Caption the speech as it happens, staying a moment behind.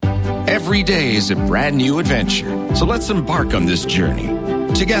Every day is a brand new adventure. So let's embark on this journey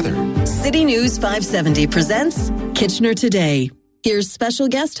together. City News 570 presents Kitchener Today. Here's special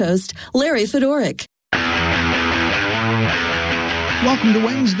guest host Larry Fedoruk. Welcome to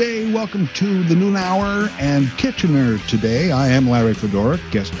Wednesday. Welcome to the noon hour and Kitchener Today. I am Larry Fedoruk,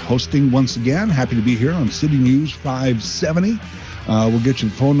 guest hosting once again. Happy to be here on City News 570. We'll get you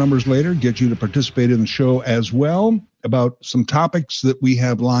the phone numbers later, get you to participate in the show as well about some topics that we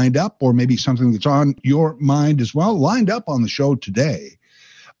have lined up, or maybe something that's on your mind as well, lined up on the show today.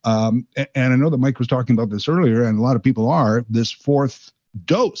 And I know that Mike was talking about this earlier, and a lot of people are, this fourth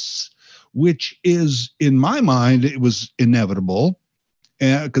dose, which is, in my mind, it was inevitable.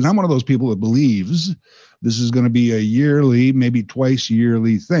 Because I'm one of those people that believes this is going to be a yearly, maybe twice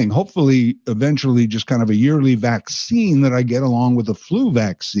yearly thing. Hopefully, eventually, just kind of a yearly vaccine that I get along with a flu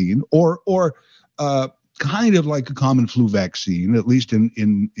vaccine, or kind of like a common flu vaccine, at least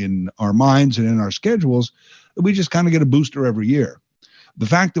in our minds and in our schedules. We just kind of get a booster every year. The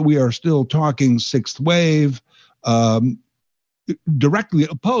fact that we are still talking sixth wave, directly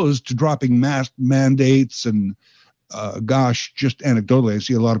opposed to dropping mask mandates and just anecdotally, I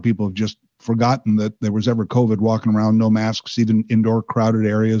see a lot of people have just forgotten that there was ever COVID walking around, no masks, even indoor crowded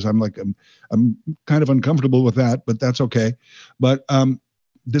areas. I'm kind of uncomfortable with that, but that's okay. But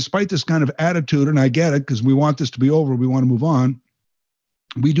despite this kind of attitude, and I get it because we want this to be over, we want to move on,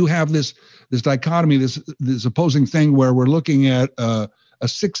 we do have this dichotomy, this opposing thing where we're looking at a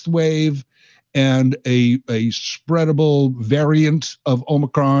sixth wave and a spreadable variant of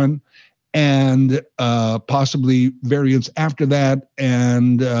Omicron, and possibly variants after that,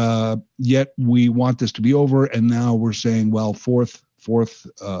 and yet we want this to be over, and now we're saying, well, fourth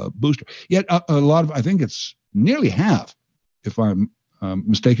booster. Yet a lot of, I think it's nearly half, if I'm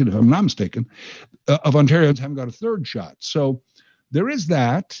mistaken, if I'm not mistaken, of Ontarians haven't got a third shot. So there is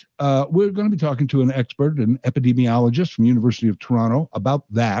that. We're going to be talking to an expert, an epidemiologist from University of Toronto about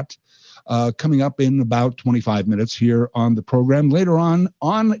that. Coming up in about 25 minutes here on the program. Later on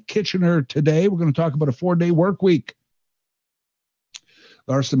Kitchener Today, we're going to talk about a 4-day work week.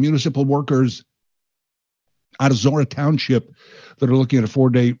 There are some municipal workers out of Zora Township that are looking at a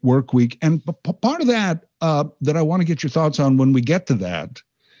 4-day work week. And part of that that I want to get your thoughts on when we get to that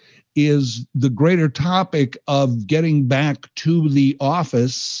is the greater topic of getting back to the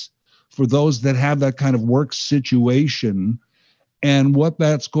office for those that have that kind of work situation, and what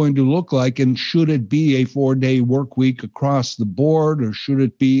that's going to look like, and should it be a 4-day work week across the board, or should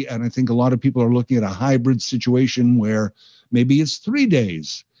it be, and I think a lot of people are looking at a hybrid situation where maybe it's 3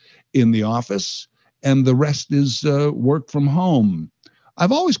 days in the office and the rest is work from home.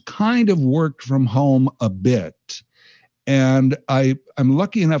 I've always kind of worked from home a bit, and I'm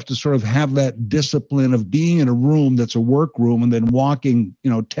lucky enough to sort of have that discipline of being in a room that's a work room and then walking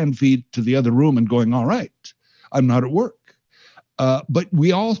 10 feet to the other room and going, all right, I'm not at work. But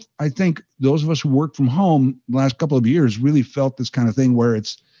we all, I think, those of us who work from home the last couple of years really felt this kind of thing where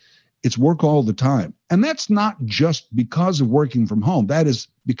it's work all the time. And that's not just because of working from home. That is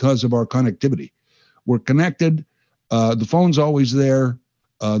because of our connectivity. We're connected. The phone's always there.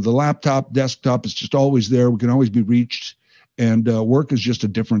 The laptop, desktop is just always there. We can always be reached. And work is just a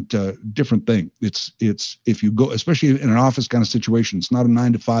different thing. It's if you go, especially in an office kind of situation, it's not a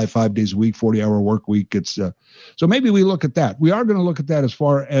 9 to 5, 5 days a week, 40-hour work week. It's so maybe we look at that. We are going to look at that as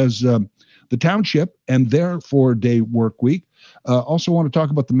far as the township and their 4-day work week. Also want to talk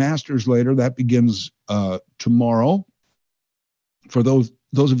about the Masters later. That begins tomorrow. For those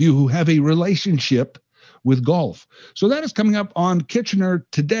of you who have a relationship with golf. So that is coming up on Kitchener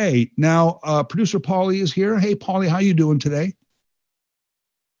Today. Now, producer Paulie is here. Hey, Paulie, how you doing today?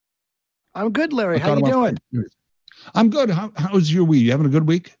 I'm good, Larry. How you doing? I'm good. How's your week? You having a good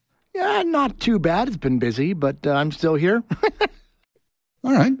week? Yeah, not too bad. It's been busy, but I'm still here.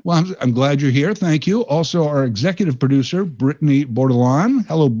 All right. Well, I'm glad you're here. Thank you. Also, our executive producer, Brittany Bordelon.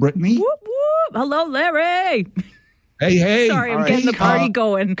 Hello, Brittany. Whoop, whoop. Hello, Larry. Hey. Sorry, I'm getting the party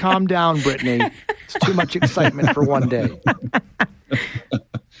going. Calm down, Brittany. It's too much excitement for one day.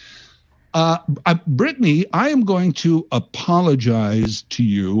 Brittany, I am going to apologize to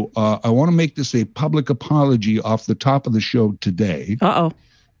you. I want to make this a public apology off the top of the show today. Uh-oh.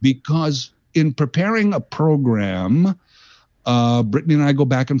 Because in preparing a program, Brittany and I go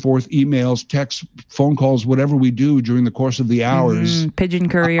back and forth, emails, texts, phone calls, whatever we do during the course of the hours. Pigeon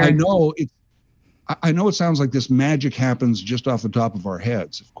courier. I know it sounds like this magic happens just off the top of our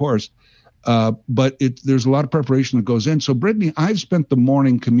heads, of course, but there's a lot of preparation that goes in. So, Brittany, I've spent the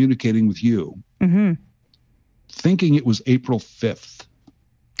morning communicating with you, thinking it was April 5th.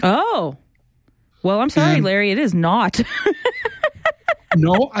 Oh. Well, I'm sorry, Larry. It is not.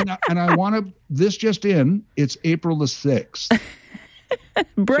 No, and I want to. This just in. It's April the 6th.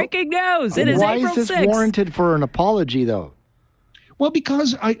 Breaking news. It is Why April is this 6th. warranted for an apology, though? Well,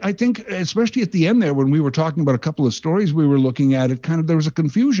 because I think, especially at the end there, when we were talking about a couple of stories we were looking at, there was a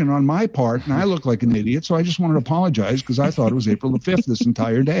confusion on my part, and I look like an idiot, so I just wanted to apologize because I thought it was April the 5th this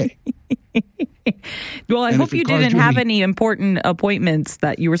entire day. Well, I And hope if it you caused didn't you have any- any important appointments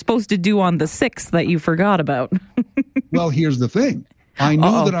that you were supposed to do on the 6th that you forgot about. Well, here's the thing. I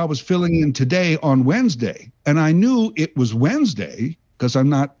knew that I was filling in today on Wednesday, and I knew it was Wednesday because I'm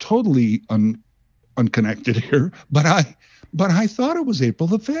not totally unconnected here, but I thought it was April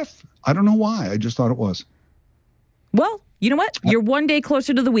the 5th. I don't know why. I just thought it was. Well, you know what? You're one day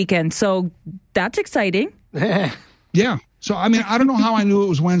closer to the weekend, so that's exciting. Yeah. So, I mean, I don't know how I knew it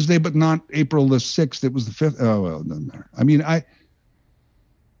was Wednesday, but not April the 6th. It was the 5th. Oh, well, it doesn't matter. I mean,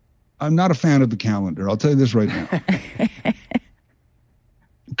 I'm not a fan of the calendar. I'll tell you this right now.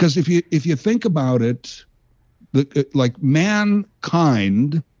 Because if you think about it, like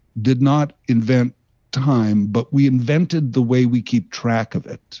mankind did not invent time, but we invented the way we keep track of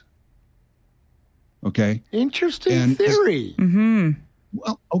it. Okay? Interesting theory.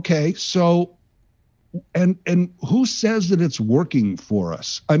 Well, okay. So, and who says that it's working for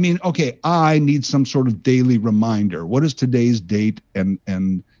us? I mean, okay, I need some sort of daily reminder. What is today's date and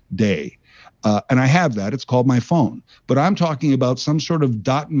day? And I have that. It's called my phone. But I'm talking about some sort of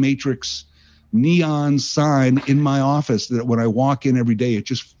dot matrix neon sign in my office that when I walk in every day, it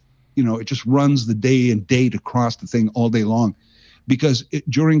just runs the day and date across the thing all day long. Because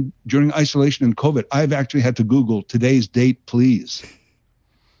during isolation and COVID, I've actually had to Google today's date, please.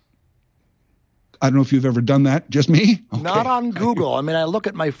 I don't know if you've ever done that. Just me? Okay. Not on Google. I mean, I look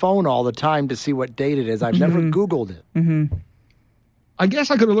at my phone all the time to see what date it is. I've never Googled it. Mm-hmm. I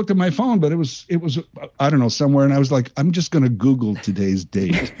guess I could have looked at my phone, but it was I don't know, somewhere, and I was like, I'm just going to Google today's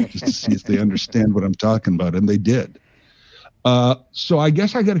date just to see if they understand what I'm talking about, and they did. So I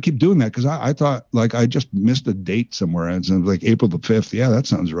guess I got to keep doing that because I thought like I just missed a date somewhere, and it was like April the 5th. Yeah, that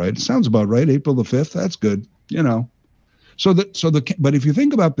sounds right. It sounds about right. April the 5th. That's good. But if you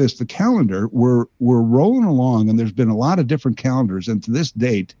think about this, the calendar, we're rolling along, and there's been a lot of different calendars, and to this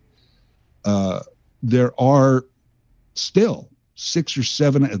date, there are still 6 or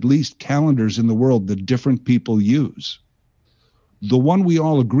 7 at least calendars in the world that different people use. The one we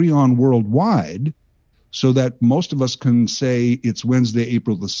all agree on worldwide, so that most of us can say it's Wednesday,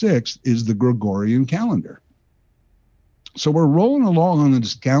 April the 6th, is the Gregorian calendar. So we're rolling along on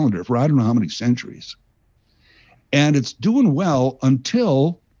this calendar for I don't know how many centuries. And it's doing well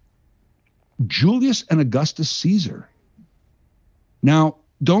until Julius and Augustus Caesar. Now,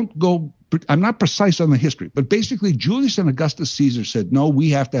 I'm not precise on the history, but basically Julius and Augustus Caesar said, no, we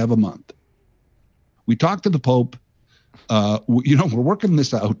have to have a month. We talked to the Pope. We're working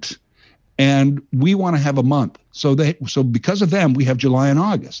this out, and we want to have a month. So because of them, we have July and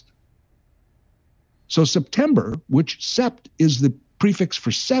August. So September, which sept is the prefix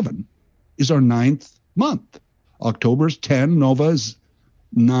for 7, is our 9th month. October is 10, Nova is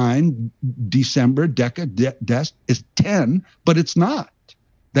 9, December, Des is 10, but it's not.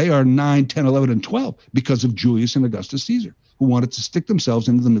 They are 9, 10, 11, and 12 because of Julius and Augustus Caesar, who wanted to stick themselves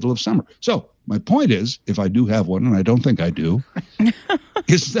into the middle of summer. So my point is, if I do have one, and I don't think I do,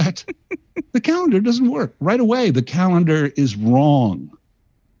 is that the calendar doesn't work. Right away, the calendar is wrong.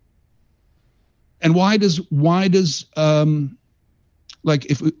 And why does like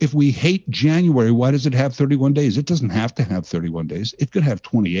if we hate January, why does it have 31 days? It doesn't have to have 31 days. It could have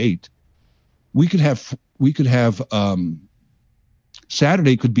 28. We could have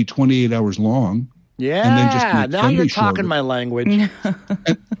Saturday could be 28 hours long. Yeah, and then just make now Sunday you're talking shorter. my language.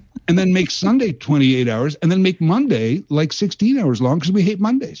 and then make Sunday 28 hours, and then make Monday like 16 hours long because we hate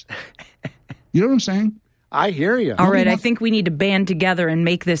Mondays. You know what I'm saying? I hear you. All right, I think we need to band together and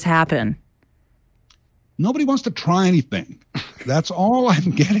make this happen. Nobody wants to try anything. That's all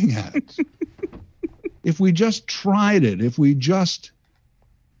I'm getting at. If we just tried it,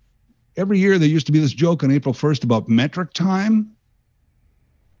 every year there used to be this joke on April 1st about metric time,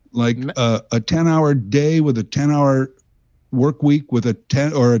 like a 10-hour day with a 10-hour work week with a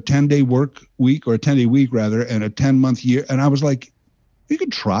 10-day work week, or a 10-day week rather, and a 10-month year. And I was like, you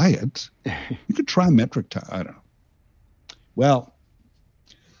could try it. You could try metric time. I don't know. Well,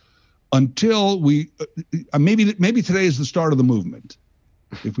 until we maybe today is the start of the movement.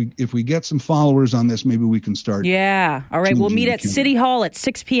 If we get some followers on this, maybe we can start. Yeah. All right. We'll meet at changing. City Hall at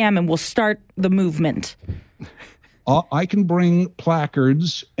 6 p.m. and we'll start the movement. I can bring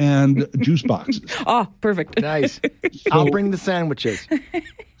placards and juice boxes. Oh, perfect. Nice. I'll bring the sandwiches.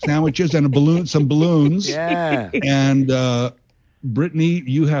 Sandwiches and some balloons. Yeah. And Brittany,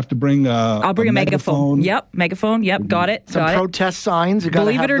 you have to bring I'll bring a megaphone. Yep, megaphone. Yep, got it. Some got protest signs. You gotta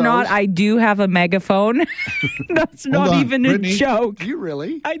Believe have it or those. not, I do have a megaphone. That's not on, even Brittany. a joke. Do you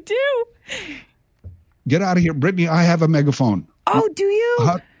really? I do. Get out of here. Brittany, I have a megaphone. Oh, do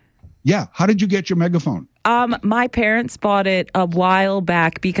you? How did you get your megaphone? My parents bought it a while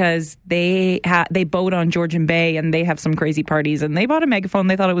back because they boat on Georgian Bay and they have some crazy parties, and they bought a megaphone.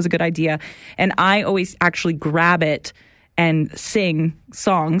 They thought it was a good idea, and I always actually grab it and sing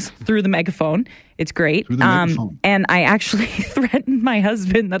songs through the megaphone. It's great. Through the megaphone. And I actually threatened my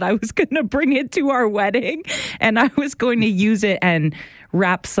husband that I was going to bring it to our wedding, and I was going to use it and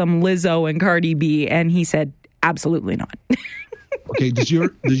rap some Lizzo and Cardi B, and he said, absolutely not. Okay, does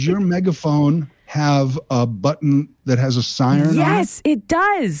your megaphone have a button that has a siren on it? Yes, it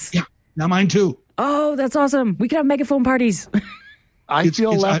does. Yeah, now mine too. Oh, that's awesome. We can have megaphone parties. I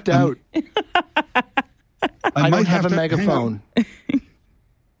feel left out. I don't have a megaphone.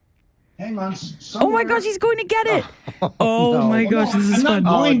 Hang on. Oh my gosh, he's going to get it. Oh my gosh, this is I'm fun.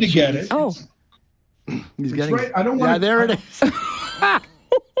 not going to get it. Oh, He's getting. right. I don't want. Yeah, there it is.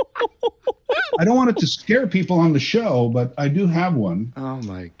 I don't want it to scare people on the show, but I do have one. Oh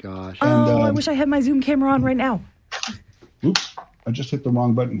my gosh. I wish I had my Zoom camera on right now. Oops, I just hit the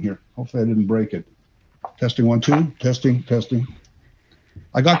wrong button here. Hopefully I didn't break it. Testing 1 2. Testing.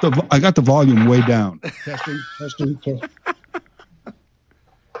 I got the volume way down. Testing.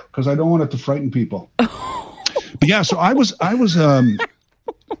 Because I don't want it to frighten people. But yeah, so I was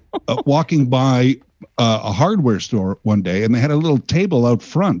walking by a hardware store one day, and they had a little table out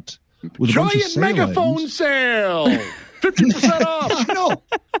front with a bunch of Giant sale megaphone items. sale. 50% off. I know.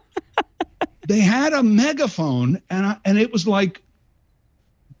 They had a megaphone, and it was like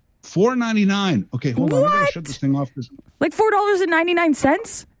 $4.99. Okay, hold on. I gotta shut this thing off. Like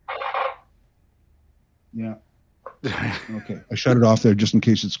 $4.99? Yeah. Okay, I shut it off there just in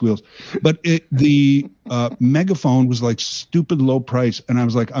case it squeals. But the megaphone was like stupid low price, and I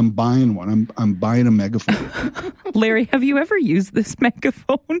was like, I'm buying one. I'm buying a megaphone. Larry, have you ever used this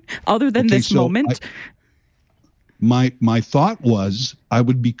megaphone other than this moment? My thought was I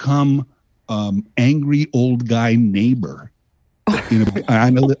would become angry old guy neighbor.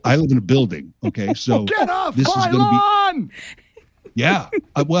 I live in a building. Okay, so Get off this my is going to be. lawn. Yeah.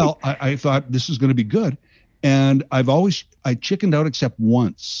 I thought this is going to be good. And I chickened out except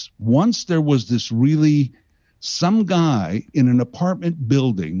once. Once there was this some guy in an apartment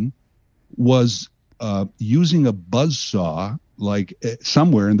building was using a buzzsaw like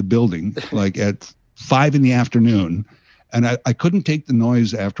somewhere in the building, like at 5 p.m. And I couldn't take the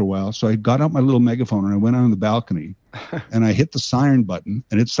noise after a while. So I got out my little megaphone and I went out on the balcony and I hit the siren button,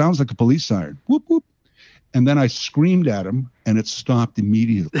 and it sounds like a police siren. Whoop, whoop. And then I screamed at him, and it stopped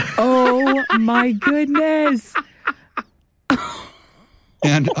immediately. Oh, my goodness.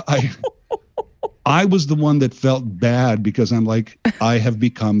 And I was the one that felt bad because I'm like, I have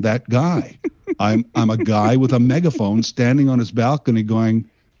become that guy. I'm a guy with a megaphone standing on his balcony going,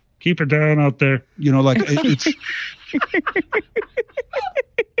 keep it down out there. You know, like it's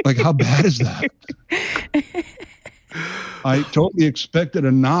like, how bad is that? I totally expected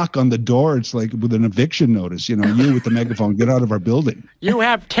a knock on the door. It's like with an eviction notice, you with the megaphone, get out of our building. You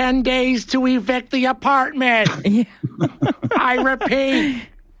have 10 days to evict the apartment. Yeah. I repeat.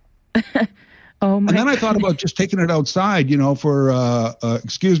 Oh my! And then I thought about just taking it outside, for,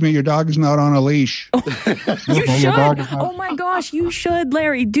 excuse me, your dog is not on a leash. You should. Oh my gosh, you should,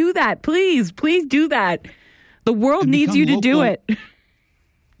 Larry. Do that. Please do that. The world needs you to do it.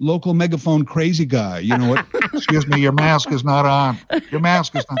 Local megaphone crazy guy. You know what? Excuse me, your mask is not on. Your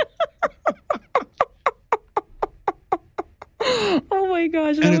mask is not. Oh my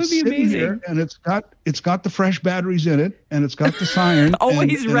gosh, that And would it's be sitting amazing. here, and it's got the fresh batteries in it, and it's got the siren.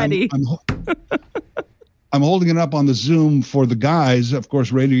 Always and ready. I'm holding it up on the Zoom for the guys. Of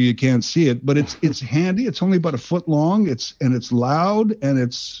course, radio you can't see it, but it's handy. It's only about a foot long. It's loud, and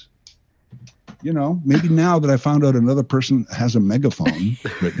it's. Maybe now that I found out another person has a megaphone,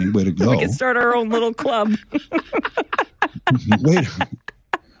 Brittany, way to go. We can start our own little club.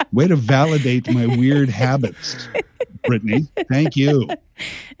 Way to validate my weird habits, Brittany. Thank you.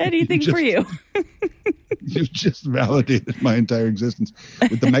 Anything for you. You've just validated my entire existence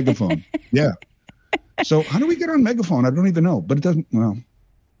with the megaphone. Yeah. So how do we get on megaphone? I don't even know, but it doesn't. Well.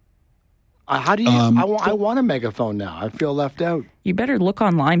 How do you? I want a megaphone now. I feel left out. You better look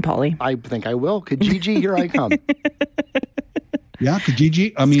online, Polly. I think I will. Kijiji, here I come. Yeah,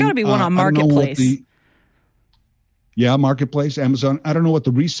 Kijiji. I mean, got to be one on Marketplace. Marketplace, Amazon. I don't know what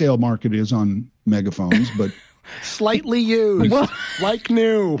the resale market is on megaphones, but Slightly used, like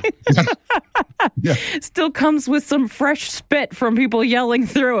new. Yeah. Still comes with some fresh spit from people yelling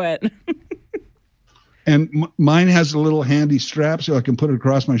through it. And mine has a little handy strap so I can put it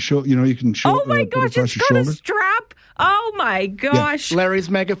across my shoulder. You know, you can Oh my gosh, it's got a strap. Oh my gosh. Larry's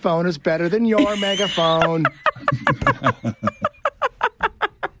megaphone is better than your megaphone.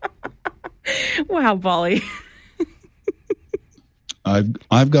 Wow, Polly.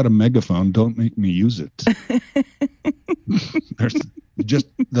 I've got a megaphone. Don't make me use it. There's just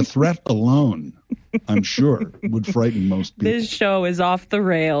the threat alone, I'm sure, would frighten most people. This show is off the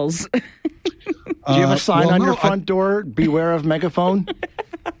rails. Do you have a sign on your front door? Beware of megaphone.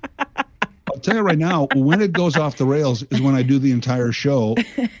 I'll tell you right now, when it goes off the rails is when I do the entire show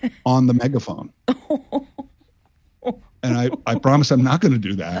on the megaphone. And I promise I'm not going to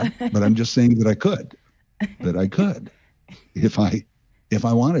do that, but I'm just saying that I could if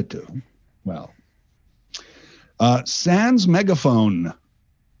I wanted to. Well, sans megaphone.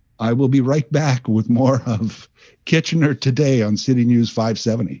 I will be right back with more of Kitchener Today on City News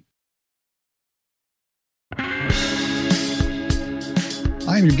 570.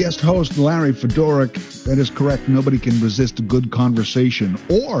 I'm your guest host, Larry Fedoruk. That is correct. Nobody can resist a good conversation,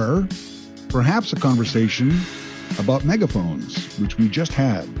 or perhaps a conversation about megaphones, which we just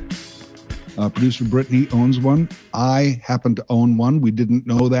had. Producer Brittany owns one. I happen to own one. We didn't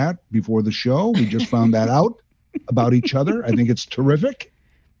know that before the show. We just found that out about each other. I think it's terrific.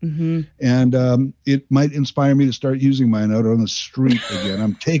 Mm-hmm. And it might inspire me to start using mine out on the street again.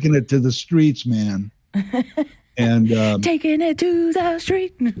 I'm taking it to the streets, man. And taking it to the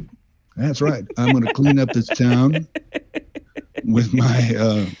street. That's right. I'm going to clean up this town with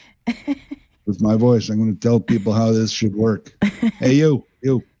my voice. I'm going to tell people how this should work. Hey, you,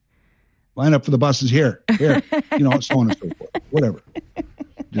 line up for the buses here, so on and so forth. Whatever.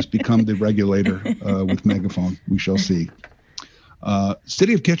 Just become the regulator with megaphone. We shall see.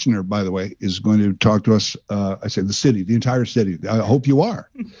 City of Kitchener, by the way, is going to talk to us. I say the city, the entire city. I hope you are.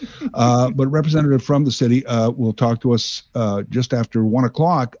 But a representative from the city will talk to us just after 1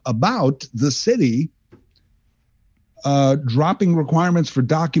 o'clock about the city dropping requirements for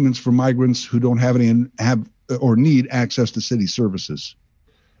documents for migrants who don't have or need access to city services.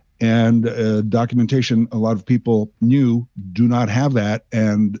 And documentation, a lot of people do not have that,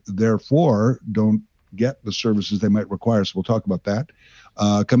 and therefore don't get the services they might require. So we'll talk about that.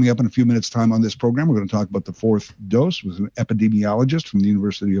 Coming up in a few minutes' time on this program, we're going to talk about the fourth dose with an epidemiologist from the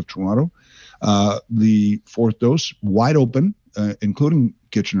University of Toronto. The fourth dose, wide open, including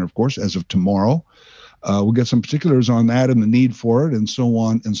Kitchener, of course, as of tomorrow. We'll get some particulars on that and the need for it and so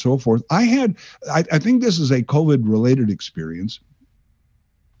on and so forth. I think this is a COVID-related experience.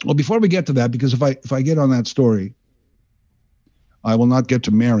 Well, before we get to that, because if I get on that story, I will not get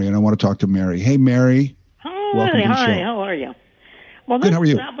to Mary, and I want to talk to Mary. Hey, Mary. Hi, how are you? Well, good, how are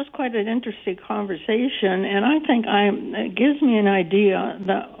you? That was quite an interesting conversation, and I think it gives me an idea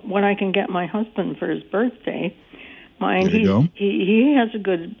that when I can get my husband for his birthday. He has a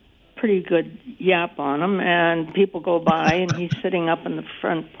pretty good yap on him, and people go by, and he's sitting up on the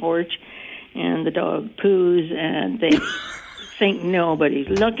front porch, and the dog poos, and they think nobody's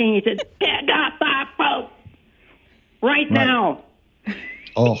looking. He said, "Get off that boat right now."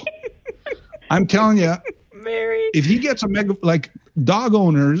 Oh, I'm telling you, Mary. If he gets dog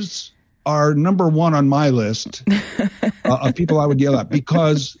owners are number one on my list of people I would yell at,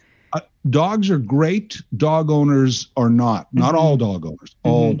 because dogs are great. Dog owners are not. Not all dog owners.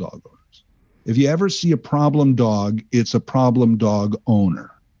 All dog owners. If you ever see a problem dog, it's a problem dog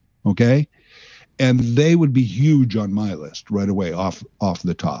owner. Okay? And they would be huge on my list right away off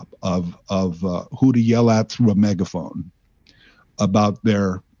the top of who to yell at through a megaphone about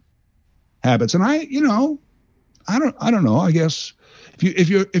their habits. And I don't know. I guess if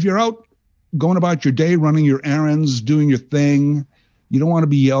you're out going about your day, running your errands, doing your thing, you don't want to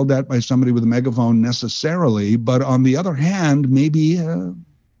be yelled at by somebody with a megaphone necessarily. But on the other hand, maybe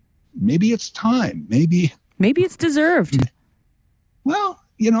it's time. Maybe it's deserved. Well,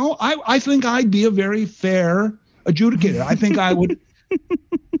 I think I'd be a very fair adjudicator. I think I would.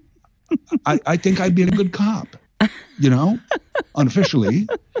 I think I'd be a good cop. Unofficially.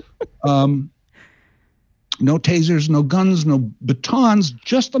 No tasers, no guns, no batons,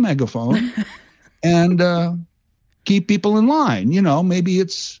 just a megaphone, and keep people in line. Maybe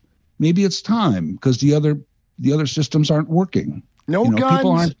it's time because the other systems aren't working. No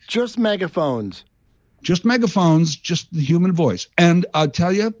guns, just megaphones. Just megaphones, just the human voice. And I'll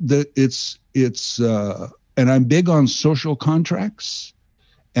tell you that it's and I'm big on social contracts,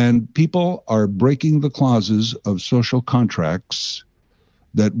 and people are breaking the clauses of social contracts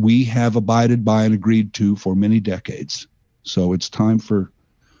that we have abided by and agreed to for many decades. So it's time for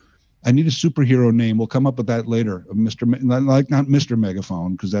I need a superhero name. We'll come up with that later. Not Mr.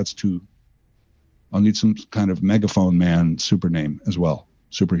 Megaphone, because that's too. I'll need some kind of Megaphone Man super name as well.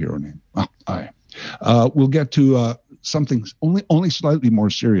 Superhero name. All right. We'll get to something only slightly more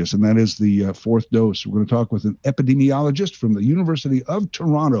serious, and that is the fourth dose. We're going to talk with an epidemiologist from the University of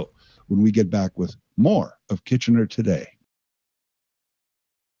Toronto when we get back with more of Kitchener Today.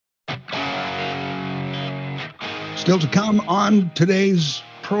 Still to come on today's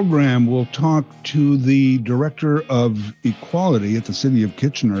program, we'll talk to the Director of Equality at the City of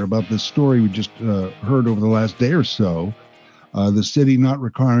Kitchener about this story we just heard over the last day or so. The city not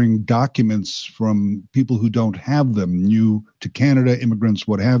requiring documents from people who don't have them, new to Canada, immigrants,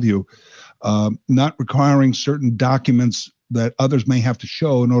 what have you, not requiring certain documents that others may have to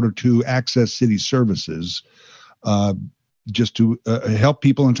show in order to access city services, just to help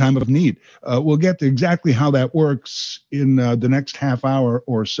people in time of need. We'll get to exactly how that works in the next half hour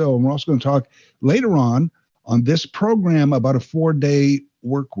or so. And we're also going to talk later on this program about a 4-day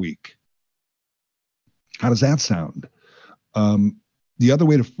work week. How does that sound? The other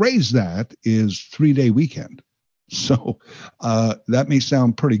way to phrase that is 3-day weekend. So that may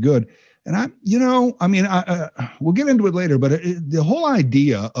sound pretty good. And we'll get into it later, but the whole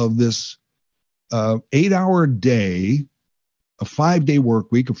idea of this 8-hour day, a 5-day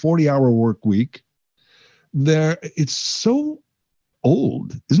work week, a 40-hour work week, it's so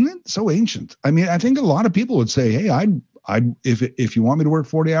old, isn't it? So ancient. I mean, I think a lot of people would say, hey, if you want me to work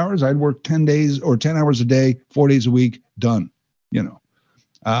 40 hours, I'd work 10 days or 10 hours a day, 4 days a week, done.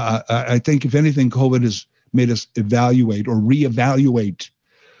 I think if anything, COVID has made us evaluate or reevaluate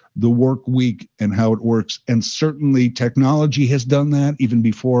the work week and how it works. And certainly technology has done that even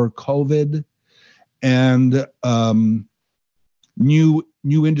before COVID. And new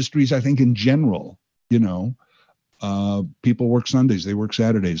industries, I think in general, people work Sundays, they work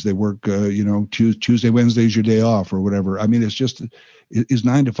Saturdays, they work, Tuesday, Wednesday's your day off or whatever. I mean, is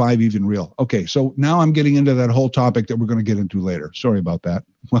 9 to 5 even real? Okay. So now I'm getting into that whole topic that we're going to get into later. Sorry about that.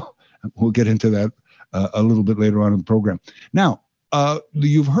 Well, we'll get into that a little bit later on in the program. Now,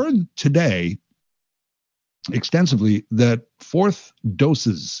 you've heard today extensively that fourth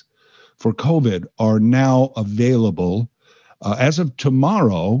doses for COVID are now available as of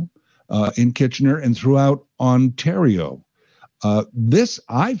tomorrow in Kitchener and throughout Ontario. This,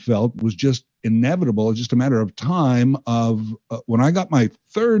 I felt, was just inevitable, just a matter of time of when I got my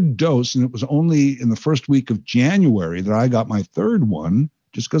third dose, and it was only in the first week of January that I got my third one,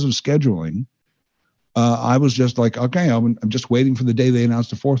 just because of scheduling. I was just like, okay, I'm just waiting for the day they announce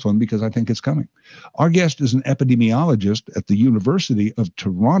the fourth one because I think it's coming. Our guest is an epidemiologist at the University of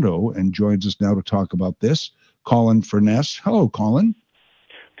Toronto and joins us now to talk about this, Colin Furness. Hello, Colin.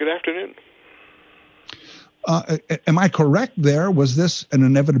 Good afternoon. Am I correct there? Was this an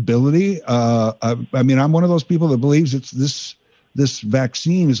inevitability? I mean, I'm one of those people that believes this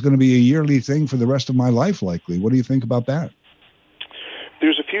vaccine is going to be a yearly thing for the rest of my life, likely. What do you think about that?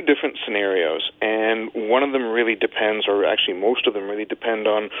 There's a few different scenarios, and one of them really depends, or actually most of them really depend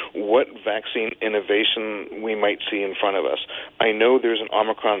on what vaccine innovation we might see in front of us. I know there's an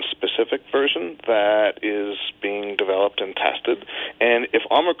Omicron-specific version that is being developed and tested, and if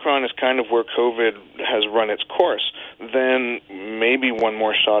Omicron is kind of where COVID has run its course, then maybe one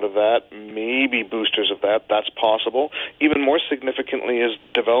more shot of that, maybe boosters of that, that's possible. Even more significantly is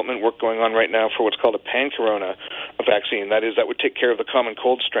development work going on right now for what's called a pan-corona vaccine. That is, that would take care of the common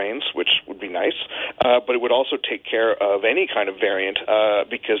cold strains, which would be nice, but it would also take care of any kind of variant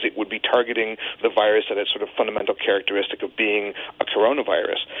because it would be targeting the virus at its sort of fundamental characteristic of being a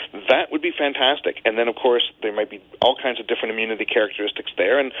coronavirus. That would be fantastic. And then, of course, there might be all kinds of different immunity characteristics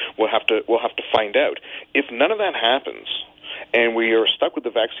there, and we'll have to find out. If none of that happens, and we are stuck with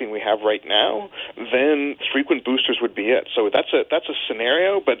the vaccine we have right now, then frequent boosters would be it. So that's a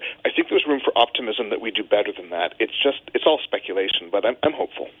scenario, but I think there's room for optimism that we do better than that. It's all speculation, but I'm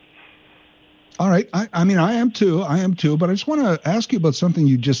hopeful. All right. I mean, I am too, but I just want to ask you about something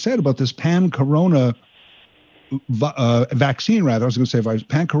you just said about this pan-corona vaccine, rather. I was going to say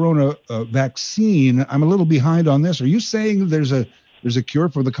pan-corona vaccine. I'm a little behind on this. Are you saying there's a cure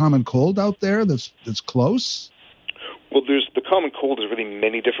for the common cold out there that's close? Well, the common cold is really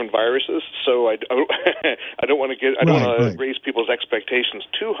many different viruses, so I don't want to raise people's expectations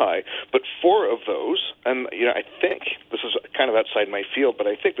too high. But 4 of those, and I think this is kind of outside my field, but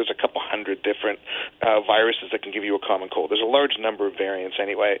I think there's a couple hundred different viruses that can give you a common cold. There's a large number of variants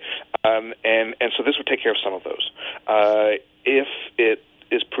anyway, and so this would take care of some of those. If it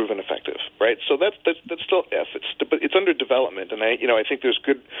is proven proven effective, right? So that's still but it's under development, and I think there's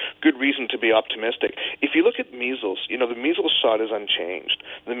good reason to be optimistic. If you look at measles, the measles shot is unchanged.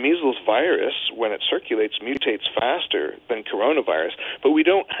 The measles virus, when it circulates, mutates faster than coronavirus, but we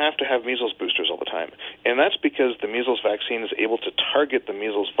don't have to have measles boosters all the time, and that's because the measles vaccine is able to target the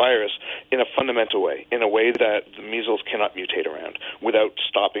measles virus in a fundamental way, in a way that the measles cannot mutate around without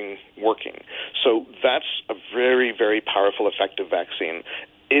stopping working. So that's a very, very powerful, effective vaccine.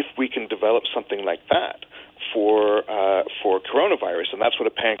 If we can develop something like that for coronavirus, and that's what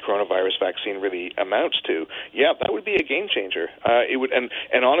a pan-coronavirus vaccine really amounts to, yeah, that would be a game changer. It would, and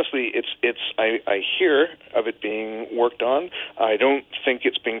honestly, I hear of it being worked on. I don't think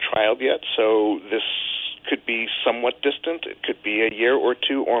it's being trialed yet, so this could be somewhat distant. It could be a year or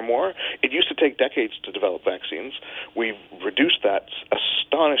two or more. It used to take decades to develop vaccines. We've reduced that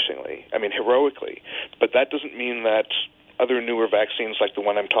astonishingly, heroically, but that doesn't mean that other newer vaccines like the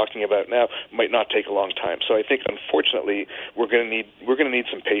one I'm talking about now might not take a long time. So I think, unfortunately, we're going to need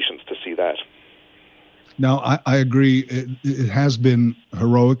some patience to see that. Now, I agree. It has been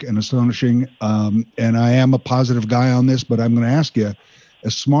heroic and astonishing, and I am a positive guy on this, but I'm going to ask you,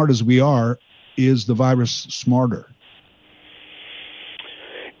 as smart as we are, is the virus smarter?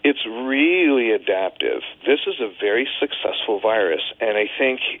 It's really adaptive. This is a very successful virus, and I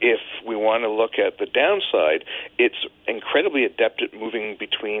think if we want to look at the downside, it's incredibly adept at moving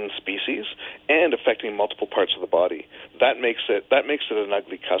between species and affecting multiple parts of the body. That makes it an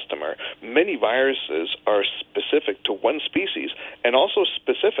ugly customer. Many viruses are specific to one species and also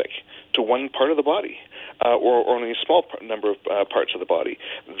specific to one part of the body, or only a small number of parts of the body.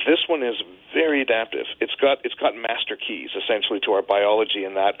 This one is very adaptive. It's got master keys essentially to our biology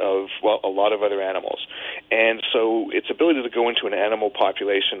and that of a lot of other animals. And so its ability to go into an animal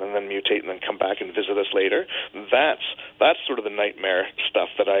population and then mutate and then come back and visit us later, that's sort of the nightmare stuff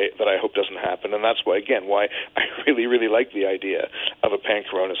that I hope doesn't happen. And that's why I really, really like the idea of a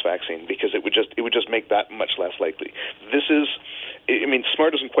pan-coronavirus vaccine, because it would just make that much less likely. This is,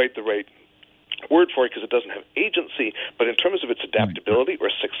 smart isn't quite the right word for it because it doesn't have agency, but in terms of its adaptability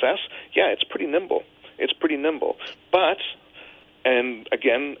or success, yeah, it's pretty nimble. But, and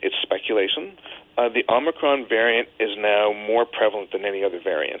again, it's speculation, the Omicron variant is now more prevalent than any other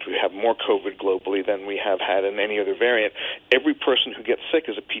variant. We have more COVID globally than we have had in any other variant. Every person who gets sick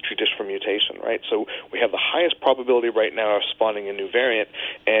is a petri dish for mutation, right? So we have the highest probability right now of spawning a new variant,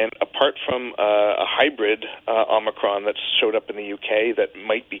 and apart from a hybrid Omicron that's showed up in the UK that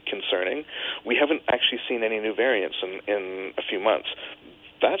might be concerning, we haven't actually seen any new variants in a few months.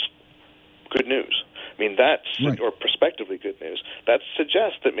 That's good news. Or prospectively good news. That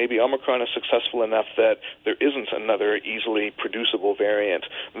suggests that maybe Omicron is successful enough that there isn't another easily producible variant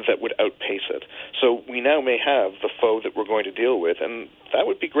that would outpace it. So we now may have the foe that we're going to deal with, and that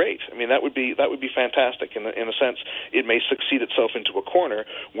would be great. That would be fantastic. In a sense, it may succeed itself into a corner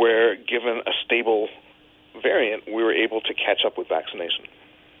where, given a stable variant, we were able to catch up with vaccination.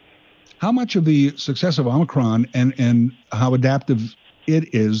 How much of the success of Omicron and how adaptive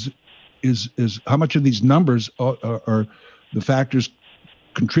it is how much of these numbers are the factors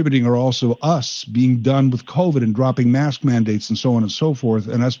contributing, or also us being done with COVID and dropping mask mandates and so on and so forth,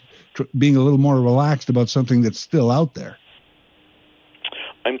 and us being a little more relaxed about something that's still out there?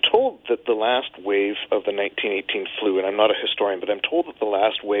 I'm told that the last wave of the 1918 flu, and I'm not a historian, but I'm told that the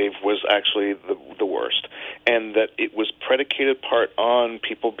last wave was actually the worst, and that it was predicated part on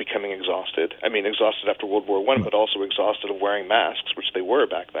people becoming exhausted. Exhausted after World War I, but also exhausted of wearing masks, which they were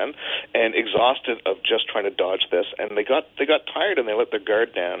back then, and exhausted of just trying to dodge this, and they got tired and they let their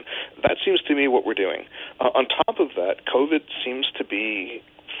guard down. That seems to me what we're doing. On top of that, COVID seems to be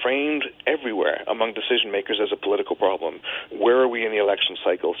framed everywhere among decision makers as a political problem. Where are we in the election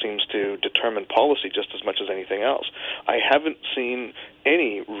cycle seems to determine policy just as much as anything else. I haven't seen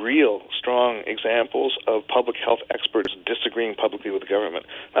any real strong examples of public health experts disagreeing publicly with the government.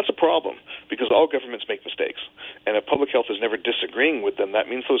 That's a problem, because all governments make mistakes. And if public health is never disagreeing with them, that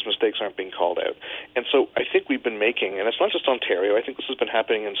means those mistakes aren't being called out. And so I think we've been making, and it's not just Ontario, I think this has been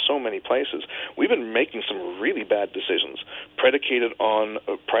happening in so many places, we've been making some really bad decisions predicated on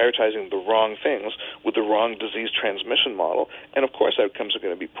prioritizing the wrong things with the wrong disease transmission model, and of course outcomes are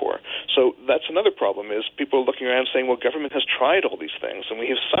going to be poor. So that's another problem, is people are looking around saying, well, government has tried all these things, and we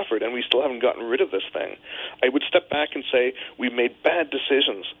have suffered, and we still haven't gotten rid of this thing. I would step back and say we've made bad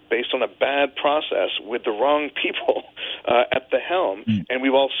decisions based on a bad process with the wrong people at the helm, and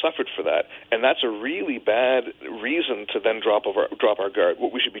we've all suffered for that. And that's a really bad reason to then drop our guard.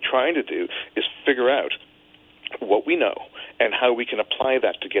 What we should be trying to do is figure out what we know and how we can apply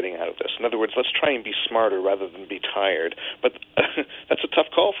that to getting out of this. In other words, let's try and be smarter rather than be tired. But that's a tough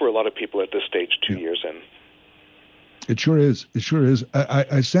call for a lot of people at this stage, 2 years in. It sure is. It sure is.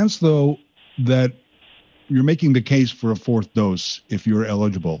 I sense, though, that you're making the case for a fourth dose if you're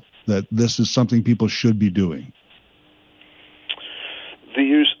eligible, that this is something people should be doing.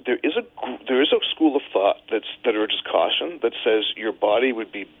 There is a school of thought that urges caution, that says your body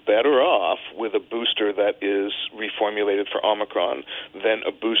would be better off with a booster that is reformulated for Omicron than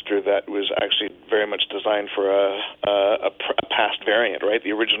a booster that was actually very much designed for a past variant, right?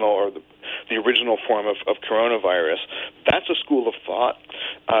 The original the original form of coronavirus. That's a school of thought.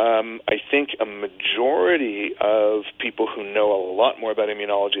 I think a majority of people who know a lot more about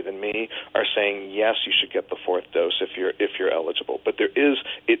immunology than me are saying yes, you should get the fourth dose if you're eligible. But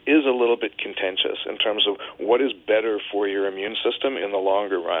it is a little bit contentious in terms of what is better for your immune system in the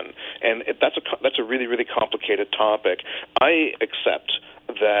longer run, and that's a really, really complicated topic. I accept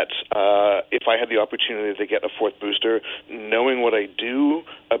that if I had the opportunity to get a fourth booster, knowing what I do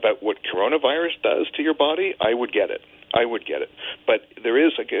about what coronavirus does to your body, I would get it. But there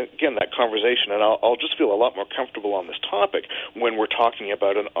is, again, that conversation, and I'll just feel a lot more comfortable on this topic when we're talking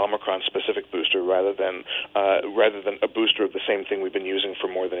about an Omicron-specific booster rather than a booster of the same thing we've been using for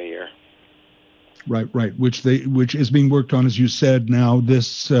more than a year. Right. Which is being worked on, as you said. Now,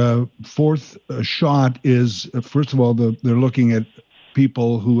 this fourth shot is, first of all, they're looking at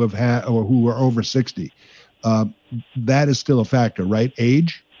people who have had or who are over 60. That is still a factor, right?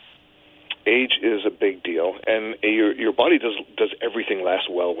 Age is a big deal, and your body does everything less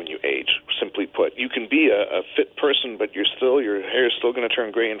well when you age. Simply put, you can be a fit person, but your hair is still going to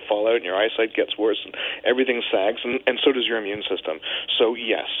turn gray and fall out, and your eyesight gets worse, and everything sags, and so does your immune system. So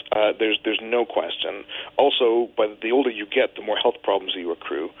yes, there's no question. Also, but the older you get, the more health problems you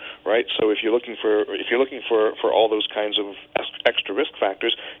accrue, right? So if you're looking for all those kinds of extra risk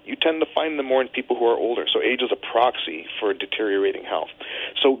factors, you tend to find them more in people who are older. So age is a proxy for deteriorating health.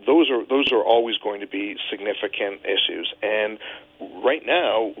 So those are always going to be significant issues. And right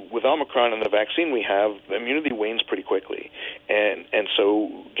now, with Omicron and the vaccine we have, immunity wanes pretty quickly. And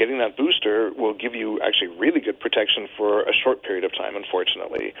so getting that booster will give you actually really good protection for a short period of time,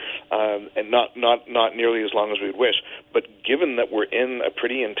 unfortunately, and not nearly as long as we'd wish. But given that we're in a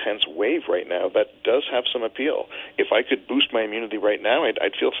pretty intense wave right now, that does have some appeal. If I could boost my immunity right now,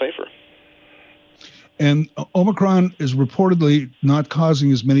 I'd feel safer. And Omicron is reportedly not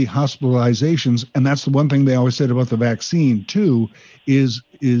causing as many hospitalizations, and that's the one thing they always said about the vaccine too, is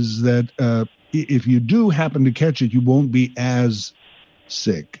that if you do happen to catch it, you won't be as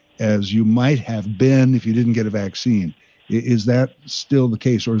sick as you might have been if you didn't get a vaccine. Is that still the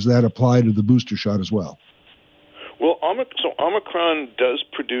case, or does that apply to the booster shot as well? Well, Omicron does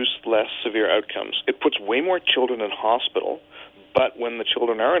produce less severe outcomes. It puts way more children in hospital. But when the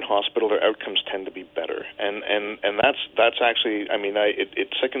children are in hospital, their outcomes tend to be better, and that's actually, I mean, it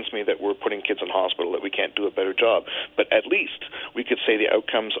sickens me that we're putting kids in hospital, that we can't do a better job. But at least we could say the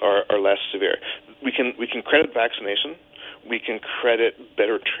outcomes are less severe. We can credit vaccination. We can credit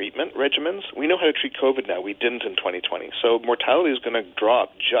better treatment regimens. We know how to treat COVID now. We didn't in 2020. So mortality is going to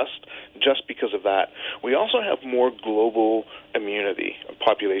drop just because of that. We also have more global immunity,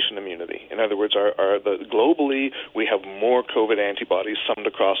 population immunity. In other words, globally, we have more COVID antibodies summed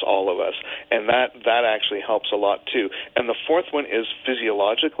across all of us, and that actually helps a lot too. And the fourth one is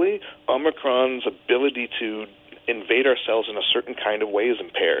physiologically, Omicron's ability to invade our cells in a certain kind of way is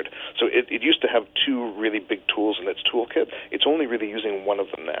impaired. So it used to have two really big tools in its toolkit. It's only really using one of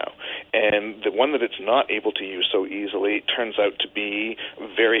them now. And the one that it's not able to use so easily turns out to be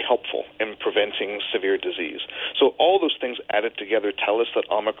very helpful in preventing severe disease. So all those things added together tell us that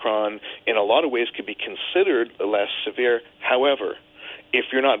Omicron, in a lot of ways, could be considered less severe. However, if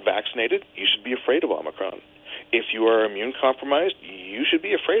you're not vaccinated, you should be afraid of Omicron. If you are immune compromised, you should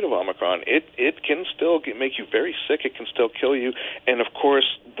be afraid of Omicron. It can still make you very sick. It can still kill you. And, of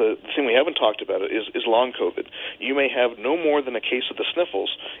course, the thing we haven't talked about is long COVID. You may have no more than a case of the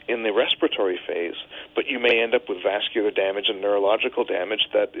sniffles in the respiratory phase, but you may end up with vascular damage and neurological damage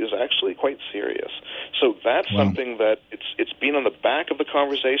that is actually quite serious. So that's something that it's been on the back of the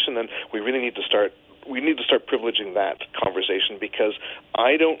conversation, and we really need to start privileging that conversation, because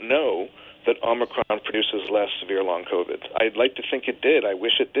I don't know that Omicron produces less severe long COVID. I'd like to think it did. I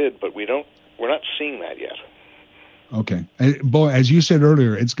wish it did, but we're not seeing that yet. Okay. Boy, as you said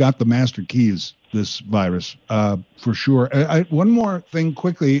earlier, it's got the master keys, this virus, for sure. One more thing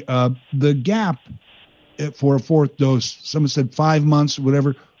quickly. The gap for a fourth dose, someone said 5 months,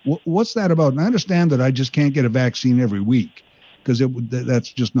 whatever. What's that about? And I understand that I just can't get a vaccine every week. because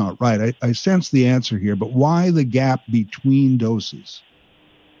that's just not right. I sense the answer here, but why the gap between doses?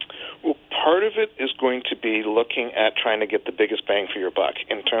 Well, part of it is going to be looking at trying to get the biggest bang for your buck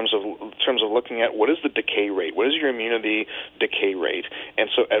in terms of looking at what is the decay rate, what is your immunity decay rate, and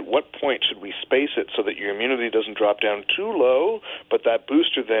so at what point should we space it so that your immunity doesn't drop down too low, but that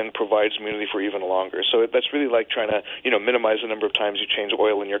booster then provides immunity for even longer. So that's really like trying to minimize the number of times you change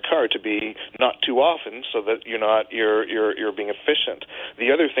oil in your car to be not too often, so that you're being efficient.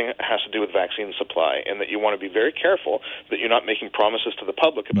 The other thing has to do with vaccine supply, and that you want to be very careful that you're not making promises to the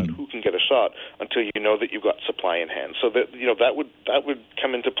public about who can get a shot until you know that you've got supply in hand. So that that would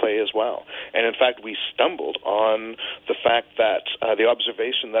come into play as well. And in fact, we stumbled on the fact that the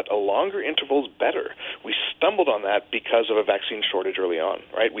observation that a longer interval is better. We stumbled on that because of a vaccine shortage early on,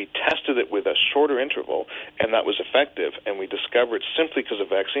 right? We tested it with a shorter interval, and that was effective. And we discovered simply because of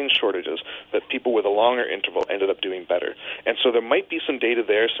vaccine shortages that people with a longer interval ended up doing better. And so there might be some data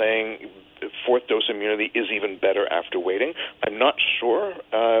there saying fourth dose immunity is even better after waiting. I'm not sure.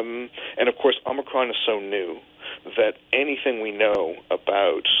 And of course, Omicron is so new that anything we know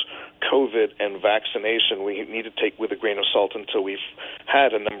about COVID and vaccination, we need to take with a grain of salt until we've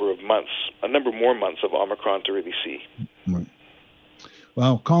had a number more months of Omicron to really see. Right.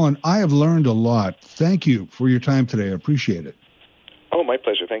 Well, Colin, I have learned a lot. Thank you for your time today. I appreciate it. Oh, my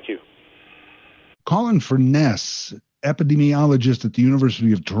pleasure. Thank you. Colin Furness, epidemiologist at the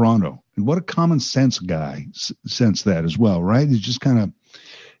University of Toronto. And what a common sense guy, sense that as well, right? He's just kind of,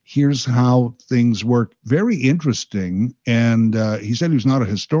 here's how things work. Very interesting. And he said he was not a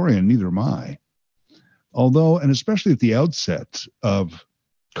historian, neither am I. Although, and especially at the outset of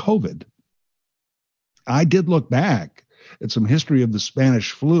COVID, I did look back at some history of the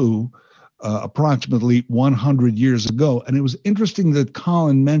Spanish flu approximately 100 years ago. And it was interesting that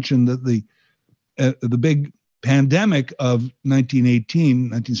Colin mentioned that the big pandemic of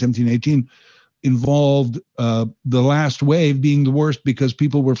 1917-18 involved the last wave being the worst because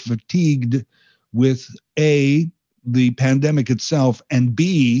people were fatigued with A, the pandemic itself, and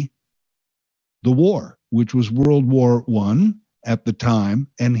B, the war, which was World War I at the time.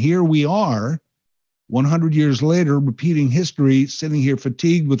 And here we are, 100 years later, repeating history, sitting here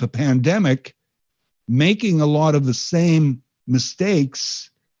fatigued with a pandemic, making a lot of the same mistakes.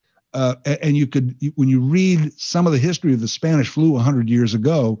 And you could, when you read some of the history of the Spanish flu 100 years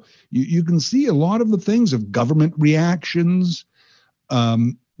ago, you can see a lot of the things of government reactions,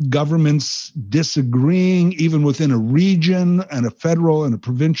 governments disagreeing even within a region, and a federal and a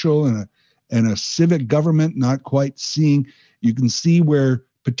provincial and a civic government not quite seeing. You can see where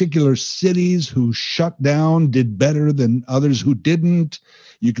particular cities who shut down did better than others who didn't.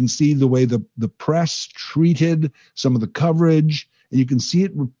 You can see the way the press treated some of the coverage. And you can see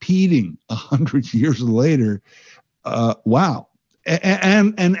it repeating 100 years later. Wow.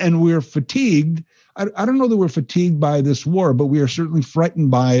 And we're fatigued. I don't know that we're fatigued by this war, but we are certainly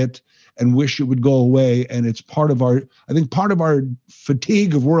frightened by it and wish it would go away. And it's part of our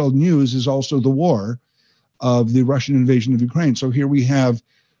fatigue of world news is also the war of the Russian invasion of Ukraine. So here we have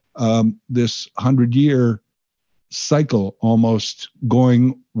this 100-year cycle almost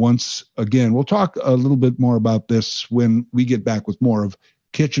going once again. We'll talk a little bit more about this when we get back with more of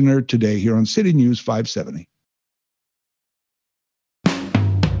Kitchener Today here on City News 570.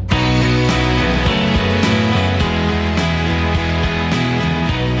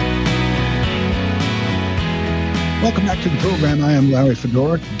 Welcome back to the program. I am Larry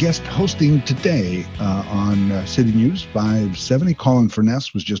Fedora, guest hosting today on City News 570. Colin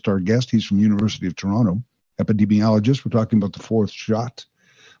Furness was just our guest. He's from University of Toronto, epidemiologist. We're talking about the fourth shot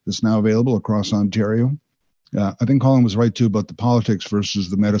that's now available across Ontario. I think Colin was right, too, about the politics versus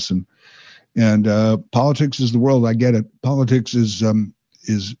the medicine. And politics is the world. I get it. Politics is the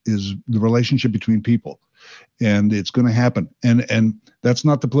relationship between people. And it's going to happen. And that's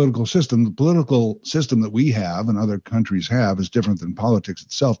not the political system. The political system that we have and other countries have is different than politics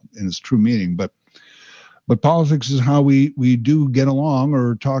itself in its true meaning. But politics is how we do get along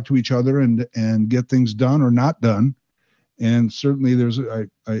or talk to each other and get things done or not done. And certainly there's, I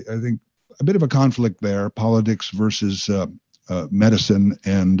think, a bit of a conflict there, politics versus medicine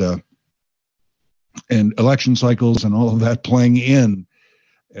and election cycles and all of that playing in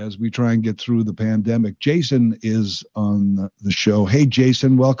as we try and get through the pandemic. Jason is on the show. Hey,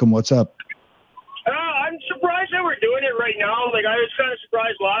 Jason, welcome. What's up? I'm surprised that we're doing it right now. Like, I was kind of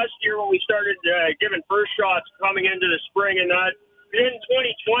surprised last year when we started giving first shots coming into the spring, and that in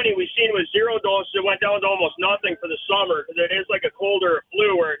 2020 we've seen with 0 doses it went down to almost nothing for the summer, because it is like a colder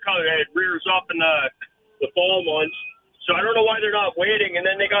flu where it rears up in the fall months. So I don't know why they're not waiting. And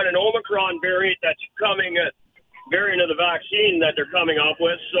then they got an Omicron variant that's coming variant of the vaccine that they're coming up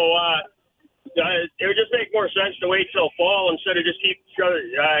with. So it would just make more sense to wait till fall instead of just keep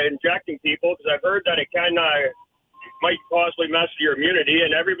injecting people, because I've heard that it might possibly mess with your immunity.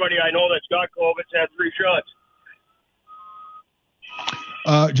 And everybody I know that's got COVID's had 3 shots.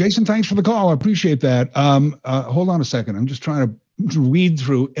 Jason, thanks for the call. I appreciate that. Hold on a second. I'm just trying to read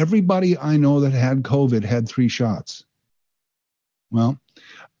through. Everybody I know that had COVID had 3 shots. Well,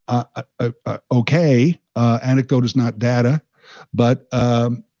 okay. Anecdote is not data, but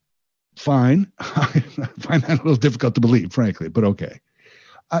fine. I find that a little difficult to believe, frankly, but okay.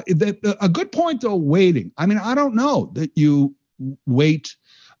 A good point, though, waiting. I mean, I don't know that you wait.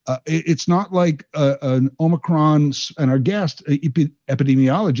 It's not like an Omicron, and our guest,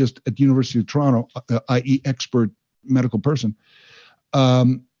 epidemiologist at the University of Toronto, i.e. expert medical person,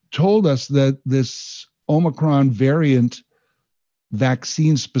 told us that this Omicron variant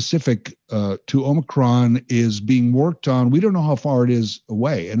vaccine specific to Omicron is being worked on. We don't know how far it is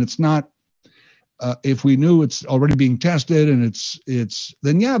away, and it's not. If we knew it's already being tested and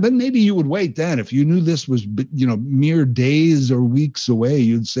then maybe you would wait. Then if you knew this was mere days or weeks away,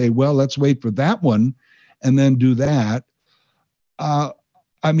 you'd say, well, let's wait for that one and then do that. I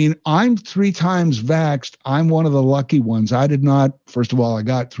mean, I'm 3 times vaxxed. I'm one of the lucky ones. I did not. First of all, I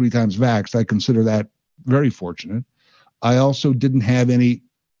got 3 times vaxxed. I consider that very fortunate. I also didn't have any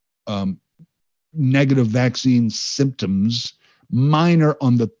negative vaccine symptoms, minor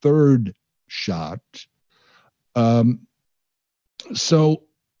on the 3rd shot. So,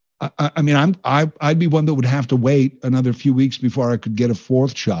 I mean, I'd be one that would have to wait another few weeks before I could get a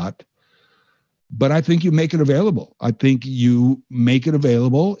 4th shot. But I think you make it available. I think you make it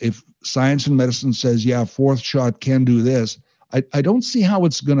available. If science and medicine says, yeah, 4th shot can do this, I don't see how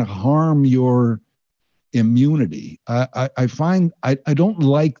it's going to harm your immunity. I find I don't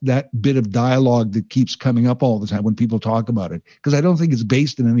like that bit of dialogue that keeps coming up all the time when people talk about it, because I don't think it's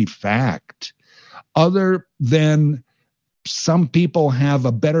based in any fact other than some people have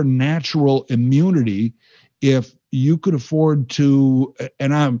a better natural immunity. If you could afford to,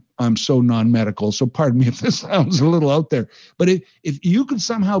 and I'm so non-medical, so pardon me if this sounds a little out there, but if you could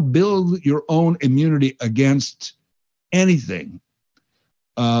somehow build your own immunity against anything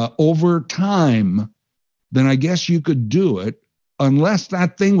over time, then I guess you could do it, unless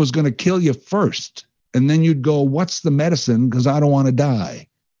that thing was going to kill you first. And then you'd go, what's the medicine? Because I don't want to die.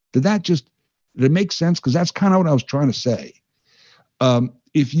 Did it make sense? Because that's kind of what I was trying to say.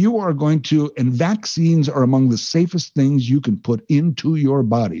 If you are going to, and vaccines are among the safest things you can put into your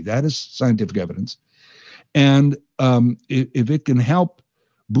body. That is scientific evidence. And if it can help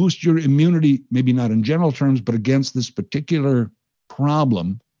boost your immunity, maybe not in general terms, but against this particular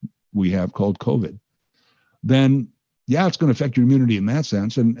problem we have called COVID, then yeah, it's going to affect your immunity in that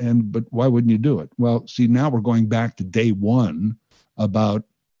sense. But why wouldn't you do it? Well, see, now we're going back to day 1 about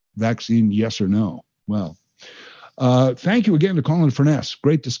vaccine, yes or no. Well, thank you again to Colin Furness.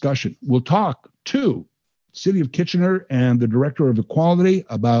 Great discussion. We'll talk to City of Kitchener and the Director of Equality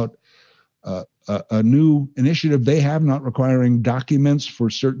about a new initiative they have, not requiring documents for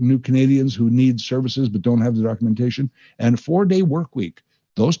certain new Canadians who need services but don't have the documentation, and 4-day work week.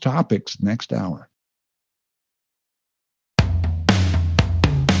 Those topics next hour.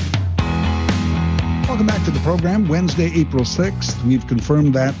 Welcome back to the program, Wednesday, April 6th. We've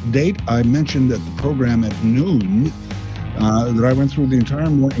confirmed that date. I mentioned at the program at noon that I went through the entire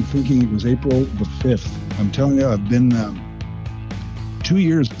morning thinking it was April the 5th. I'm telling you, I've been 2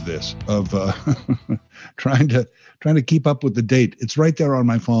 years of this, of trying to keep up with the date. It's right there on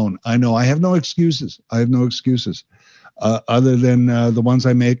my phone. I know. I have no excuses. Other than the ones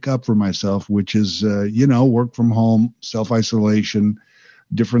I make up for myself, which is, work from home, self-isolation,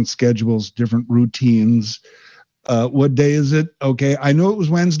 different schedules, different routines. What day is it? Okay, I knew it was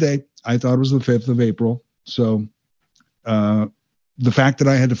Wednesday. I thought it was the 5th of April. So the fact that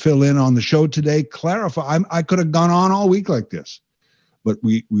I had to fill in on the show today, clarify, I could have gone on all week like this. But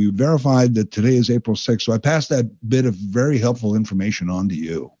we verified that today is April 6th. So I passed that bit of very helpful information on to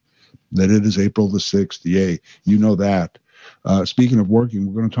you, that it is April the 6th. Yay, you know that. Speaking of working,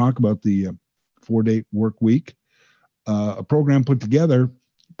 we're going to talk about the 4-day work week, a program put together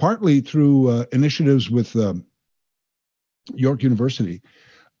partly through initiatives with York University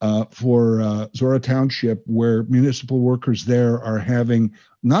for Zora Township, where municipal workers there are having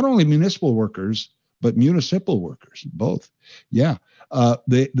not only municipal workers, but municipal workers, both. Yeah,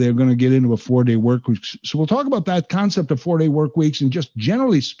 they're going to get into a 4-day work week. So we'll talk about that concept of 4-day work weeks. And just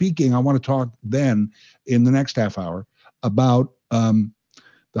generally speaking, I want to talk then in the next half hour about the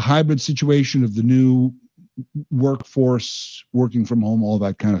hybrid situation of the new workforce, working from home, all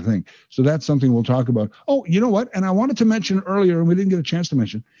that kind of thing. So that's something we'll talk about. Oh, you know what? And I wanted to mention earlier, and we didn't get a chance to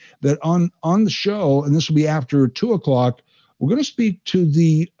mention, that on the show, and this will be after 2:00, we're going to speak to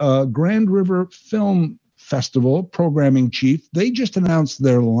the Grand River Film Festival programming chief. They just announced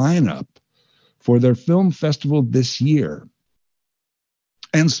their lineup for their film festival this year.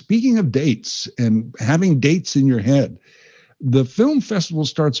 And speaking of dates and having dates in your head, the film festival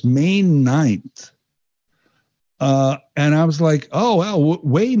starts May 9th. And I was like, oh, well,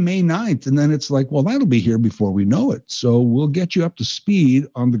 way May 9th. And then it's like, well, that'll be here before we know it. So we'll get you up to speed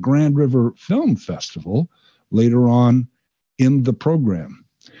on the Grand River Film Festival later on in the program.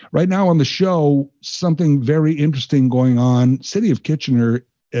 Right now on the show, something very interesting going on. City of Kitchener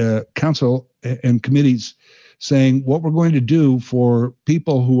council and committees saying what we're going to do for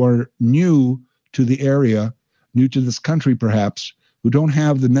people who are new to the area, new to this country perhaps, who don't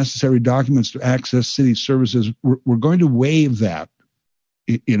have the necessary documents to access city services. We're going to waive that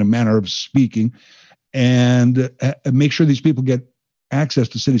in a manner of speaking and make sure these people get access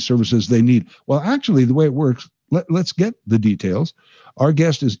to city services they need. Well, actually, the way it works, let's get the details. Our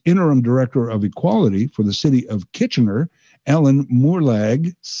guest is Interim Director of Equality for the City of Kitchener, Ellen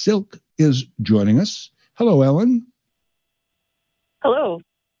Moorlag. Silk is joining us. Hello, Ellen. Hello.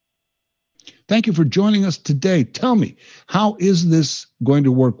 Thank you for joining us today. Tell me, how is this going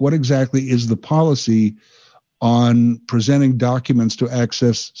to work? What exactly is the policy on presenting documents to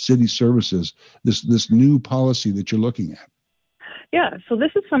access city services, this new policy that you're looking at? Yeah, so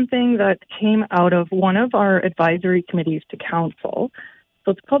this is something that came out of one of our advisory committees to council.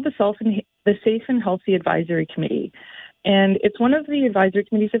 So it's called the Safe and Healthy Advisory Committee. And it's one of the advisory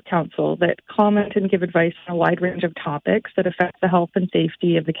committees of council that comment and give advice on a wide range of topics that affect the health and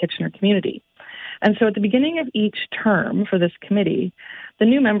safety of the Kitchener community. And so at the beginning of each term for this committee, the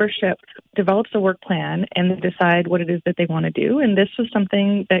new membership develops a work plan and they decide what it is that they want to do. And this was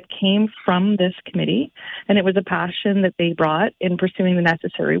something that came from this committee, and it was a passion that they brought in pursuing the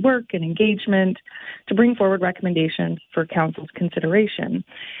necessary work and engagement to bring forward recommendations for council's consideration.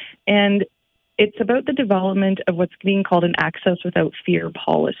 And it's about the development of what's being called an access without fear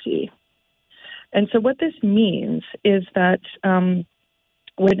policy. And so what this means is that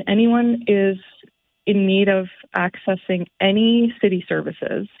when anyone is in need of accessing any city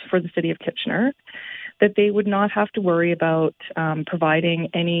services for the City of Kitchener, that they would not have to worry about providing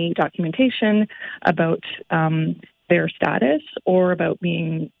any documentation about their status or about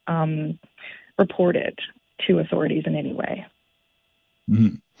being reported to authorities in any way.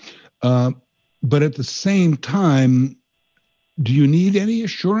 Mm-hmm. But at the same time, do you need any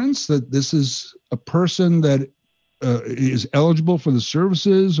assurance that this is a person that is eligible for the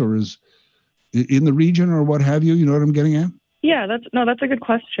services or is in the region or what have you? You know what I'm getting at? Yeah, that's a good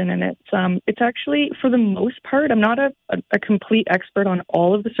question, and it's actually, for the most part, I'm not a complete expert on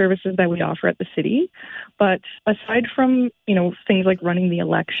all of the services that we offer at the city, but aside from things like running the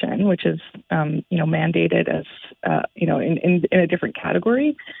election, which is mandated as in a different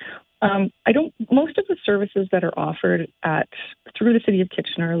category. Most of the services that are offered through the City of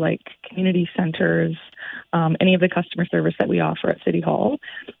Kitchener, like community centers, any of the customer service that we offer at City Hall,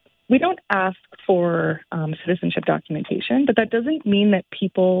 we don't ask for citizenship documentation, but that doesn't mean that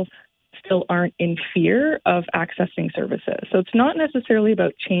people still aren't in fear of accessing services. So it's not necessarily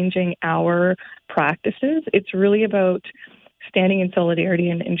about changing our practices. It's really about standing in solidarity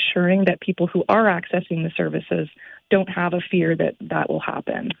and ensuring that people who are accessing the services don't have a fear that will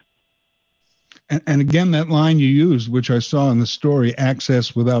happen. And again, that line you used, which I saw in the story,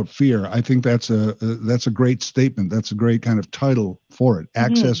 access without fear, I think that's a great statement. That's a great kind of title for it,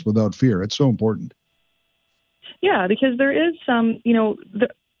 access without fear. It's so important. Yeah, because there is some,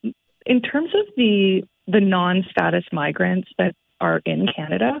 in terms of the non-status migrants that are in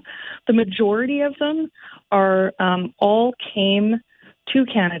Canada, the majority of them are all came to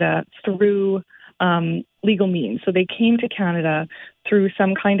Canada through legal means. So they came to Canada through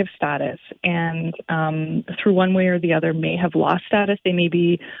some kind of status, and through one way or the other may have lost status. They may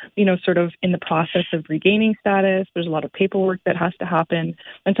be, sort of in the process of regaining status. There's a lot of paperwork that has to happen,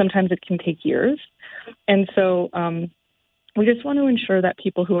 and sometimes it can take years. And so we just want to ensure that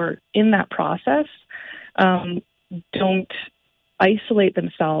people who are in that process don't isolate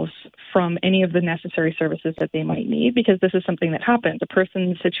themselves from any of the necessary services that they might need, because this is something that happens. A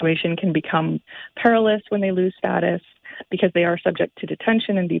person's situation can become perilous when they lose status. because they are subject to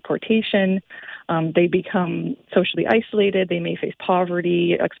detention and deportation. They become socially isolated. They may face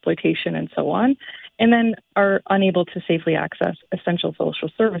poverty, exploitation, and so on, and then are unable to safely access essential social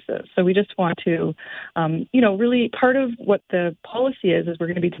services. So we just want to, really part of what the policy is we're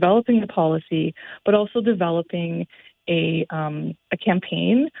going to be developing the policy, but also developing a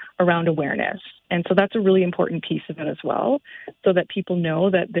campaign around awareness. And so that's a really important piece of it as well, so that people know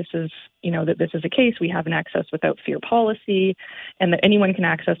that this is a case. We have an access without fear policy, and that anyone can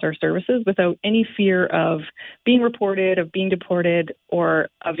access our services without any fear of being reported, of being deported, or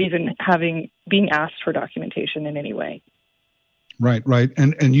of even being asked for documentation in any way. Right.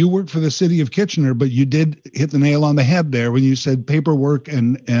 And you work for the city of Kitchener, but you did hit the nail on the head there when you said paperwork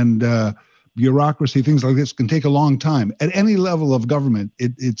and bureaucracy, things like this can take a long time. At any level of government,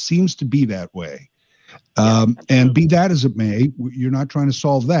 it seems to be that way. And be that as it may, you're not trying to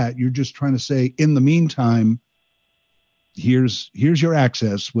solve that. You're just trying to say, in the meantime, here's your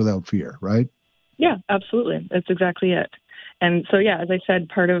access without fear, right? Yeah, absolutely. That's exactly it. And so, as I said,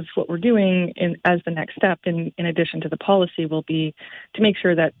 part of what we're doing as the next step, in addition to the policy, will be to make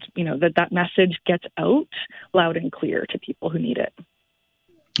sure that, that message gets out loud and clear to people who need it.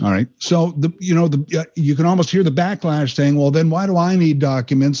 All right. So, you can almost hear the backlash saying, well, then why do I need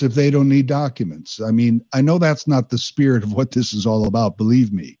documents if they don't need documents? I mean, I know that's not the spirit of what this is all about,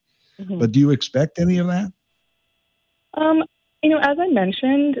 believe me. Mm-hmm. But do you expect any of that? As I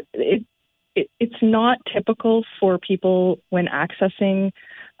mentioned, it's not typical for people when accessing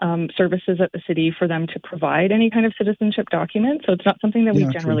services at the city for them to provide any kind of citizenship document. So it's not something that we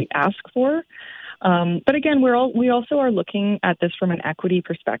generally ask for. But again, we also are looking at this from an equity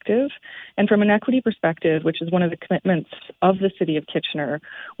perspective. And from an equity perspective, which is one of the commitments of the city of Kitchener,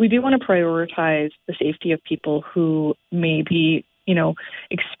 we do want to prioritize the safety of people who may be,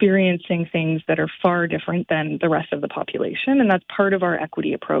 experiencing things that are far different than the rest of the population. And that's part of our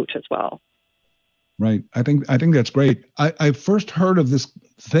equity approach as well. Right. I think that's great. I first heard of this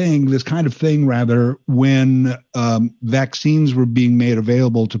kind of thing, when vaccines were being made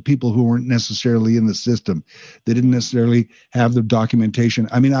available to people who weren't necessarily in the system. They didn't necessarily have the documentation.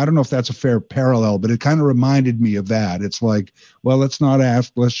 I mean, I don't know if that's a fair parallel, but it kind of reminded me of that. It's like, well, let's not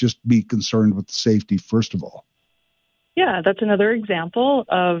ask. Let's just be concerned with the safety first of all. Yeah, that's another example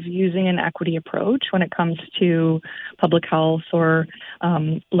of using an equity approach when it comes to public health or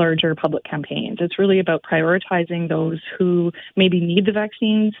larger public campaigns. It's really about prioritizing those who maybe need the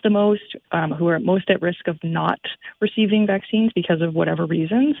vaccines the most, who are most at risk of not receiving vaccines because of whatever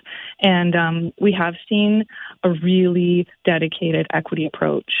reasons. And we have seen a really dedicated equity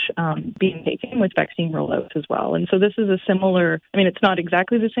approach being taken with vaccine rollouts as well. And so this is a similar, it's not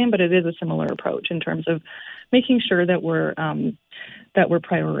exactly the same, but it is a similar approach in terms of making sure that we're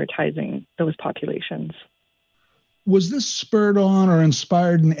prioritizing those populations. Was this spurred on or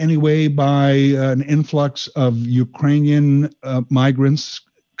inspired in any way by an influx of Ukrainian migrants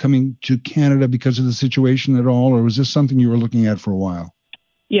coming to Canada because of the situation at all, or was this something you were looking at for a while?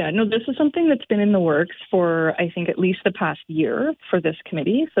 Yeah, no, this is something that's been in the works for, I think, at least the past year for this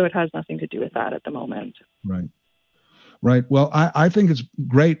committee, so it has nothing to do with that at the moment. Right. Well, I think it's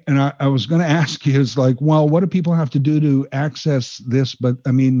great. And I was going to ask you, what do people have to do to access this? But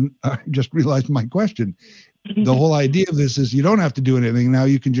I just realized my question. The whole idea of this is you don't have to do anything. Now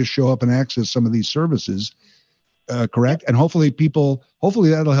you can just show up and access some of these services. Correct. And hopefully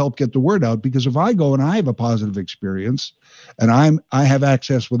that'll help get the word out, because if I go and I have a positive experience and I have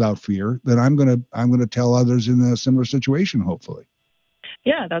access without fear, then I'm going to tell others in a similar situation, hopefully.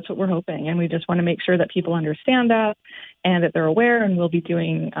 Yeah, that's what we're hoping. And we just want to make sure that people understand that and that they're aware. And we'll be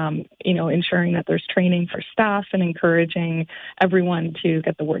doing, ensuring that there's training for staff and encouraging everyone to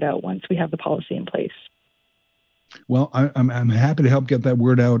get the word out once we have the policy in place. Well, I'm happy to help get that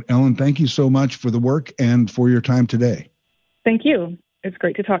word out. Ellen, thank you so much for the work and for your time today. Thank you. It's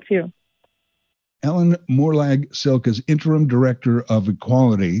great to talk to you. Ellen Morlag-Silk is Interim Director of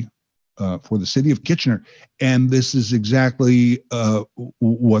Equality for the city of Kitchener. And this is exactly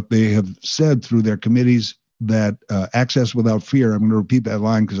what they have said through their committees, that access without fear. I'm going to repeat that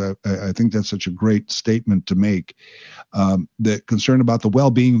line because I think that's such a great statement to make. The concern about the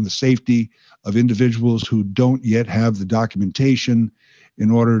well-being and the safety of individuals who don't yet have the documentation in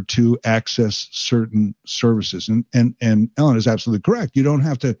order to access certain services. And Ellen is absolutely correct. You don't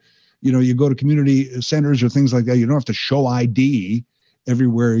have to, you go to community centers or things like that. You don't have to show ID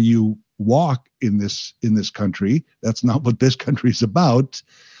everywhere you walk in this country. That's not what this country is about.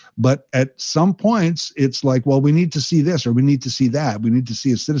 But at some points, it's like, well, we need to see this or we need to see that. We need to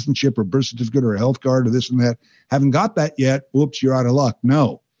see a citizenship or birth certificate or a health card or this and that. Haven't got that yet. Whoops, you're out of luck.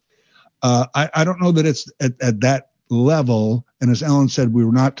 No. I don't know that it's at that level, and as Ellen said, we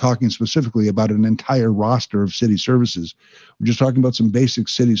were not talking specifically about an entire roster of city services. We're just talking about some basic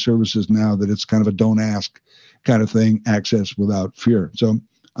city services now that it's kind of a don't ask kind of thing, access without fear. So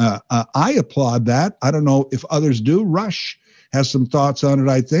I applaud that. I don't know if others do. Rush has some thoughts on it,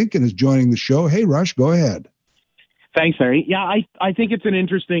 I think, and is joining the show. Hey, Rush, go ahead. Thanks, Larry. Yeah, I think it's an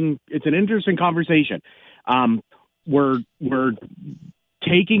interesting conversation. We're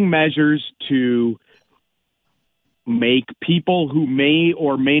taking measures to make people who may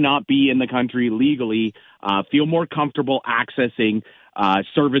or may not be in the country legally feel more comfortable accessing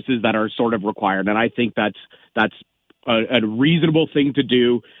services that are sort of required, and I think that's a reasonable thing to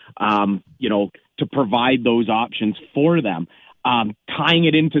do. To provide those options for them. Tying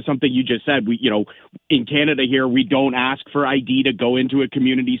it into something you just said, in Canada here, we don't ask for ID to go into a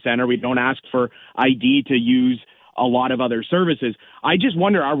community center. We don't ask for ID to use a lot of other services. I just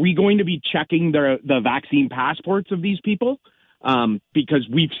wonder, are we going to be checking the vaccine passports of these people? Because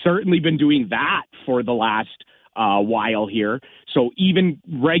we've certainly been doing that for the last while here. So even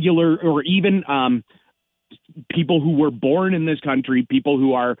regular or even people who were born in this country, people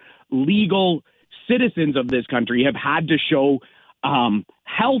who are legal citizens of this country have had to show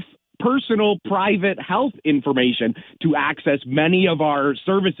personal, private health information to access many of our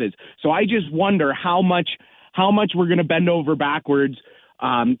services. So I just wonder how much we're going to bend over backwards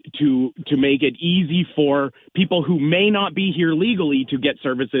to make it easy for people who may not be here legally to get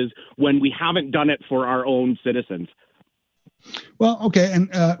services when we haven't done it for our own citizens. Well, okay, and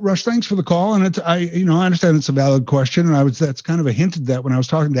Rush, thanks for the call. And I understand it's a valid question, and that's kind of a hint at that when I was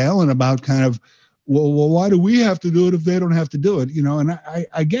talking to Ellen about kind of, well, why do we have to do it if they don't have to do it? And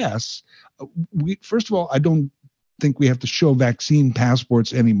I guess first of all, I don't think we have to show vaccine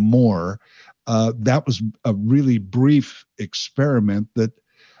passports anymore. That was a really brief experiment that,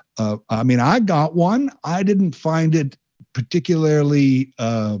 I got one. I didn't find it particularly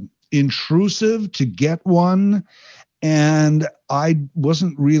intrusive to get one. And I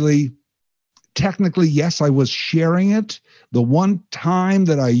wasn't really technically, yes, I was sharing it. The one time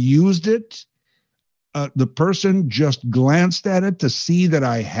that I used it, the person just glanced at it to see that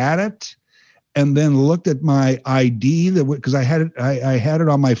I had it and then looked at my ID because I had it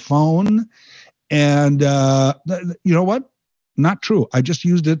on my phone. And you know what? Not true. I just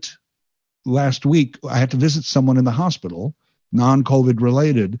used it last week. I had to visit someone in the hospital, non-COVID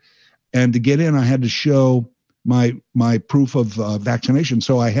related. And to get in, I had to show my proof of vaccination.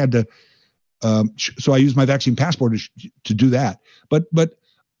 So I had to, so I used my vaccine passport to do that. But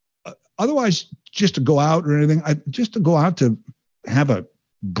otherwise, just to go out or anything, just to go out to have a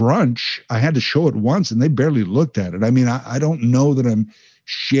brunch, I had to show it once and they barely looked at it. I don't know that I'm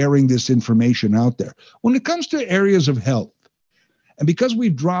sharing this information out there. When it comes to areas of health, and because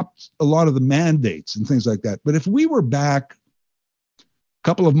we've dropped a lot of the mandates and things like that, but if we were back a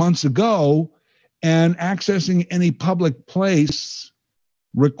couple of months ago and accessing any public place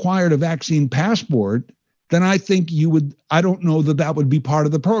required a vaccine passport, then I think I don't know that would be part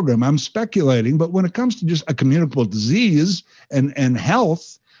of the program. I'm speculating, but when it comes to just a communicable disease and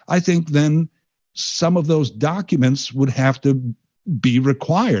health, I think then some of those documents would have to be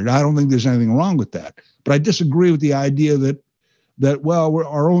required. I don't think there's anything wrong with that. But I disagree with the idea that we're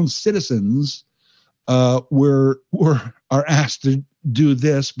our own citizens, are asked to do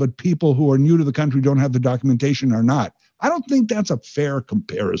this, but people who are new to the country don't have the documentation are not. I don't think that's a fair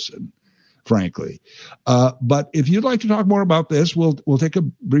comparison, frankly. But if you'd like to talk more about this, we'll take a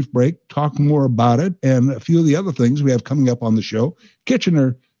brief break, talk more about it, and a few of the other things we have coming up on the show.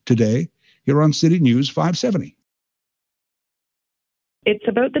 Kitchener Today, here on City News 570. It's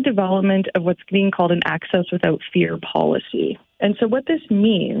about the development of what's being called an access without fear policy. And so what this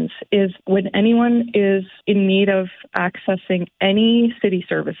means is when anyone is in need of accessing any city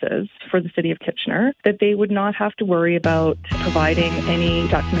services for the city of Kitchener, that they would not have to worry about providing any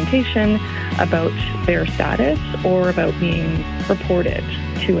documentation about their status or about being reported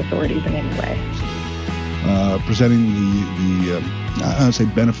to authorities in any way. Presenting the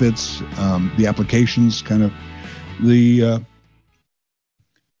benefits, the applications, kind of the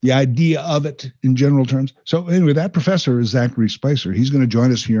idea of it in general terms. So anyway, that professor is Zachary Spicer. He's going to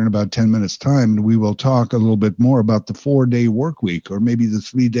join us here in about 10 minutes time, and we will talk a little bit more about the 4-day work week, or maybe the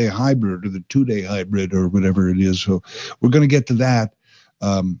 3-day hybrid or the 2-day hybrid or whatever it is. So we're going to get to that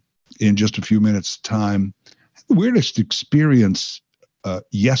in just a few minutes time. The weirdest experience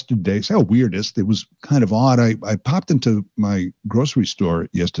yesterday, say weirdest, it was kind of odd. I popped into my grocery store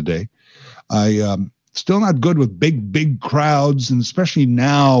yesterday. Still not good with big crowds, and especially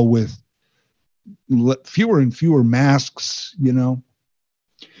now with fewer and fewer masks,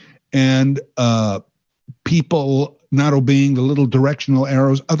 and people not obeying the little directional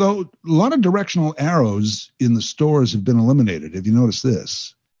arrows, although a lot of directional arrows in the stores have been eliminated, if you notice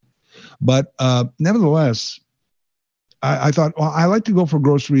this. But nevertheless, I thought, well, I like to go for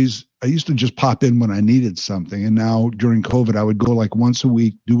groceries. I used to just pop in when I needed something. And now during COVID, I would go like once a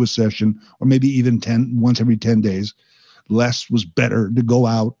week, do a session, or maybe even once every 10 days. Less was better to go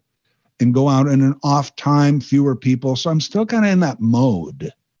out in an off time, fewer people. So I'm still kind of in that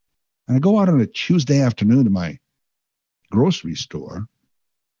mode. And I go out on a Tuesday afternoon to my grocery store,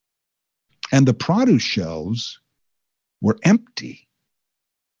 and the produce shelves were empty.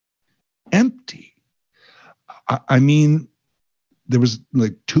 I mean, there was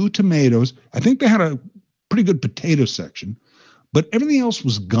like 2 tomatoes. I think they had a pretty good potato section, but everything else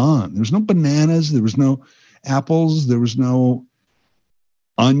was gone. There was no bananas. There was no apples. There was no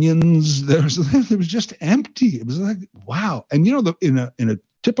onions. There was just empty. It was like, wow. And you know, in a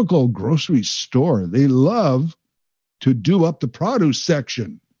typical grocery store, they love to do up the produce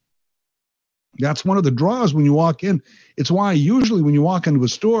section. That's one of the draws when you walk in. It's why usually when you walk into a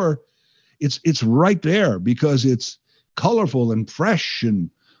store, it's right there because it's colorful and fresh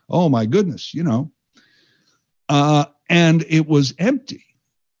and, oh my goodness, you know. And it was empty.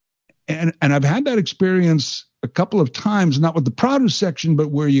 And I've had that experience a couple of times, not with the produce section,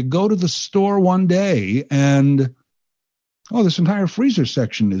 but where you go to the store one day and, oh, this entire freezer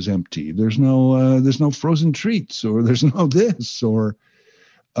section is empty. There's no frozen treats, or there's no this, or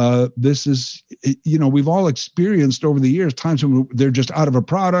this is, you know, we've all experienced over the years times when they're just out of a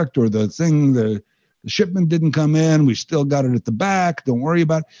product, or the shipment didn't come in. We still got it at the back. Don't worry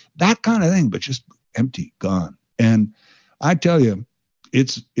about it. That kind of thing, but just empty, gone. And I tell you,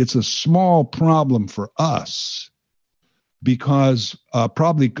 it's a small problem for us because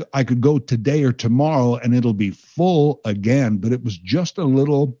probably I could go today or tomorrow and it'll be full again. But it was just a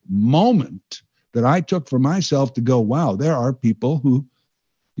little moment that I took for myself to go, wow, there are people who,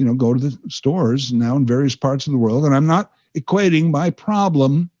 you know, go to the stores now in various parts of the world. And I'm not equating my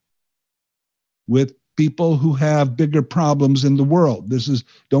problem with people who have bigger problems in the world.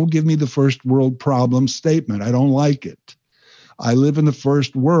 Don't give me the first world problem statement. I don't like it. I live in the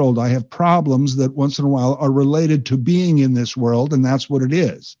first world. I have problems that once in a while are related to being in this world, and that's what it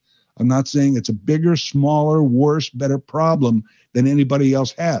is. I'm not saying it's a bigger, smaller, worse, better problem than anybody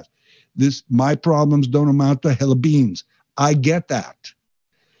else has. My problems don't amount to a hill of beans. I get that.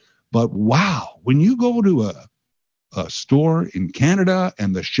 But wow, when you go to a store in Canada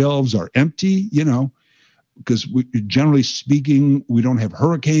and the shelves are empty, you know, because generally speaking, we don't have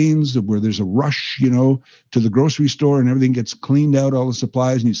hurricanes where there's a rush, you know, to the grocery store and everything gets cleaned out, all the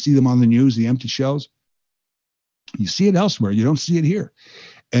supplies, and you see them on the news, the empty shelves. You see it elsewhere. You don't see it here.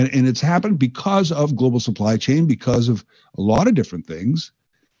 And it's happened because of global supply chain, because of a lot of different things.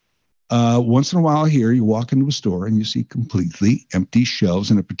 Once in a while here, you walk into a store and you see completely empty shelves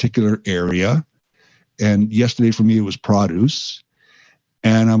in a particular area. And yesterday for me, it was produce.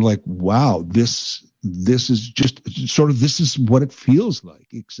 And I'm like, wow, this is just sort of, this is what it feels like,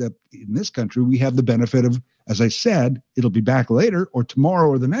 except in this country, we have the benefit of, as I said, it'll be back later or tomorrow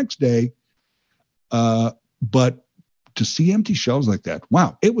or the next day. But to see empty shelves like that,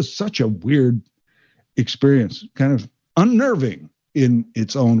 wow, it was such a weird experience, kind of unnerving in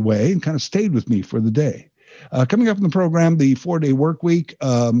its own way, and kind of stayed with me for the day. Coming up in the program, the 4-day work week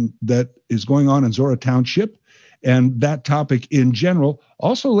that is going on in Zora Township, and that topic in general.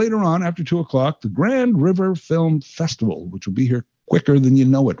 Also later on, after 2 o'clock, the Grand River Film Festival, which will be here quicker than you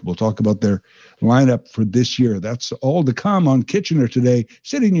know it. We'll talk about their lineup for this year. That's all to come on Kitchener Today,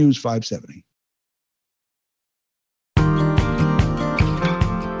 City News 570.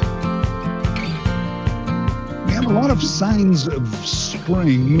 A lot of signs of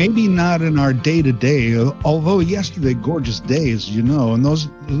spring, maybe not in our day-to-day, although yesterday, gorgeous days, you know, and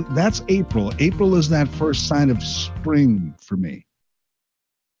that's April. April is that first sign of spring for me,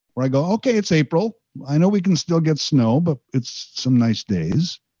 where I go, okay, it's April. I know we can still get snow, but it's some nice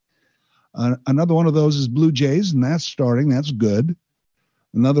days. Another one of those is Blue Jays, and that's starting. That's good.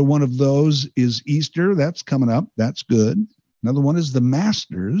 Another one of those is Easter. That's coming up. That's good. Another one is the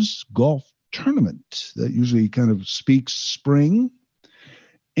Masters Golf Tournament that usually kind of speaks spring.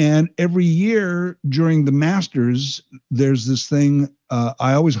 And every year during the Masters, there's this thing.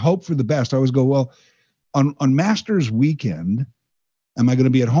 I always hope for the best. I always go, well, on Masters weekend, am I going to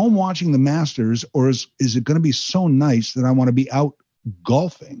be at home watching the Masters, or is it going to be so nice that I want to be out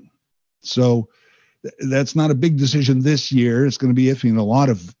golfing? So that's not a big decision this year. It's going to be iffy in a lot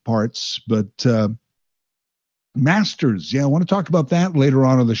of parts, but Masters. Yeah, I want to talk about that later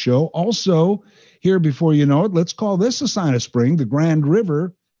on in the show. Also, here before you know it, let's call this a sign of spring, the Grand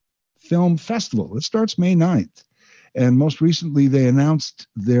River Film Festival. It starts May 9th. And most recently, they announced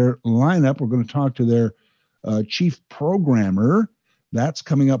their lineup. We're going to talk to their chief programmer. That's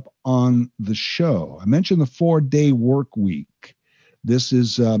coming up on the show. I mentioned the 4-day work week. This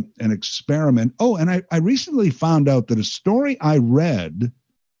is an experiment. Oh, and I recently found out that a story I read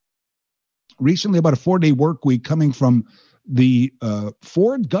recently about a 4-day work week coming from the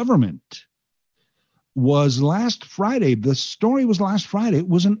Ford government was last Friday. The story was last Friday. It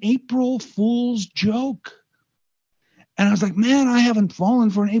was an April Fool's joke. And I was like, man, I haven't fallen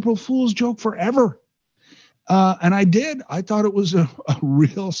for an April Fool's joke forever. And I did. I thought it was a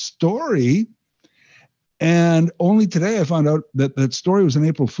real story. And only today I found out that that story was an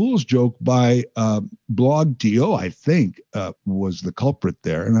April Fool's joke by Blog.to, I think, was the culprit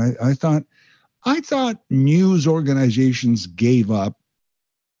there. And I thought news organizations gave up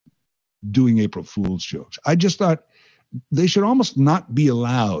doing April Fool's jokes. I just thought they should almost not be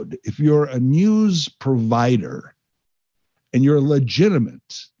allowed. If you're a news provider and you're a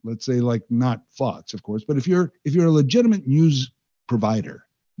legitimate, let's say, like not Fox, of course, but if you're a legitimate news provider,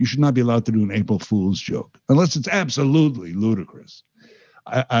 you should not be allowed to do an April Fool's joke unless it's absolutely ludicrous.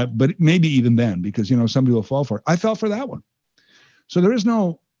 But maybe even then, because somebody will fall for it. I fell for that one. So there is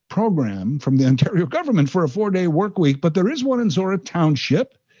no program from the Ontario government for a 4-day work week, but there is one in Zora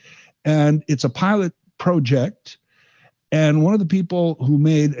Township, and it's a pilot project. And one of the people who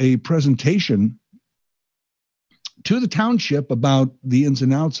made a presentation to the township about the ins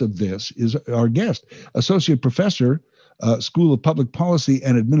and outs of this is our guest, Associate Professor, School of Public Policy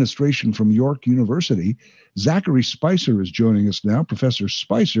and Administration from York University. Zachary Spicer is joining us now. Professor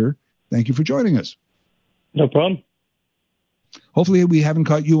Spicer, thank you for joining us. No problem. Hopefully we haven't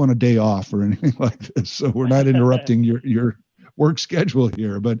caught you on a day off or anything like this, so we're not interrupting your work schedule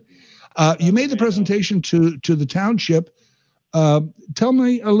here. But you made the presentation to the township. Tell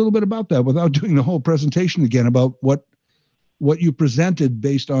me a little bit about that without doing the whole presentation again, about what you presented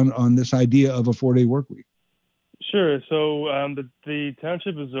based on this idea of a 4-day work week. Sure. So the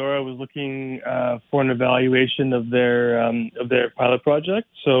Township of Zora was looking for an evaluation of their pilot project.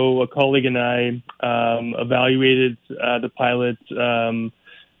 So a colleague and I evaluated the pilot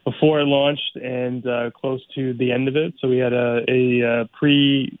before it launched and close to the end of it. So we had a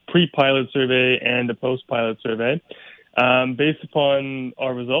pre-pilot survey and a post-pilot survey. Based upon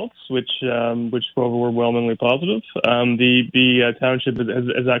our results, which were overwhelmingly positive, the township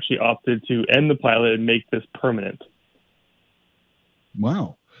has actually opted to end the pilot and make this permanent.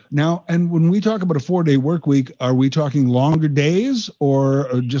 Wow. Now, and when we talk about a 4-day work week, are we talking longer days or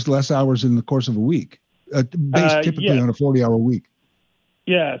just less hours in the course of a week, based typically on a 40-hour week?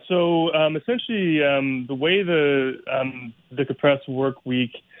 Yeah. So essentially, the way the compressed work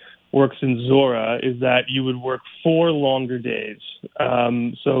week works in Zora is that you would work 4 longer days.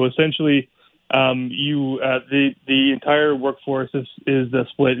 So essentially, the entire workforce is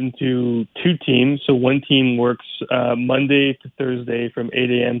split into 2 teams. So one team works Monday to Thursday from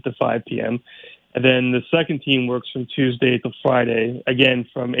 8 a.m. to 5 p.m. And then the second team works from Tuesday to Friday, again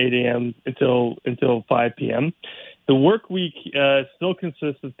from 8 a.m. until 5 p.m. The work week still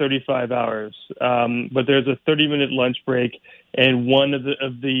consists of 35 hours, but there's a 30-minute lunch break, and one of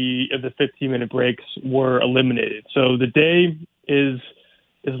the 15-minute breaks were eliminated. So the day is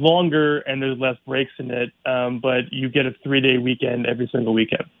longer and there's less breaks in it, but you get a 3-day weekend every single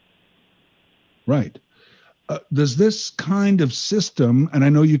weekend. Right. Does this kind of system, and I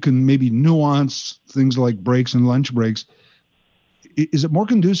know you can maybe nuance things like breaks and lunch breaks, is it more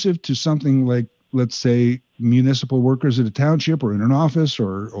conducive to something like, let's say, municipal workers at a township or in an office,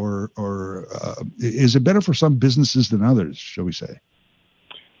 or is it better for some businesses than others, shall we say?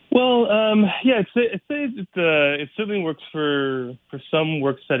 Well, yeah, it certainly works for some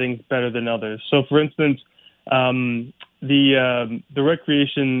work settings better than others. So, for instance, the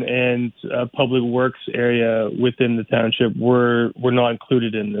recreation and public works area within the township were not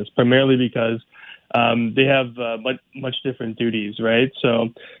included in this, primarily because they have much different duties, right? So,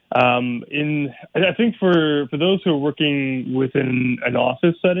 I think for those who are working within an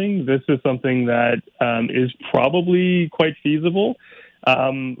office setting, this is something that is probably quite feasible.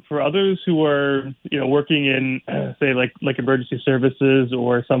 For others who are, working in, say, like emergency services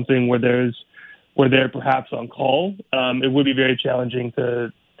or something where they're perhaps on call, it would be very challenging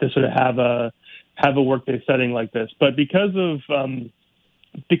to sort of have a workday setting like this. But because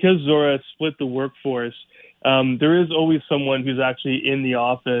Zora split the workforce, there is always someone who's actually in the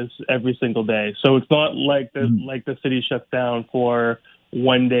office every single day. So it's not like the city shuts down for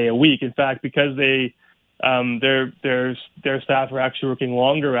one day a week. In fact, because their staff are actually working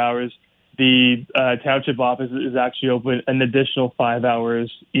longer hours, the township office is actually open an additional 5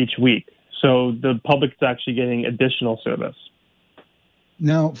 hours each week. So the public is actually getting additional service.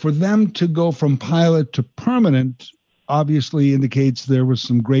 Now, for them to go from pilot to permanent obviously indicates there was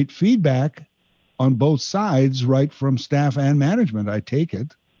some great feedback on both sides, right, from staff and management, I take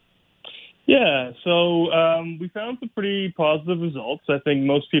it. Yeah, so we found some pretty positive results. I think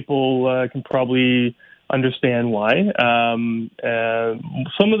most people can probably understand why.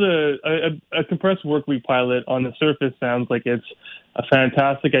 Some of a compressed work week pilot on the surface sounds like it's a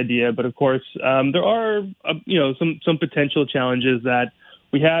fantastic idea, but of course there are some potential challenges that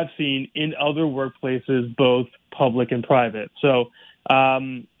we have seen in other workplaces, both public and private. So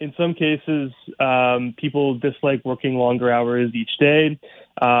in some cases, people dislike working longer hours each day.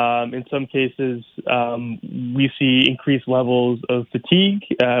 In some cases, we see increased levels of fatigue,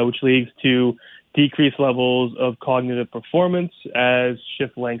 which leads to decreased levels of cognitive performance as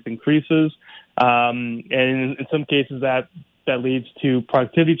shift length increases. And in some cases, that leads to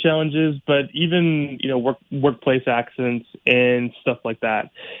productivity challenges, but even workplace accidents and stuff like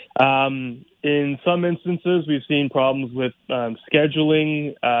that. In some instances, we've seen problems with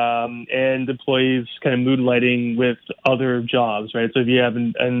scheduling and employees kind of moonlighting with other jobs, right? So if you have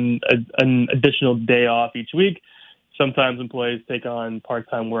an additional day off each week, sometimes employees take on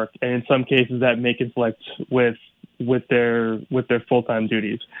part-time work, and in some cases that may conflict with their full-time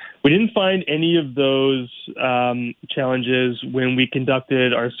duties. We didn't find any of those challenges when we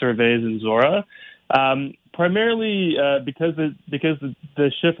conducted our surveys in Zora, primarily because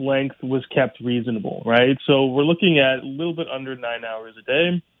the shift length was kept reasonable, right? So we're looking at a little bit under 9 hours a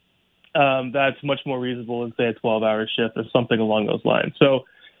day. That's much more reasonable than, say, a 12-hour shift or something along those lines. So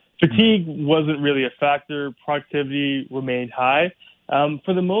fatigue wasn't really a factor. Productivity remained high.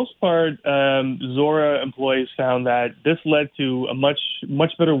 For the most part, Zora employees found that this led to a much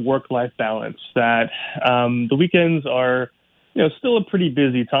better work-life balance, that the weekends are still a pretty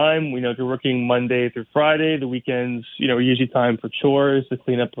busy time. If you're working Monday through Friday, the weekends are usually time for chores, to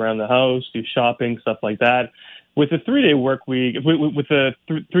clean up around the house, do shopping, stuff like that. With a 3-day work week, with a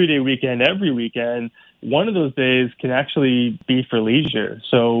 3-day weekend every weekend, one of those days can actually be for leisure.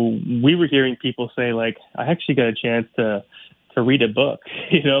 So we were hearing people say, like, I actually got a chance to read a book,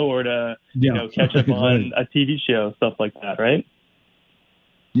 or to catch up on a TV show, stuff like that, right?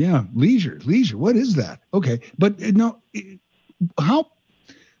 Yeah, leisure. What is that? Okay, but how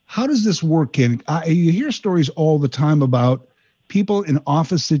does this work? You hear stories all the time about people in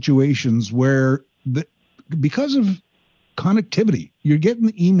office situations where because of connectivity, you're getting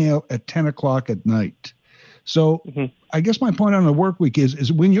the email at 10 o'clock at night. So I guess my point on the work week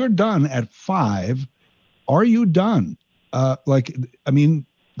is when you're done at 5, are you done?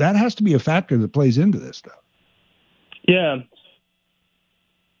 That has to be a factor that plays into this stuff. Yeah.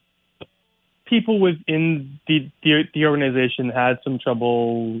 People within the organization had some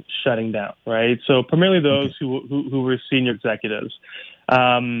trouble shutting down, right? So primarily those who were senior executives.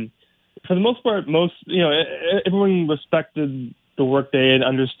 For the most part, everyone respected the workday and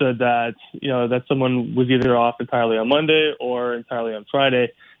understood that that someone was either off entirely on Monday or entirely on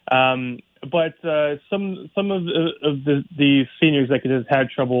Friday. But some of the senior executives had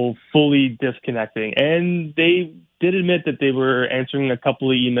trouble fully disconnecting, and they did admit that they were answering a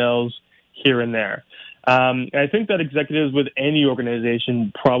couple of emails here and there. I think that executives with any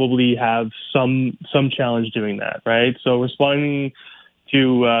organization probably have some challenge doing that, right? So responding to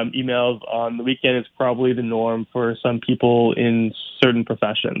emails on the weekend is probably the norm for some people in certain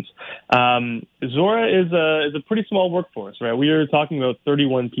professions. Zora is a pretty small workforce, right? We are talking about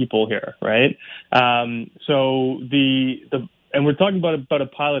 31 people here, right? So and we're talking about a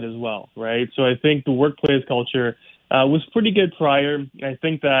pilot as well, right? So I think the workplace culture was pretty good prior. I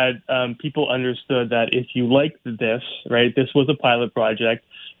think that people understood that if you liked this, right, this was a pilot project,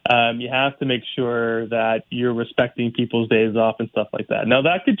 you have to make sure that you're respecting people's days off and stuff like that. Now,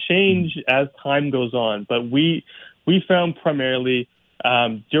 that could change as time goes on, but we found primarily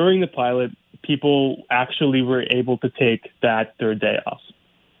during the pilot, people actually were able to take that third day off.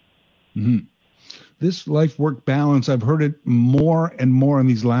 Mm-hmm. This life-work balance, I've heard it more and more in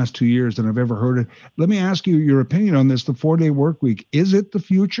these last 2 years than I've ever heard it. Let me ask you your opinion on this, the 4-day work week. Is it the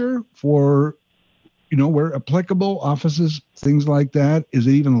future for, where applicable, offices, things like that? Is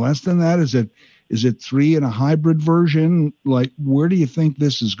it even less than that? Is it 3 in a hybrid version? Like, where do you think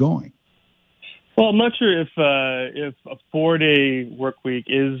this is going? Well, I'm not sure if a 4-day work week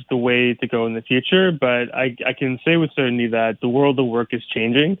is the way to go in the future, but I can say with certainty that the world of work is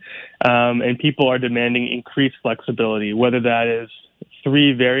changing, and people are demanding increased flexibility, whether that is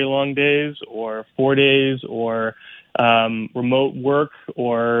 3 very long days or 4 days or remote work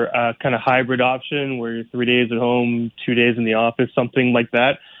or a kind of hybrid option where you're 3 days at home, 2 days in the office, something like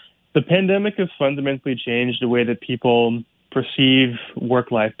that. the pandemic has fundamentally changed the way that people perceive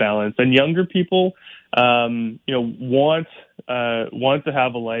work-life balance, and younger people, want to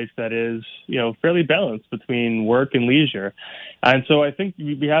have a life that is, fairly balanced between work and leisure. And so I think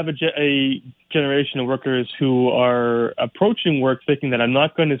we have a generation of workers who are approaching work thinking that I'm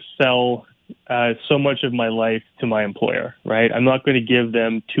not going to sell so much of my life to my employer, right? I'm not going to give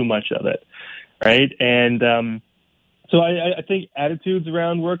them too much of it, right? And so I think attitudes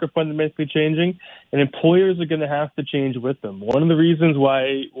around work are fundamentally changing, and employers are going to have to change with them. One of the reasons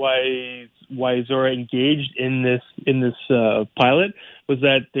why Zora engaged in this pilot was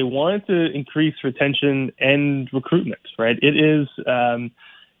that they wanted to increase retention and recruitment. Right?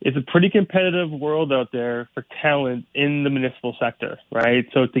 It's a pretty competitive world out there for talent in the municipal sector. Right?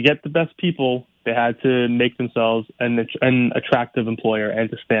 So to get the best people, they had to make themselves an attractive employer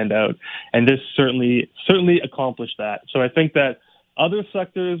and to stand out. And this certainly accomplished that. So I think that other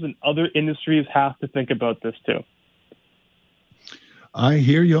sectors and other industries have to think about this too. I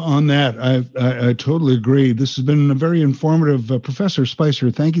hear you on that. I totally agree. This has been a very informative. Professor Spicer,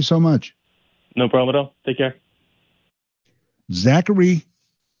 thank you so much. No problem at all. Take care. Zachary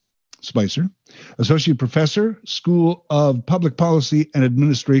Spicer, Associate Professor, School of Public Policy and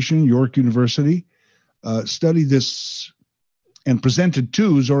Administration, York University, studied this and presented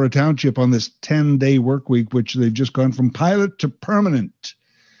to Zora Township on this 10-day work week, which they've just gone from pilot to permanent.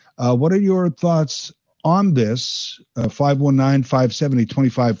 What are your thoughts on this?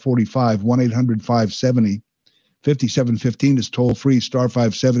 519-570-2545, 1-800-570-5715 is toll free, star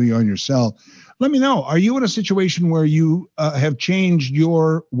 570 on your cell. Let me know, are you in a situation where you have changed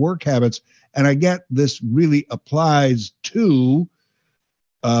your work habits? And I get this really applies to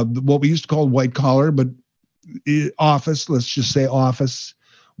what we used to call white collar, but office, let's just say office,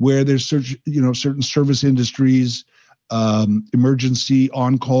 where there's certain service industries, emergency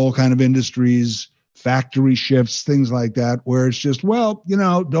on-call kind of industries, factory shifts, things like that, where it's just,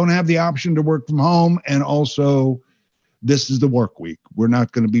 don't have the option to work from home. And also, this is the work week. We're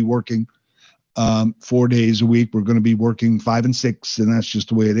not going to be working 4 days a week. We're going to be working 5 and 6, and that's just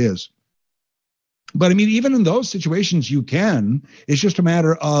the way it is. But I mean, even in those situations, it's just a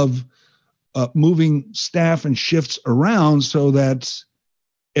matter of moving staff and shifts around so that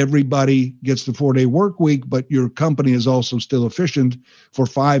everybody gets the 4-day work week, but your company is also still efficient for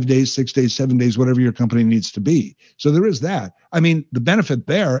 5 days, 6 days, 7 days, whatever your company needs to be. So there is that. I mean, the benefit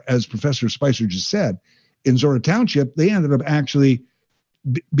there, as Professor Spicer just said, in Zora Township, they ended up actually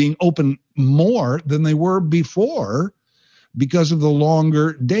being open more than they were before because of the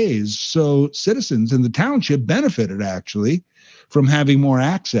longer days. So citizens in the township benefited actually from having more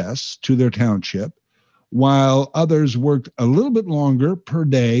access to their township, while others worked a little bit longer per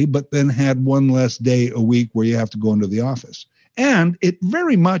day, but then had one less day a week where you have to go into the office. And it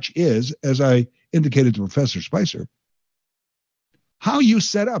very much is, as I indicated to Professor Spicer, how you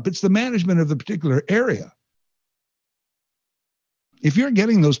set up. It's the management of the particular area. If you're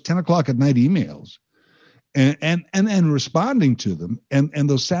getting those 10 o'clock at night emails and responding to them and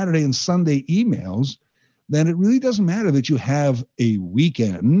those Saturday and Sunday emails, then it really doesn't matter that you have a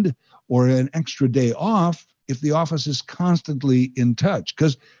weekend or an extra day off if the office is constantly in touch.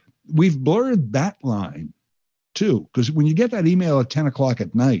 Because we've blurred that line too. Because when you get that email at 10 o'clock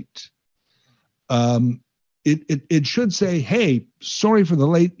at night, it should say, hey, sorry for the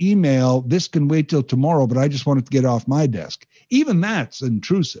late email. This can wait till tomorrow, but I just wanted to get off my desk. Even that's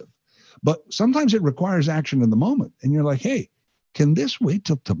intrusive. But sometimes it requires action in the moment. And you're like, hey, can this wait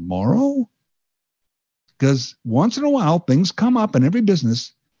till tomorrow? Because once in a while, things come up in every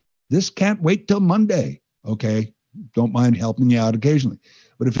business. This can't wait till Monday. Okay, don't mind helping you out occasionally.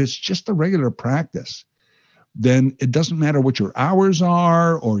 But if it's just a regular practice, then it doesn't matter what your hours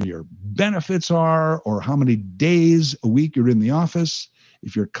are or your benefits are or how many days a week you're in the office.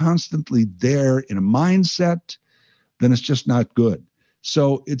 If you're constantly there in a mindset, then it's just not good.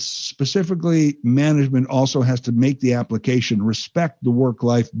 So it's specifically management also has to make the application, respect the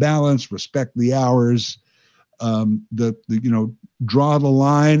work-life balance, respect the hours, draw the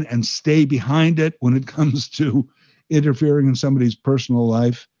line and stay behind it when it comes to interfering in somebody's personal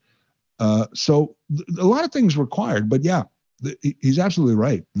life. So a lot of things required, but yeah, he's absolutely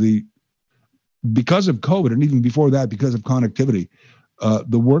right. Because of COVID and even before that, because of connectivity,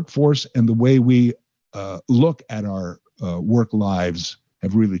 the workforce and the way we look at our work lives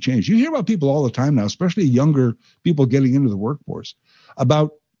have really changed. You hear about people all the time now, especially younger people getting into the workforce,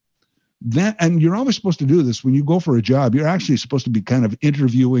 about that. And you're always supposed to do this when you go for a job. You're actually supposed to be kind of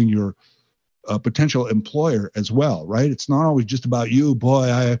interviewing your potential employer as well, right? It's not always just about you.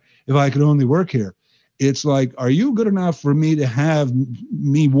 Boy, if I could only work here. it's like, are you good enough for me to have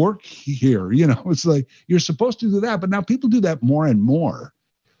me work here? You know, it's like, you're supposed to do that. But now people do that more and more,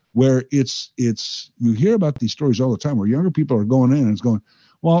 where it's you hear about these stories all the time where younger people are going in and it's going,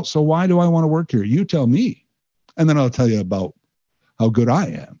 well, so why do I want to work here? You tell me. And then I'll tell you about how good I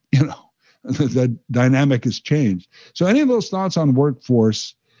am. You know, the dynamic has changed. So any of those thoughts on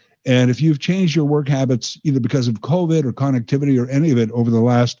workforce, and if you've changed your work habits, either because of COVID or connectivity or any of it over the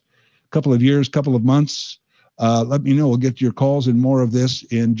last couple of years, couple of months, let me know. We'll get to your calls and more of this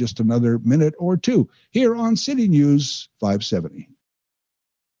in just another minute or two here on City News 570.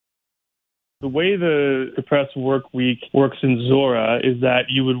 The way the compressed work week works in Zora is that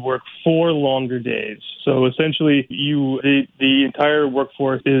you would work 4 longer days. So essentially, the entire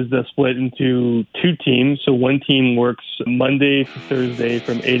workforce is split into 2 teams. So one team works Monday to Thursday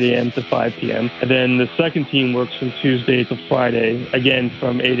from 8 a.m. to 5 p.m. And then the second team works from Tuesday to Friday, again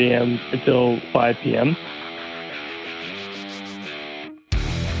from 8 a.m. until 5 p.m.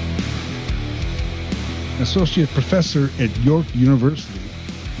 Associate Professor at York University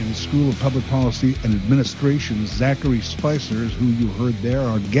in the School of Public Policy and Administration, Zachary Spicer, who you heard there,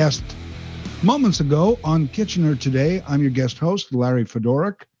 our guest moments ago on Kitchener Today. I'm your guest host, Larry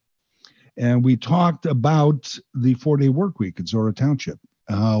Fedoruk, and we talked about the 4-day work week at Zora Township.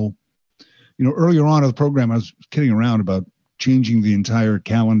 How, earlier on in the program, I was kidding around about changing the entire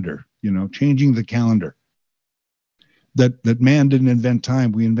calendar, changing the calendar. That man didn't invent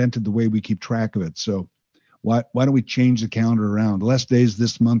time. We invented the way we keep track of it. So why don't we change the calendar around? Less days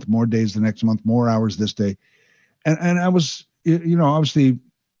this month, more days the next month, more hours this day. And I was, obviously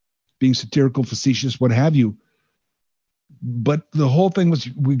being satirical, facetious, what have you. But the whole thing was,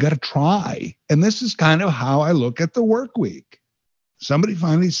 we got to try. And this is kind of how I look at the work week. Somebody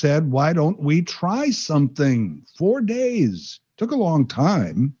finally said, why don't we try something? 4 days. Took a long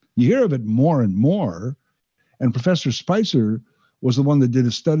time. You hear of it more and more. And Professor Spicer was the one that did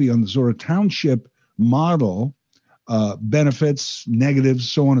a study on the Zora Township model, benefits, negatives,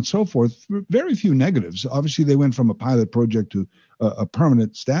 so on and so forth. Very few negatives. Obviously, they went from a pilot project to a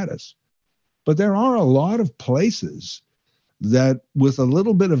permanent status. But there are a lot of places that, with a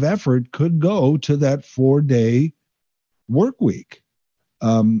little bit of effort, could go to that 4-day work week.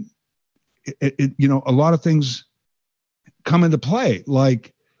 A lot of things come into play.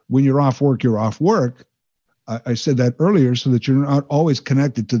 Like when you're off work, you're off work. I said that earlier so that you're not always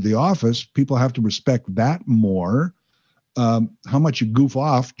connected to the office. People have to respect that more. How much you goof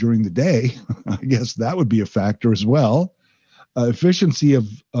off during the day, I guess that would be a factor as well. Efficiency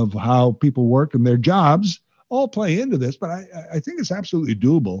of how people work and their jobs all play into this, but I think it's absolutely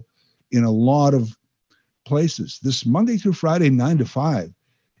doable in a lot of places. This Monday through Friday, 9 to 5,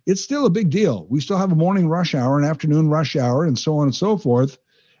 it's still a big deal. We still have a morning rush hour, an afternoon rush hour, and so on and so forth.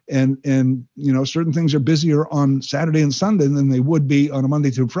 And certain things are busier on Saturday and Sunday than they would be on a Monday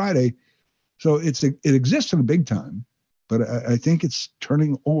through Friday. So it exists in a big time, but I think it's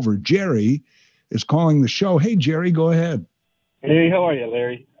turning over. Jerry is calling the show. Hey, Jerry, go ahead. Hey, how are you,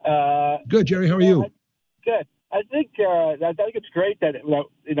 Larry? Good, Jerry. How are you? Good. I think it's great that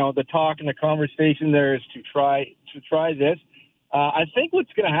the talk and the conversation there is to try this. I think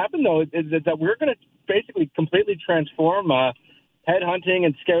what's going to happen though is that we're going to basically completely transform headhunting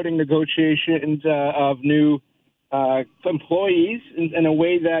and scouting negotiations of new employees in a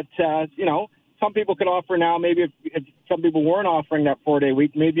way that, some people could offer now. Maybe if some people weren't offering that 4-day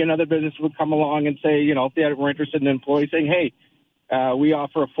week, maybe another business would come along and say, if they were interested in an employee, saying, hey, we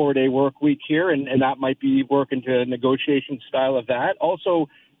offer a 4-day work week here, and that might be work into a negotiation style of that. Also,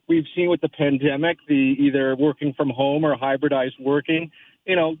 we've seen with the pandemic, the either working from home or hybridized working,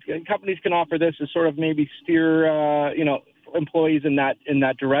 companies can offer this to sort of maybe steer, employees in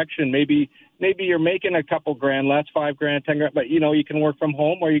that direction. Maybe you're making a couple grand less, $5,000, $10,000, but you can work from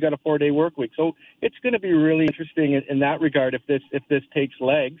home, or you got a 4-day work week. So it's going to be really interesting in that regard if this takes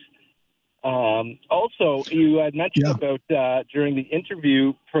legs. Also, you had mentioned about during the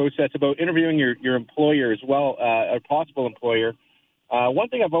interview process about interviewing your employer as well, a possible employer. One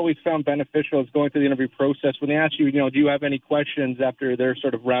thing I've always found beneficial is going through the interview process when they ask you, do you have any questions after their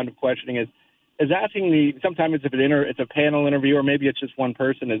sort of round of questioning is asking sometimes it's a panel interview, or maybe it's just one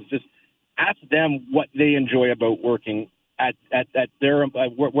person, is just ask them what they enjoy about working at their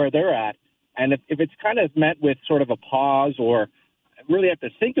where they're at. And if it's kind of met with sort of a pause or really have to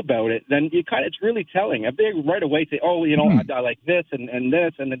think about it, then it's really telling. If they right away say, I like this and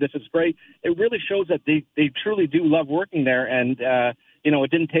this, and this is great, it really shows that they truly do love working there. And,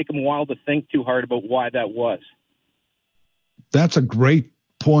 it didn't take them a while to think too hard about why that was. That's a great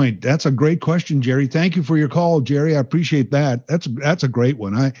point. That's a great question, Jerry. Thank you for your call, Jerry. I appreciate that. That's a great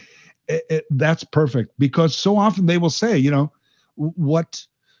one. that's perfect, because so often they will say, what,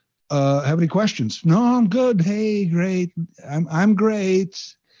 have any questions? No, I'm good. Hey, great. I'm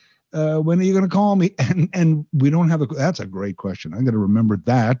great. When are you going to call me? And we don't have that's a great question. I'm going to remember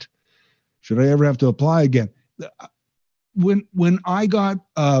that. Should I ever have to apply again? When I got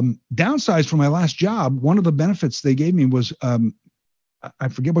downsized from my last job, one of the benefits they gave me was, I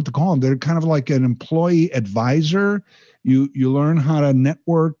forget what to call them. They're kind of like an employee advisor. You learn how to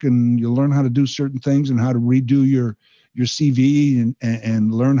network, and you learn how to do certain things, and how to redo your CV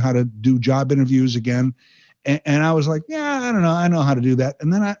and learn how to do job interviews again. And I was like, yeah, I don't know. I know how to do that.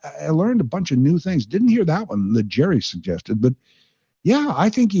 And then I learned a bunch of new things. Didn't hear that one that Jerry suggested, but yeah, I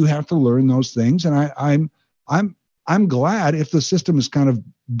think you have to learn those things. And I'm glad if the system is kind of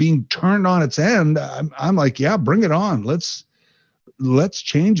being turned on its end. I'm like, yeah, bring it on. Let's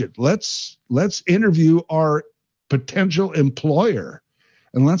change it. Let's interview our potential employer,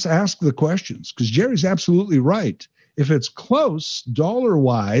 and let's ask the questions, because Jerry's absolutely right. If it's close dollar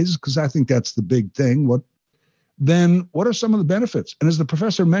wise, because I think that's the big thing, then what are some of the benefits? And as the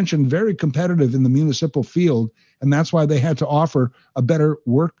professor mentioned, very competitive in the municipal field, and that's why they had to offer a better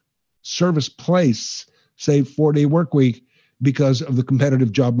work service place, say 4-day work week, because of the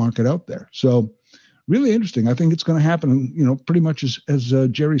competitive job market out there. So really interesting. I think it's going to happen, pretty much as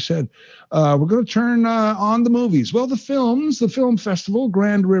Jerry said. We're going to turn on the movies. Well, the film festival,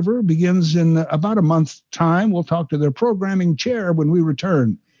 Grand River, begins in about a month's time. We'll talk to their programming chair when we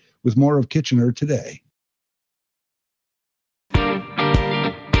return with more of Kitchener Today.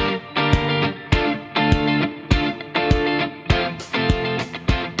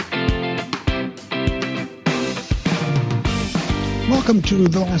 Welcome to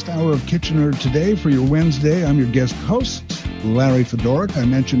the last hour of Kitchener Today for your Wednesday. I'm your guest host, Larry Fedoruk. I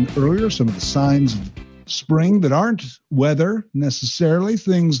mentioned earlier some of the signs of spring that aren't weather necessarily,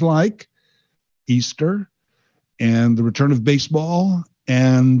 things like Easter and the return of baseball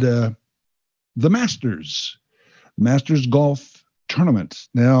and the Masters Golf Tournament.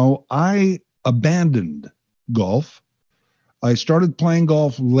 Now, I abandoned golf. I started playing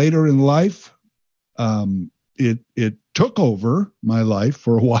golf later in life. It took over my life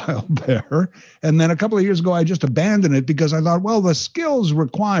for a while there. And then a couple of years ago, I just abandoned it because I thought, well, the skills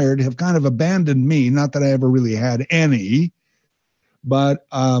required have kind of abandoned me. Not that I ever really had any, but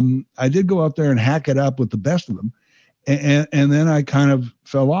I did go out there and hack it up with the best of them. And then I kind of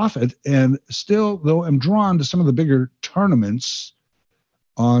fell off it. And still, though, I'm drawn to some of the bigger tournaments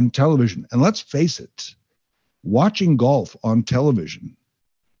on television. And let's face it, watching golf on television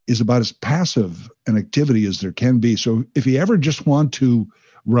is about as passive an activity as there can be. So if you ever just want to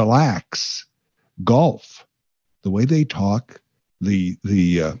relax, golf, the way they talk,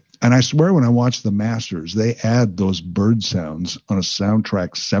 and I swear when I watch the Masters, they add those bird sounds on a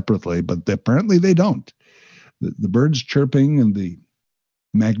soundtrack separately, but apparently they don't. The birds chirping and the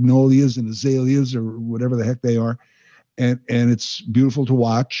magnolias and azaleas or whatever the heck they are, and it's beautiful to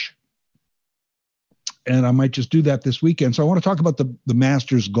watch. And I might just do that this weekend. So I want to talk about the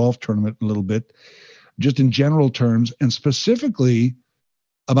Masters Golf Tournament a little bit, just in general terms, and specifically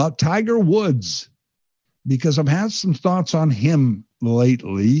about Tiger Woods, because I've had some thoughts on him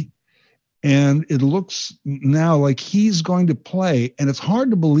lately, and it looks now like he's going to play. And it's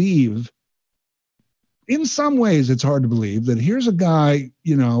hard to believe, in some ways it's hard to believe, that here's a guy,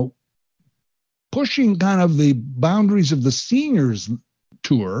 pushing kind of the boundaries of the seniors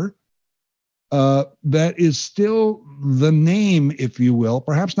tour, that is still the name, if you will,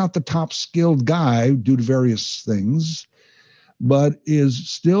 perhaps not the top skilled guy due to various things, but is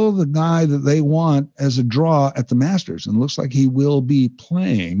still the guy that they want as a draw at the Masters. And it looks like he will be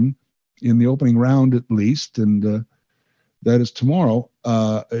playing in the opening round at least, and that is tomorrow.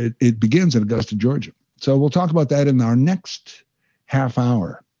 It begins in Augusta, Georgia. So we'll talk about that in our next half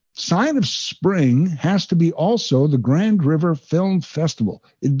hour. Sign of spring has to be also the Grand River Film Festival.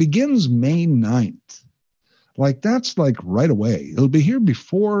 It begins May 9th. That's right away. It'll be here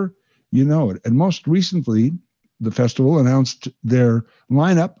before you know it. And most recently, the festival announced their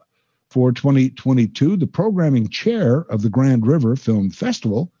lineup for 2022. The programming chair of the Grand River Film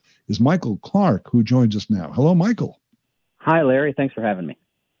Festival is Michael Clark, who joins us now. Hello, Michael. Hi, Larry. Thanks for having me.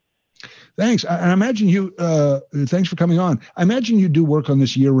 Thanks. I imagine you, thanks for coming on. I imagine you do work on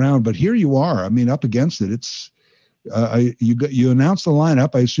this year round, but here you are. I mean, up against it. It's, you announced the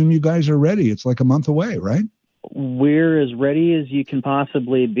lineup. I assume you guys are ready. It's like a month away, right? We're as ready as you can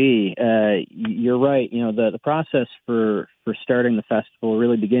possibly be. You're right. The process for starting the festival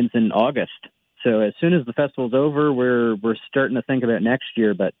really begins in August. So as soon as the festival's over, we're starting to think about next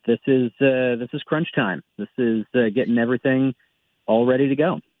year, but this is crunch time. This is getting everything all ready to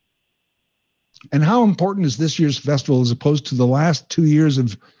go. And how important is this year's festival as opposed to the last 2 years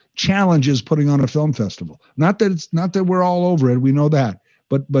of challenges putting on a film festival? Not that we're all over it. We know that.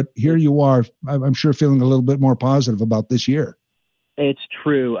 But here you are, I'm sure, feeling a little bit more positive about this year. It's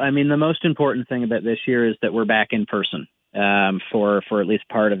true. I mean, the most important thing about this year is that we're back in person for at least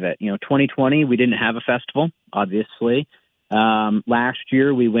part of it. 2020, we didn't have a festival, obviously. Last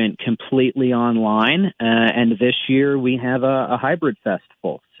year, we went completely online. And this year, we have a hybrid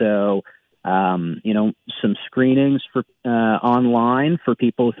festival. So, some screenings for online for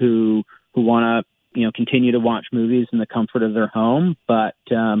people who want to, continue to watch movies in the comfort of their home. But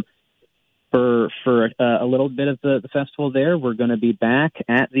for a little bit of the festival there, we're going to be back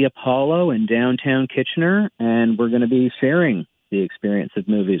at the Apollo in downtown Kitchener, and we're going to be sharing the experience of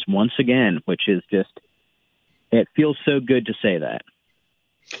movies once again, which is just, it feels so good to say that.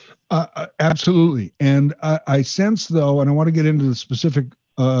 Absolutely. And I sense, though, and I want to get into the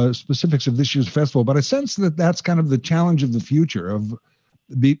specifics of this year's festival, but I sense that that's kind of the challenge of the future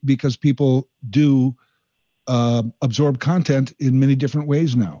because people do absorb content in many different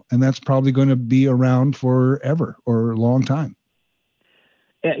ways now, and that's probably going to be around forever or a long time.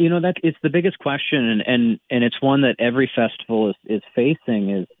 That it's the biggest question, and it's one that every festival is facing.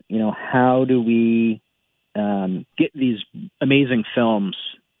 Is how do we get these amazing films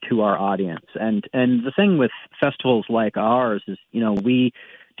to our audience? And the thing with festivals like ours is, we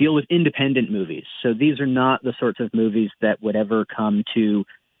deal with independent movies. So these are not the sorts of movies that would ever come to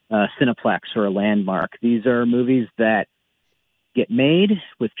Cineplex or a Landmark. These are movies that get made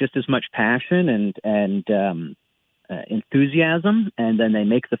with just as much passion and enthusiasm, and then they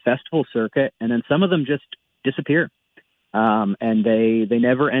make the festival circuit, and then some of them just disappear. And they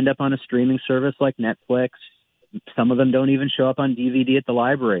never end up on a streaming service like Netflix. Some of them don't even show up on DVD at the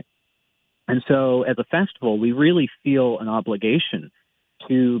library. And so as a festival, we really feel an obligation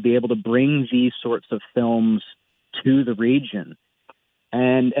to be able to bring these sorts of films to the region.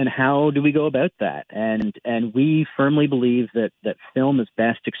 And how do we go about that? And we firmly believe that film is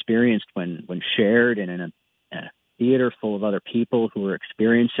best experienced when shared and in a theater full of other people who are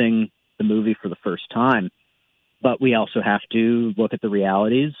experiencing the movie for the first time. But we also have to look at the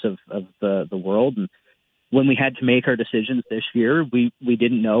realities of the world. And when we had to make our decisions this year, we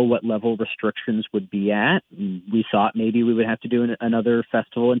didn't know what level restrictions would be at. We thought maybe we would have to do another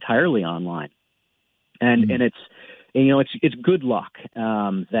festival entirely online. And it's good luck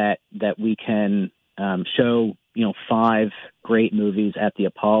that we can show 5 great movies at the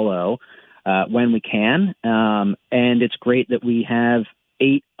Apollo when we can, and it's great that we have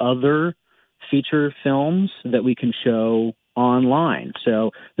 8 other feature films that we can show online.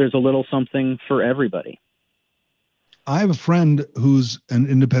 So there's a little something for everybody. I have a friend who's an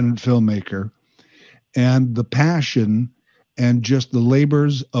independent filmmaker, and the passion and just the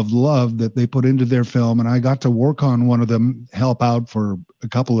labors of love that they put into their film. And I got to work on one of them, help out for a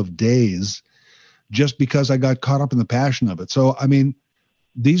couple of days, just because I got caught up in the passion of it. So, I mean,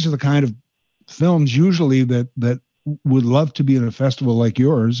 these are the kind of films usually that would love to be in a festival like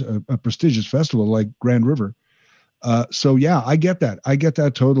yours, a prestigious festival like Grand River. So yeah, I get that. I get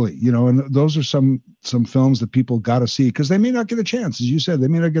that totally. And those are some films that people got to see because they may not get a chance, as you said, they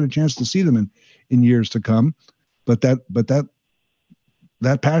may not get a chance to see them in years to come. But that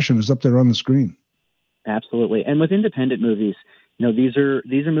passion is up there on the screen. Absolutely. And with independent movies, these are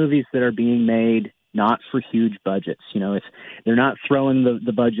movies that are being made not for huge budgets. They're not throwing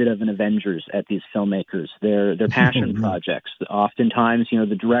the budget of an Avengers at these filmmakers. They're passion projects. Oftentimes,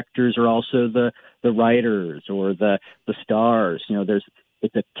 the directors are also the writers or the stars.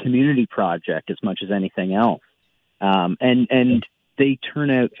 It's a community project as much as anything else. And they turn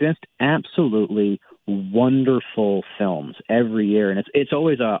out just absolutely wonderful films every year. And it's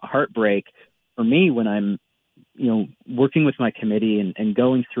always a heartbreak for me when I'm, working with my committee and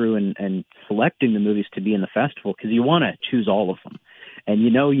going through and selecting the movies to be in the festival, because you want to choose all of them. And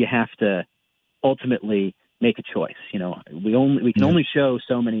you have to ultimately make a choice. We can only show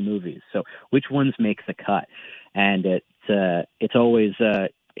so many movies. So which ones make the cut? And it's always, choose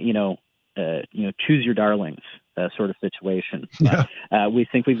your darlings sort of situation. But, we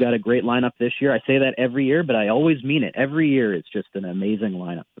think we've got a great lineup this year. I say that every year, but I always mean it. Every year it's just an amazing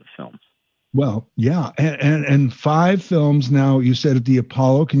lineup of films. Well, yeah. And 5 films now, you said at the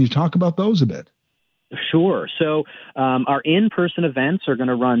Apollo. Can you talk about those a bit? Sure. So our in-person events are going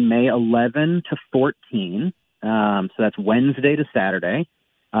to run May 11 to 14. So that's Wednesday to Saturday.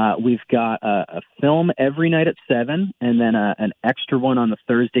 We've got a film every night at 7 and then an extra one on the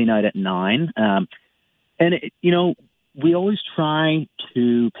Thursday night at 9. We always try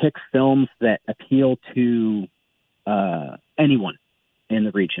to pick films that appeal to anyone. in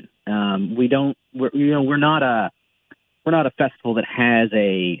the region. We're not a festival that has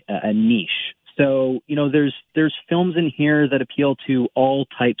a niche. So, there's films in here that appeal to all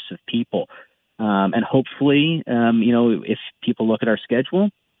types of people. And hopefully, if people look at our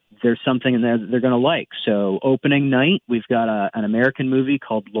schedule, there's something in there that they're going to like. So opening night, we've got an American movie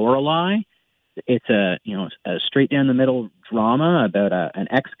called Lorelei. It's a straight down the middle drama about an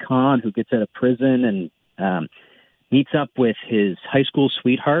ex-con who gets out of prison and meets up with his high school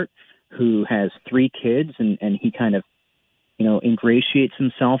sweetheart who has 3 kids, and he kind of, ingratiates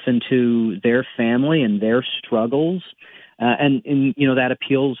himself into their family and their struggles. And that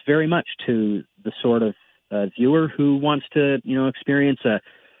appeals very much to the sort of viewer who wants to, experience a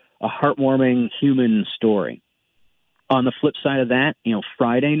heartwarming human story. On the flip side of that,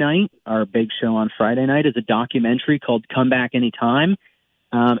 Friday night, our big show on Friday night is a documentary called Come Back Anytime.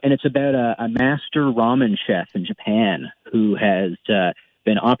 And it's about a master ramen chef in Japan who has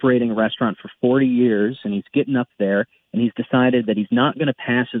been operating a restaurant for 40 years, and he's getting up there, and he's decided that he's not going to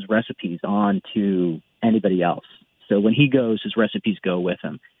pass his recipes on to anybody else. So when he goes, his recipes go with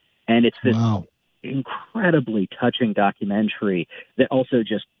him. And it's this incredibly touching documentary that also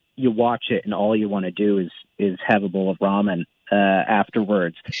just, you watch it and all you want to do is have a bowl of ramen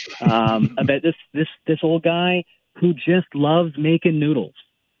afterwards. About this old guy who just loves making noodles.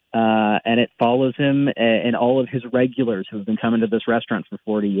 And it follows him and all of his regulars who have been coming to this restaurant for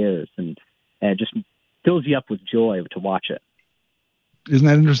 40 years. And just fills you up with joy to watch it. Isn't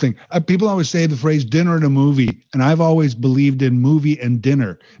that interesting? People always say the phrase dinner and a movie, and I've always believed in movie and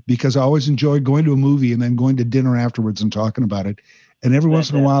dinner because I always enjoyed going to a movie and then going to dinner afterwards and talking about it. And every once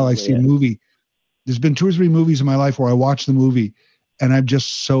in a while I see a movie. There's been 2 or 3 movies in my life where I watch the movie and I'm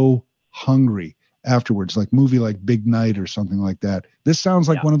just so hungry afterwards, like movie like Big Night or something like that. This sounds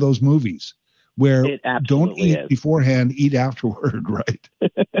like one of those movies where don't eat beforehand, eat afterward, right?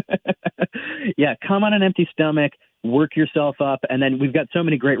 Yeah, come on an empty stomach, work yourself up, and then we've got so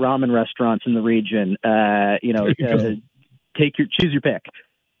many great ramen restaurants in the region. Choose your pick.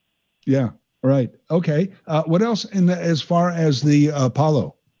 Yeah, right. Okay. What else as far as the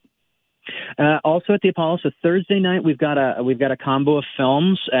Apollo? Also at the Apollo, so Thursday night we've got a combo of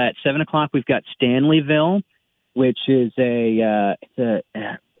films. At 7:00 we've got Stanleyville, which is a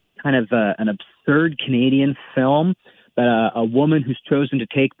kind of an absurd Canadian film, but a woman who's chosen to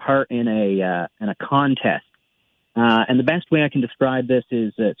take part in a contest. And the best way I can describe this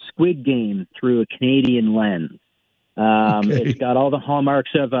is Squid Game through a Canadian lens. It's got all the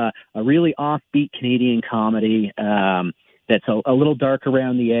hallmarks of a really offbeat Canadian comedy that's a little dark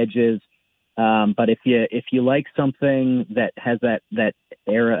around the edges. But if you like something that has that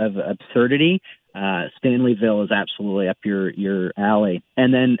era of absurdity, Stanleyville is absolutely up your alley.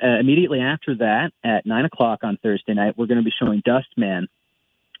 And then immediately after that, at 9:00 on Thursday night, we're going to be showing Dustman.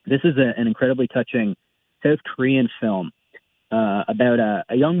 This is an incredibly touching South Korean film about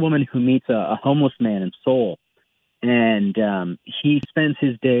a young woman who meets a homeless man in Seoul. And he spends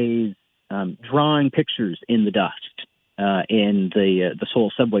his days drawing pictures in the dust in the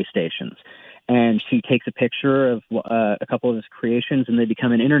Seoul subway stations. And she takes a picture of a couple of his creations, and they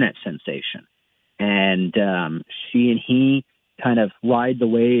become an internet sensation. And she and he kind of ride the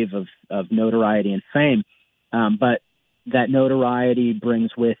wave of notoriety and fame. But that notoriety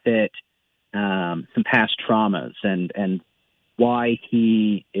brings with it some past traumas and why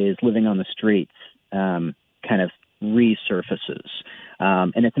he is living on the streets kind of resurfaces.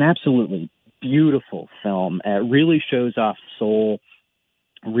 And it's an absolutely beautiful film. It really shows off Seoul,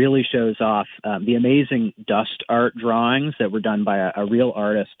 really shows off the amazing dust art drawings that were done by a real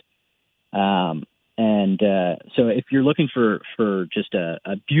artist. So if you're looking for just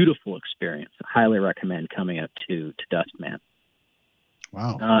a beautiful experience, I highly recommend coming out to Dustman.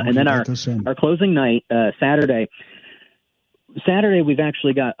 Wow. And then our closing night, Saturday, we've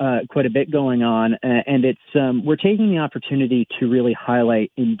actually got quite a bit going on, and it's we're taking the opportunity to really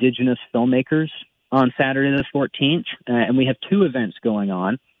highlight Indigenous filmmakers on Saturday the 14th, and we have 2 events going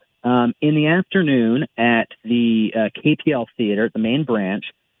on. In the afternoon at the KPL Theater, the main branch,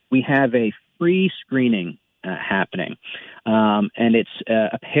 we have a free screening happening, and it's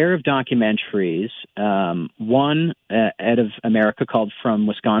a pair of documentaries, one out of America called From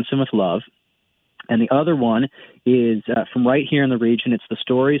Wisconsin with Love, and the other one is from right here in the region. It's the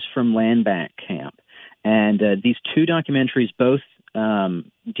Stories from Land Bank Camp. And these 2 documentaries both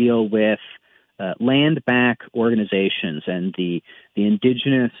deal with land back organizations and the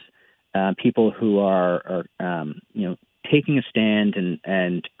Indigenous people who are taking a stand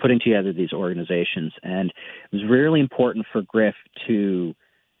and putting together these organizations. And it was really important for Griff to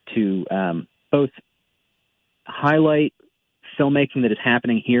both highlight filmmaking that is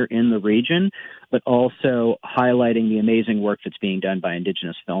happening here in the region, but also highlighting the amazing work that's being done by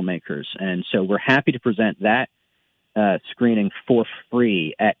Indigenous filmmakers. And so we're happy to present that screening for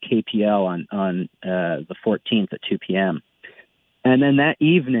free at KPL on the 14th at 2 p.m. And then that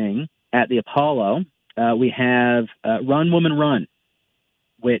evening at the Apollo, we have Run, Woman, Run,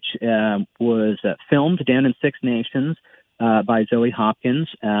 which was filmed down in Six Nations by Zoe Hopkins,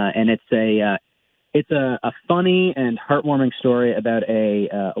 and it's a funny and heartwarming story about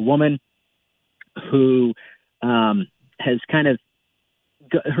a woman who has kind of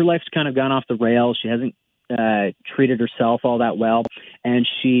her life's kind of gone off the rails. She hasn't treated herself all that well, and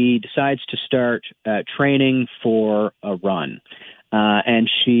she decides to start training for a run, and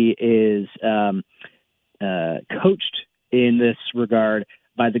she is coached in this regard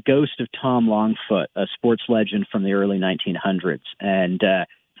by the ghost of Tom Longfoot, a sports legend from the early 1900s. And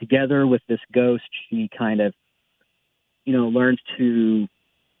together with this ghost, she kind of, learns to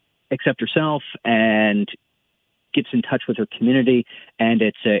accept herself and gets in touch with her community. And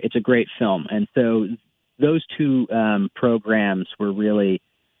it's a great film. And so those two programs were really,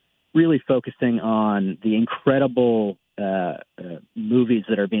 really focusing on the incredible movies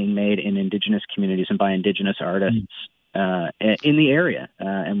that are being made in Indigenous communities and by Indigenous artists in the area,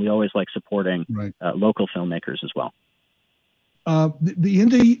 and we always like supporting local filmmakers as well. The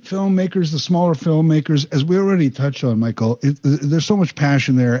indie filmmakers, the smaller filmmakers, as we already touched on, Michael, there's so much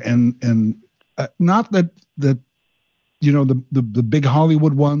passion there, and not that the big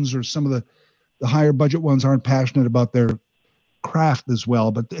Hollywood ones or some of the higher budget ones aren't passionate about their craft as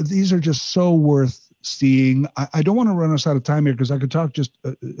well, but these are just so worth seeing. I don't want to run us out of time here because I could talk just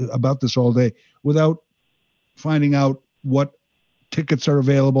about this all day without finding out what tickets are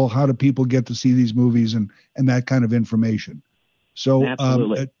available, how do people get to see these movies, and that kind of information. So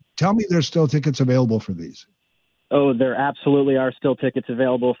tell me there's still tickets available for these. Oh, there absolutely are still tickets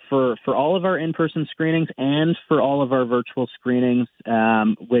available for all of our in-person screenings and for all of our virtual screenings,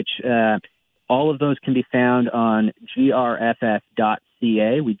 which all of those can be found on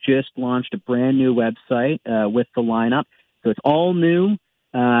grff.ca. We just launched a brand new website with the lineup. So it's all new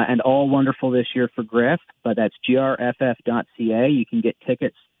and all wonderful this year for Griff, but that's grff.ca. You can get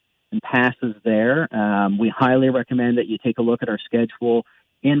tickets and passes there. We highly recommend that you take a look at our schedule,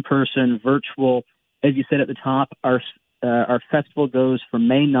 in-person, virtual. As you said at the top, our festival goes from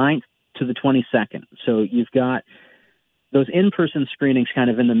May 9th to the 22nd. So you've got those in-person screenings kind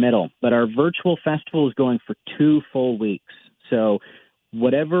of in the middle, but our virtual festival is going for 2 full weeks. So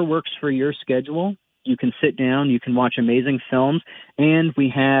whatever works for your schedule, you can sit down, you can watch amazing films, and we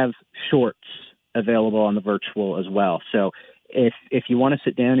have shorts available on the virtual as well. So if you want to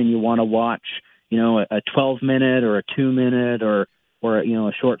sit down and you want to watch, a 12-minute or a 2-minute or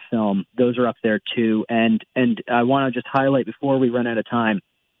a short film, those are up there too. And I want to just highlight before we run out of time,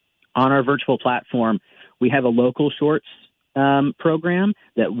 on our virtual platform, we have a local shorts program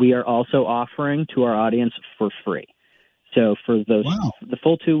that we are also offering to our audience for free. So for the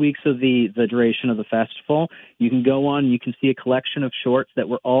full 2 weeks of the duration of the festival, you can go on, you can see a collection of shorts that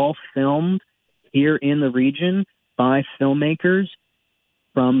were all filmed here in the region by filmmakers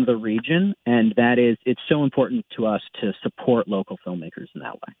from the region. And it's so important to us to support local filmmakers in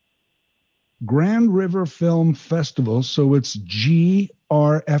that way. Grand River Film Festival. So it's grff.ca,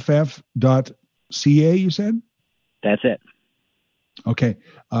 you said? That's it. Okay.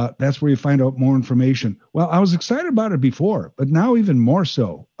 That's where you find out more information. Well, I was excited about it before, but now even more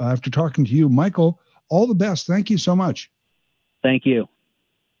so after talking to you. Michael, all the best. Thank you so much. Thank you.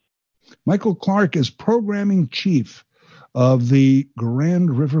 Michael Clark is programming chief of the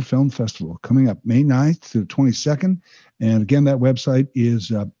Grand River Film Festival coming up May 9th to the 22nd. And again, that website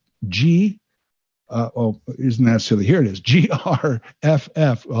is isn't that silly? Here it is,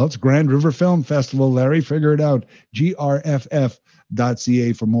 GRFF. Well, it's Grand River Film Festival, Larry. Figure it out.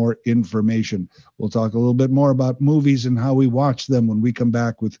 GRFF.ca for more information. We'll talk a little bit more about movies and how we watch them when we come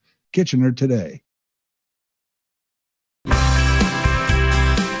back with Kitchener Today.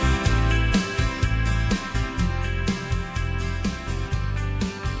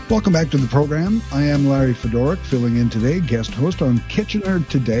 Welcome back to the program. I am Larry Fedoruk, filling in today, guest host on Kitchener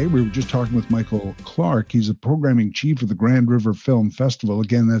Today. We were just talking with Michael Clark. He's a programming chief of the Grand River Film Festival.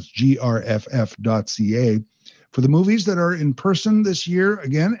 Again, that's grff.ca. For the movies that are in person this year,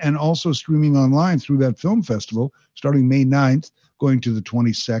 again, and also streaming online through that film festival, starting May 9th, going to the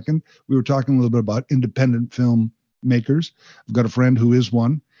 22nd. We were talking a little bit about independent film makers. I've got a friend who is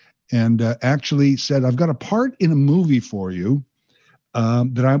one, and actually said, I've got a part in a movie for you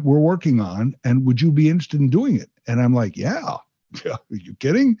that we're working on, and would you be interested in doing it? And I'm like, yeah, Are you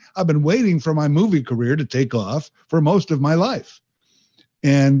kidding? I've been waiting for my movie career to take off for most of my life.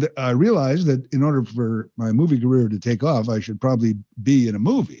 And I realized that in order for my movie career to take off, I should probably be in a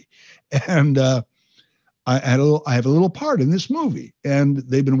movie. And I have a little part in this movie. And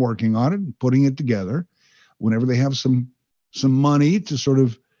they've been working on it and putting it together. Whenever they have some money to sort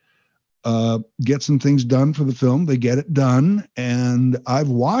of get some things done for the film, they get it done. And I've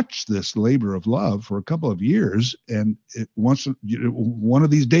watched this labor of love for a couple of years, and one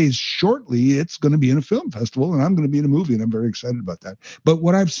of these days shortly it's going to be in a film festival, and I'm going to be in a movie, and I'm very excited about that. But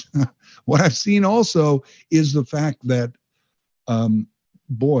what I've seen also is the fact that the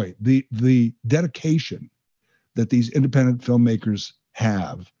dedication that these independent filmmakers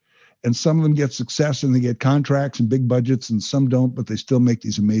have. And some of them get success and they get contracts and big budgets, and some don't, but they still make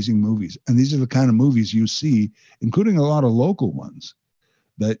these amazing movies. And these are the kind of movies you see, including a lot of local ones,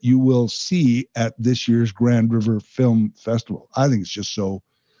 that you will see at this year's Grand River Film Festival. I think it's just so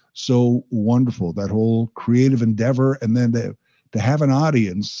wonderful, that whole creative endeavor. And then to have an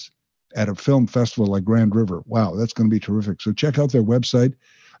audience at a film festival like Grand River, wow, that's going to be terrific. So check out their website,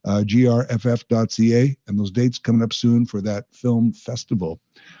 grff.ca, and those dates coming up soon for that film festival.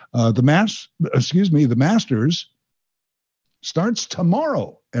 The Masters starts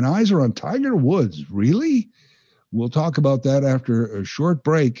tomorrow, and eyes are on Tiger Woods. Really? We'll talk about that after a short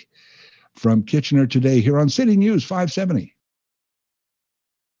break from Kitchener Today here on City News 570.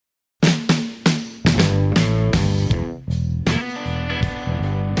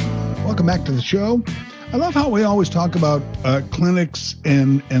 Welcome back to the show. I love how we always talk about clinics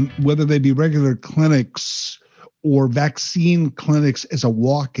and whether they be regular clinics or vaccine clinics as a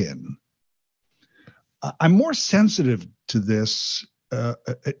walk-in. I'm more sensitive to this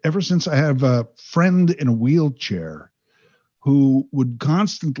ever since I have a friend in a wheelchair who would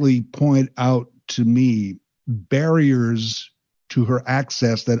constantly point out to me barriers to her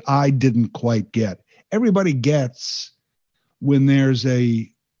access that I didn't quite get. Everybody gets when there's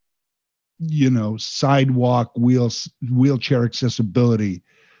a sidewalk wheelchair accessibility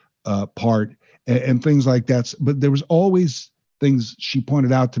part and things like that. But there was always things she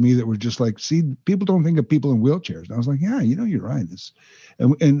pointed out to me that were just like, see, people don't think of people in wheelchairs. And I was like, yeah, you're right.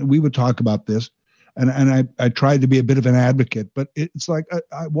 And we would talk about this. And I tried to be a bit of an advocate, but it's like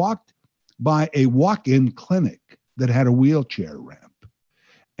I walked by a walk-in clinic that had a wheelchair ramp.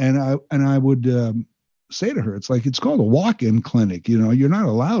 And I would say to her, it's called a walk-in clinic. You're not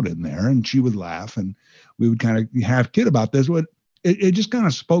allowed in there. And she would laugh, and we would kind of have kid about this. But it just kind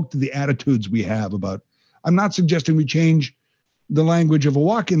of spoke to the attitudes we have about, I'm not suggesting we change the language of a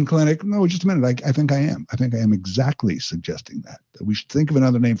walk-in clinic. No, just a minute. I think I am. I think I am exactly suggesting that we should think of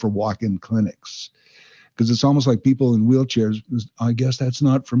another name for walk-in clinics, because it's almost like people in wheelchairs. I guess that's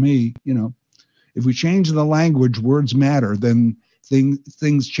not for me. If we change the language, words matter, then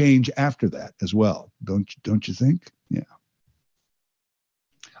things change after that as well. Don't you think? Yeah.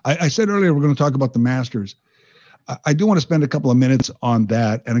 I said earlier, we're going to talk about the Masters. I do want to spend a couple of minutes on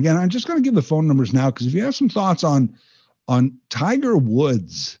that. And again, I'm just going to give the phone numbers now, because if you have some thoughts on Tiger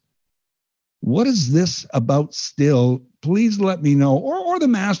Woods, what is this about still? Please let me know. Or the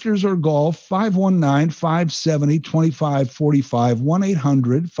Masters or golf, 519-570-2545,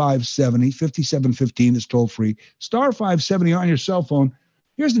 1-800-570-5715 is toll free. Star 570 on your cell phone.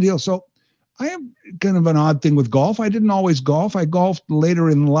 Here's the deal. So I have kind of an odd thing with golf. I didn't always golf. I golfed later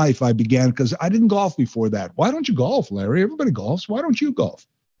in life. I began because I didn't golf before that. Why don't you golf, Larry? Everybody golfs. Why don't you golf?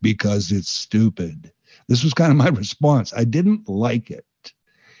 Because it's stupid. This was kind of my response. I didn't like it.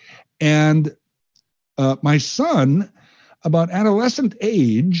 And my son, about adolescent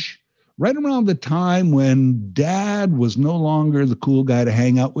age, right around the time when dad was no longer the cool guy to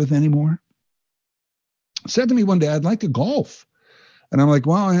hang out with anymore, said to me one day, I'd like to golf. And I'm like,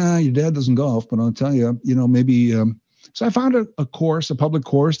 well, yeah, your dad doesn't golf, but I'll tell you, maybe. So I found a public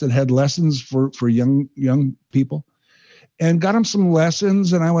course that had lessons for young people, and got him some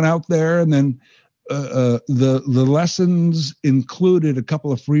lessons. And I went out there, and then the lessons included a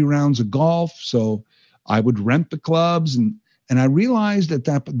couple of free rounds of golf. So I would rent the clubs, and I realized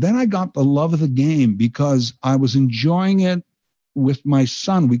that, but then I got the love of the game because I was enjoying it with my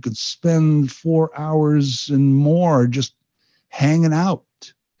son. We could spend 4 hours and more just hanging out.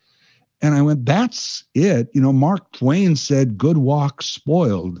 And I went, that's it. Mark Twain said, good walk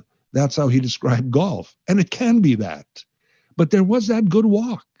spoiled. That's how he described golf. And it can be that. But there was that good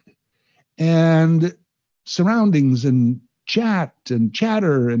walk and surroundings and chat and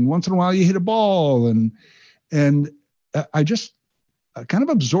chatter. And once in a while you hit a ball. And I just kind of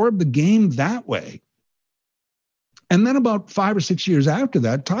absorbed the game that way. And then about 5 or 6 years after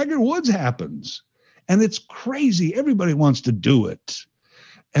that, Tiger Woods happens. And it's crazy. Everybody wants to do it.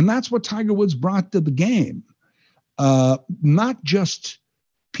 And that's what Tiger Woods brought to the game. Not just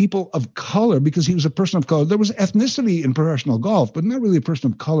people of color, because he was a person of color. There was ethnicity in professional golf, but not really a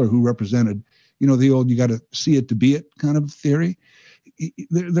person of color who represented, the old you got to see it to be it kind of theory.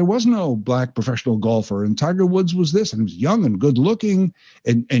 There was no black professional golfer, and Tiger Woods was this, and he was young and good looking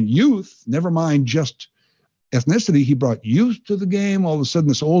and youth, never mind just ethnicity. He brought youth to the game. All of a sudden,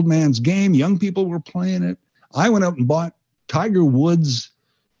 this old man's game, young people were playing it. I went out and bought Tiger Woods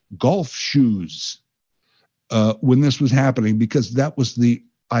golf shoes when this was happening, because that was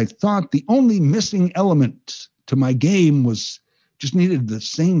I thought the only missing element to my game was just needed the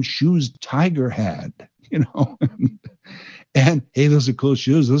same shoes Tiger had, And hey, those are cool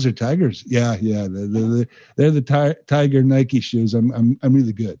shoes. Those are Tigers. Yeah. They're the Tiger Nike shoes. I'm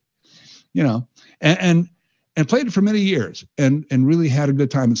really good, and played it for many years and really had a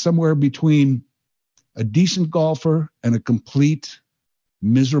good time. And somewhere between a decent golfer and a complete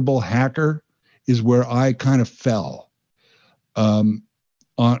miserable hacker is where I kind of fell. On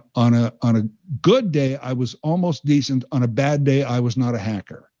a good day, I was almost decent. On a bad day, I was not a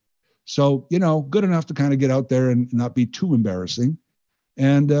hacker. So, good enough to kind of get out there and not be too embarrassing,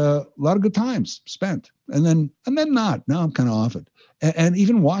 and a lot of good times spent, and then not. Now I'm kind of off it. And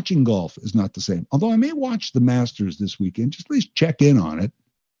even watching golf is not the same. Although I may watch the Masters this weekend, just at least check in on it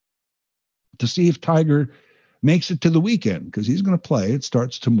to see if Tiger makes it to the weekend, because he's going to play. It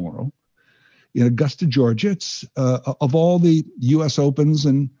starts tomorrow in Augusta, Georgia. It's of all the U.S. Opens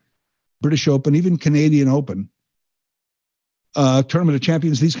and British Open, even Canadian Open, Tournament of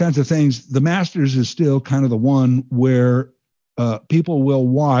Champions, these kinds of things, the Masters is still kind of the one where people will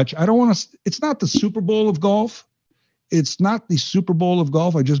watch. I don't want to, it's not the Super Bowl of golf. It's not the Super Bowl of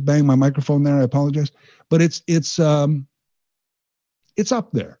golf. I just banged my microphone there. I apologize. But it's up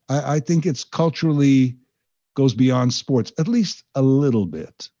there. I think it's culturally goes beyond sports, at least a little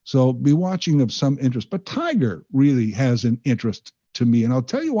bit. So be watching of some interest. But Tiger really has an interest to me. And I'll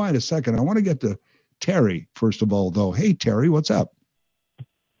tell you why in a second. I want to get to Terry, first of all, though. Hey, Terry, what's up?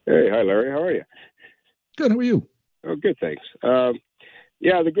 Hey, hi, Larry. How are you? Good. How are you? Oh, good, thanks.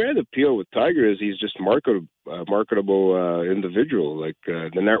 The grand appeal with Tiger is he's just marketable individual. Like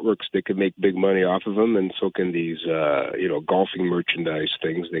the networks, they can make big money off of him, and so can these, golfing merchandise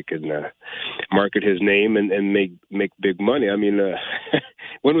things. They can market his name and make big money. I mean,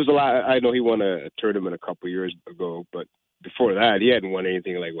 when was the last? I know he won a tournament a couple of years ago, but before that, he hadn't won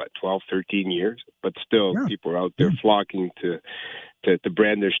anything like 12, 13 years. But still, people are out there flocking to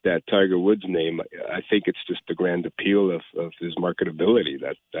brandish that Tiger Woods name. I think it's just the grand appeal of his marketability.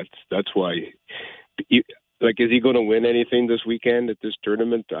 That's why. Is he going to win anything this weekend at this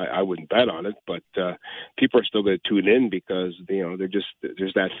tournament? I wouldn't bet on it, but people are still going to tune in because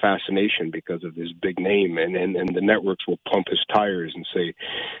there's that fascination because of his big name, and the networks will pump his tires and say,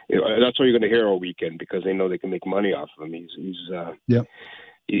 that's what you're going to hear all weekend because they know they can make money off of him. He's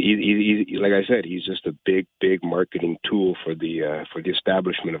like I said, he's just a big marketing tool for the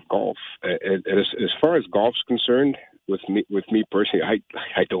establishment of golf. And as far as golf's concerned, with me personally,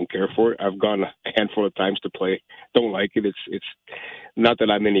 I don't care for it. I've gone a handful of times to play. Don't like it. It's not that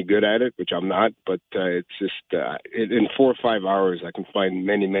I'm any good at it, which I'm not, but it's just in 4 or 5 hours I can find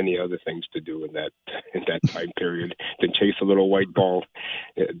many other things to do in that time period than chase a little white ball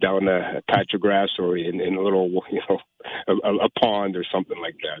down a patch of grass or in a little a pond or something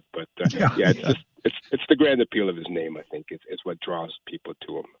like that. But it's the grand appeal of his name. I think it's what draws people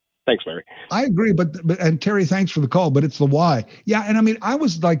to him. Thanks, Larry. I agree, but Terry, thanks for the call, but it's the why. Yeah, and I mean, I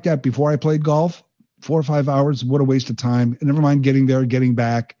was like that before I played golf. 4 or 5 hours, what a waste of time. And never mind getting there, getting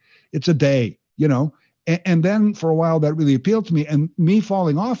back. It's a day, And then for a while, that really appealed to me. And me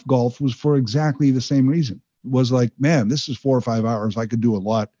falling off golf was for exactly the same reason. It was like, man, this is 4 or 5 hours. I could do a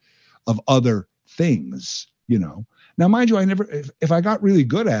lot of other things, Now, mind you, I never, if I got really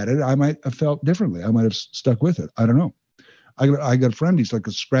good at it, I might have felt differently. I might have stuck with it. I don't know. I got a friend. He's like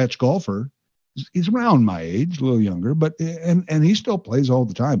a scratch golfer. He's around my age, a little younger, but and he still plays all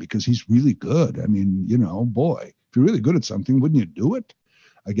the time because he's really good. I mean, boy, if you're really good at something, wouldn't you do it?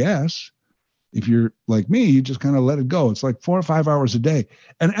 I guess. If you're like me, you just kind of let it go. It's like 4 or 5 hours a day,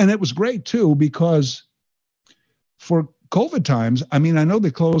 and it was great too because for COVID times, I mean, I know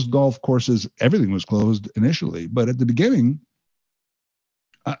they closed golf courses. Everything was closed initially, but at the beginning,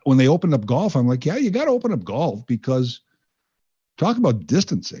 when they opened up golf, I'm like, yeah, you got to open up golf because. Talk about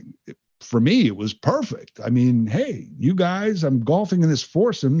distancing. For me, it was perfect. I mean, hey, you guys, I'm golfing in this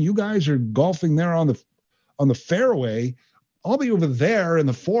foursome. You guys are golfing there on the fairway. I'll be over there in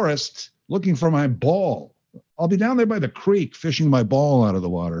the forest looking for my ball. I'll be down there by the creek fishing my ball out of the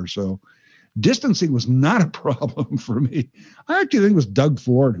water. So Distancing was not a problem for me. I actually think it was Doug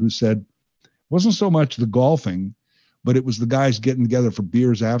Ford who said it wasn't so much the golfing, but it was the guys getting together for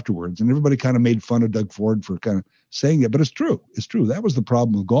beers afterwards. And everybody kind of made fun of Doug Ford for kind of saying it, but it's true. It's true. That was the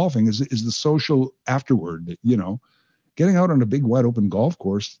problem with golfing is the social afterward, you know, getting out on a big wide open golf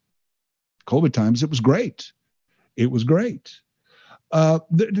course, COVID times, it was great. It was great.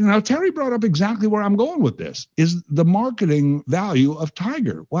 Now, Terry brought up exactly where I'm going with this, is the marketing value of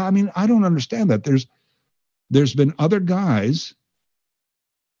Tiger. Well, I mean, I don't understand that. There's been other guys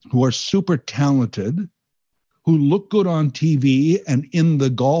who are super talented, who look good on TV and in the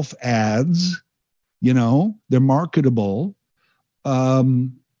golf ads, you know, they're marketable,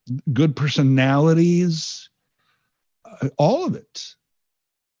 good personalities, all of it,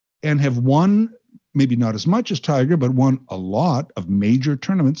 and have won, maybe not as much as Tiger, but won a lot of major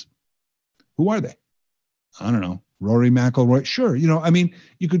tournaments. Who are they? I don't know. Rory McIlroy. Sure. You know, I mean,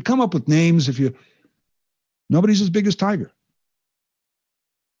 you could come up with names nobody's as big as Tiger.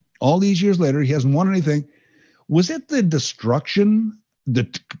 All these years later, he hasn't won anything. Was it the destruction, the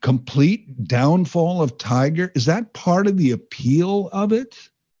complete downfall of Tiger? Is that part of the appeal of it?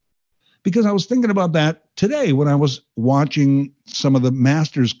 Because I was thinking about that today when I was watching some of the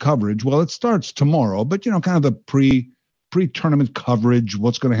Masters coverage. Well, it starts tomorrow, but, you know, kind of the pre-tournament coverage,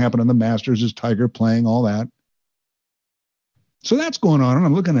 what's going to happen on the Masters, is Tiger playing, all that. So that's going on, and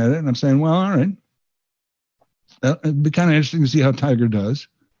I'm looking at it, and I'm saying, well, all right. It'd be kind of interesting to see how Tiger does.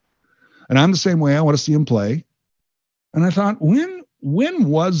 And I'm the same way. I want to see him play. And I thought, when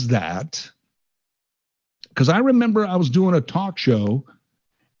was that? Because I remember I was doing a talk show,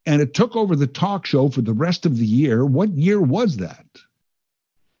 and it took over the talk show for the rest of the year. What year was that?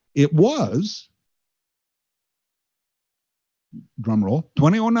 It was, drum roll,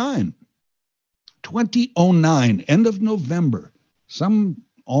 2009. 2009, end of November. Some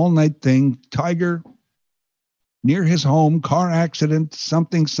all-night thing, Tiger near his home, car accident,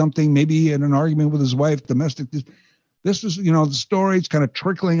 something, maybe in an argument with his wife, domestic. This is, you know, the story. It's kind of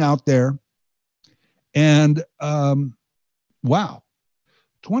trickling out there. And, wow.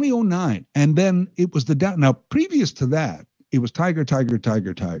 2009. And then it was now previous to that, it was Tiger.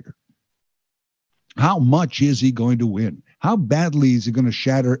 How much is he going to win? How badly is he going to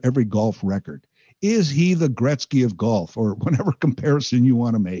shatter every golf record? Is he the Gretzky of golf, or whatever comparison you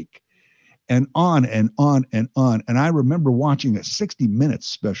want to make? And on and on and on. And I remember watching a 60 Minutes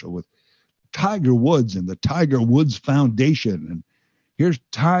special with Tiger Woods and the Tiger Woods Foundation. And here's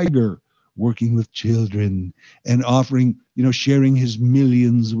Tiger working with children and offering, you know, sharing his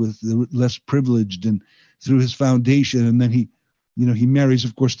millions with the less privileged and through his foundation. And then he marries,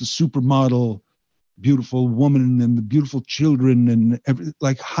 of course, the supermodel, beautiful woman and the beautiful children and everything.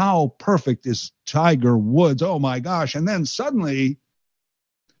 Like, how perfect is Tiger Woods? Oh my gosh. And then suddenly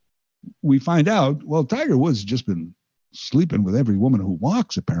we find out, well, Tiger Woods has just been sleeping with every woman who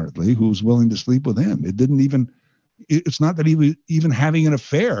walks, apparently, who's willing to sleep with him. It's not that he was even having an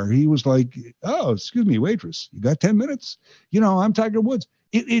affair. He was like, oh, excuse me, waitress, you got 10 minutes? You know, I'm Tiger Woods.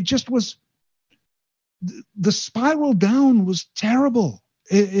 It just was, the spiral down was terrible.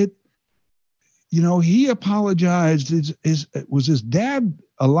 You know, he apologized. Was his dad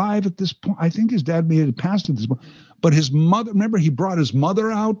alive at this point? I think his dad may have passed at this point. But his mother, remember, he brought his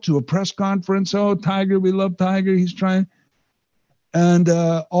mother out to a press conference. Oh, Tiger, we love Tiger. He's trying. And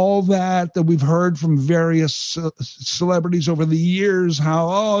all that we've heard from various celebrities over the years, how,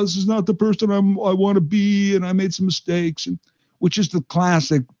 oh, this is not the person I want to be, and I made some mistakes, which is the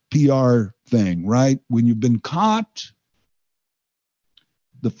classic PR thing, right? When you've been caught,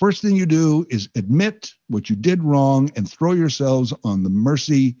 the first thing you do is admit what you did wrong and throw yourselves on the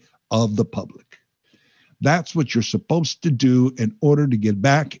mercy of the public. That's what you're supposed to do in order to get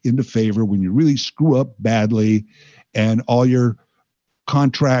back into favor when you really screw up badly and all your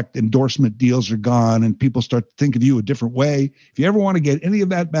contract endorsement deals are gone and people start to think of you a different way. If you ever want to get any of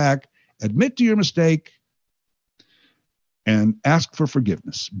that back, admit to your mistake and ask for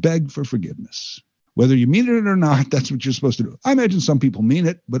forgiveness. Beg for forgiveness. Whether you mean it or not, that's what you're supposed to do. I imagine some people mean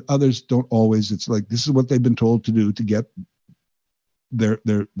it, but others don't always. It's like, this is what they've been told to do to get their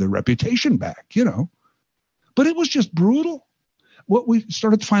reputation back, you know. But it was just brutal. What we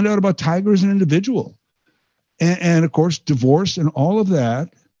started to find out about Tiger as an individual. And of course, divorce and all of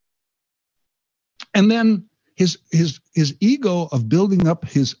that. And then his ego of building up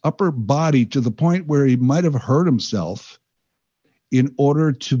his upper body to the point where he might have hurt himself in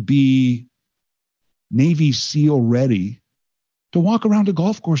order to be Navy SEAL ready to walk around a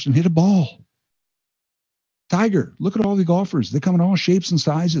golf course and hit a ball. Tiger, look at all the golfers. They come in all shapes and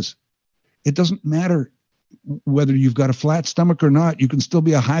sizes. It doesn't matter. whether you've got a flat stomach or not, you can still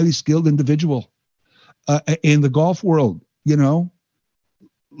be a highly skilled individual in the golf world. You know,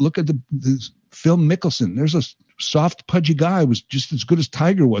 look at the Phil Mickelson. There's a soft, pudgy guy who was just as good as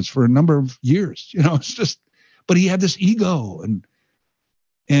Tiger was for a number of years. You know, it's just, but he had this ego and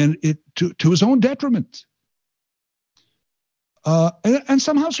it to his own detriment. And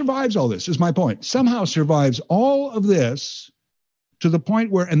somehow survives all this, is my point. Somehow survives all of this to the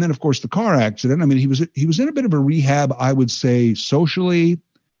point where, and then of course the car accident. I mean, he was in a bit of a rehab, I would say, socially.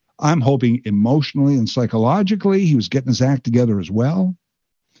 I'm hoping emotionally and psychologically. He was getting his act together as well.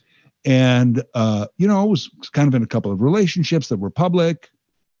 And, was kind of in a couple of relationships that were public,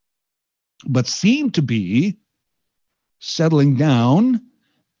 but seemed to be settling down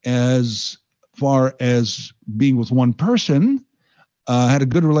as far as being with one person. Had a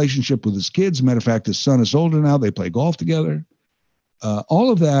good relationship with his kids. Matter of fact, his son is older now. They play golf together. All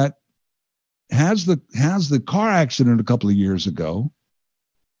of that has the car accident a couple of years ago.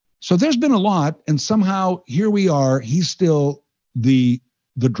 So there's been a lot, and somehow here we are. He's still the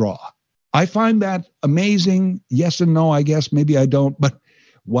draw. I find that amazing. Yes and no, I guess. Maybe I don't, but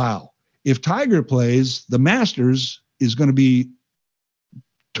wow. If Tiger plays, the Masters is going to be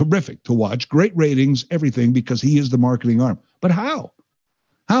terrific to watch. Great ratings, everything, because he is the marketing arm. But how?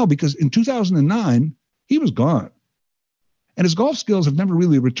 How? Because in 2009, he was gone. And his golf skills have never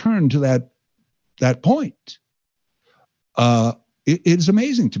really returned to that point. It is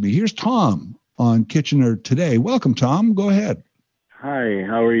amazing to me. Here's Tom on Kitchener Today. Welcome, Tom. Go ahead. Hi,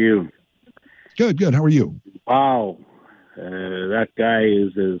 how are you? Good. How are you? Wow. That guy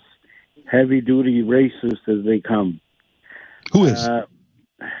is as heavy-duty racist as they come. Who is?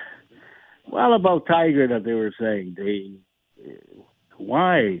 Well, about Tiger that they were saying.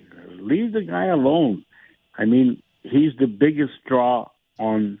 Why? Leave the guy alone. I mean, he's the biggest draw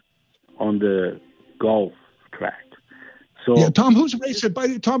on the golf track. So, yeah, Tom, who's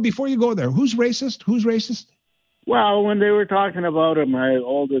racist? Tom, before you go there, who's racist? Who's racist? Well, when they were talking about him,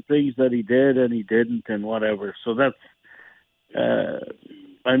 all the things that he did and he didn't and whatever. So that's,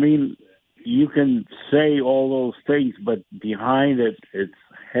 I mean, you can say all those things, but behind it, it's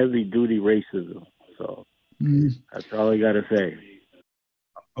heavy-duty racism. So that's all I got to say.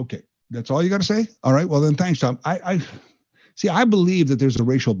 Okay. That's all you got to say? All right. Well, then thanks, Tom. I believe that there's a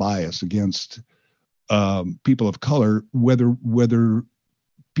racial bias against people of color, whether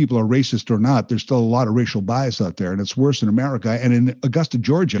people are racist or not. There's still a lot of racial bias out there, and it's worse in America. And in Augusta,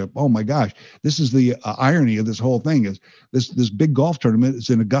 Georgia, oh my gosh, this is the irony of this whole thing is this big golf tournament is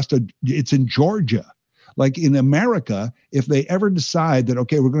in Augusta. It's in Georgia. Like in America, if they ever decide that,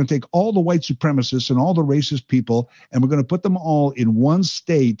 okay, we're going to take all the white supremacists and all the racist people, and we're going to put them all in one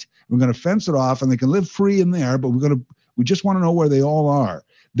state, we're going to fence it off, and they can live free in there, but we just want to know where they all are.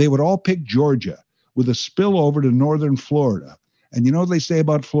 They would all pick Georgia with a spillover to northern Florida. And you know what they say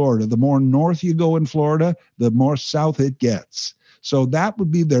about Florida? The more north you go in Florida, the more south it gets. So that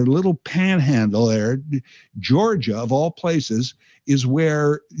would be their little panhandle there. Georgia, of all places, is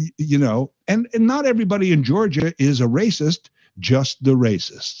where, and not everybody in Georgia is a racist, just the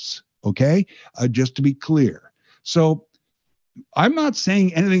racists, okay? Just to be clear. So I'm not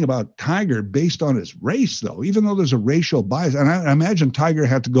saying anything about Tiger based on his race, though, even though there's a racial bias. And I imagine Tiger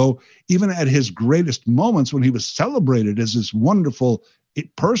had to go, even at his greatest moments when he was celebrated as this wonderful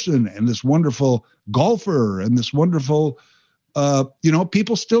person and this wonderful golfer and this wonderful,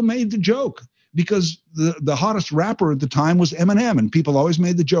 people still made the joke because the hottest rapper at the time was Eminem. And people always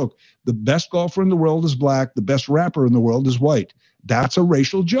made the joke. The best golfer in the world is black. The best rapper in the world is white. That's a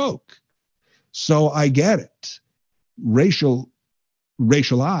racial joke. So I get it. Racialized,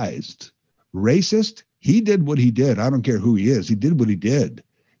 racist. He did what he did. I don't care who he is. He did what he did.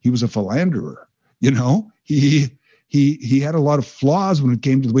 He was a philanderer. He had a lot of flaws when it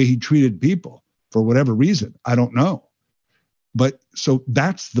came to the way he treated people for whatever reason. I don't know. But so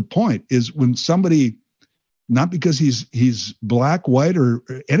that's the point is when somebody, not because he's black, white, or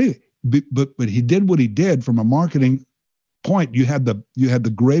anything, but he did what he did from a marketing point. You had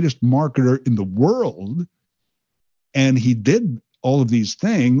the greatest marketer in the world. And he did all of these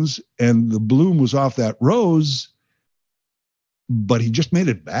things, and the bloom was off that rose, but he just made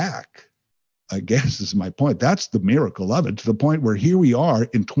it back, I guess is my point. That's the miracle of it, to the point where here we are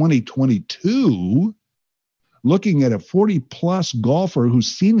in 2022, looking at a 40-plus golfer who's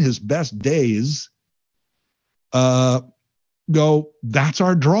seen his best days, go, that's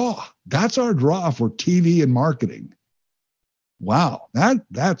our draw. That's our draw for TV and marketing. Wow,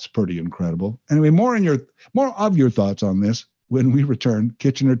 that's pretty incredible. Anyway, more of your thoughts on this when we return.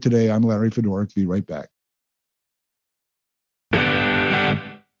 Kitchener Today. I'm Larry Fedoruk. Be right back.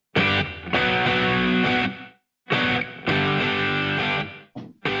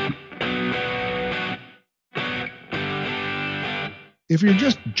 If you're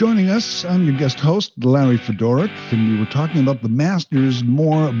just joining us, I'm your guest host, Larry Fedoruk, and we were talking about the Masters,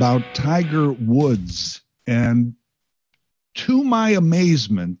 more about Tiger Woods. And to my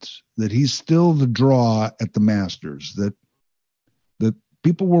amazement, that he's still the draw at the Masters, that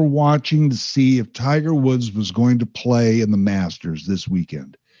people were watching to see if Tiger Woods was going to play in the Masters this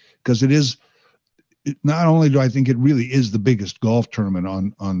weekend. Because not only do I think it really is the biggest golf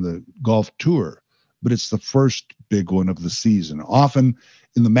tournament on the golf tour, but it's the first big one of the season. Often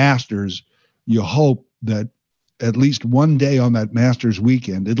in the Masters, you hope that at least one day on that Masters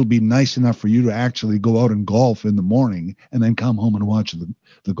weekend, it'll be nice enough for you to actually go out and golf in the morning and then come home and watch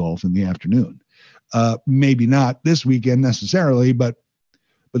the golf in the afternoon. Maybe not this weekend necessarily, but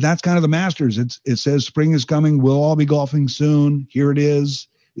that's kind of the Masters. It says spring is coming. We'll all be golfing soon. Here it is.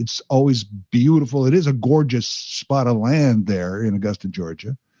 It's always beautiful. It is a gorgeous spot of land there in Augusta,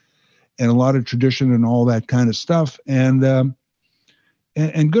 Georgia, and a lot of tradition and all that kind of stuff. And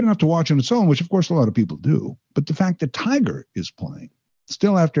good enough to watch on its own, which of course a lot of people do. But the fact that Tiger is playing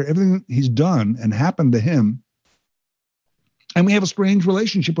still after everything he's done and happened to him, and we have a strange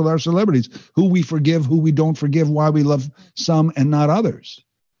relationship with our celebrities, who we forgive, who we don't forgive, why we love some and not others.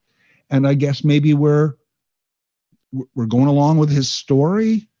 And I guess maybe we're going along with his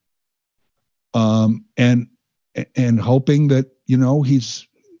story, and hoping that,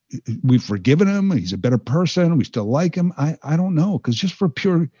 we've forgiven him. He's a better person. We still like him. I don't know. Because just for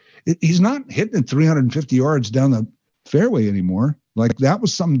he's not hitting it 350 yards down the fairway anymore. Like, that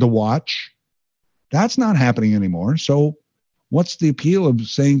was something to watch. That's not happening anymore. So what's the appeal of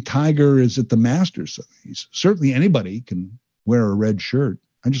saying Tiger is at the Masters? Certainly anybody can wear a red shirt.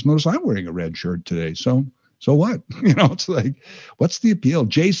 I just noticed I'm wearing a red shirt today. So what? It's like, what's the appeal?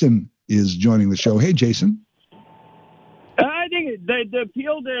 Jason is joining the show. Hey, Jason. I think the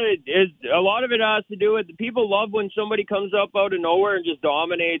appeal to it is, a lot of it has to do with, people love when somebody comes up out of nowhere and just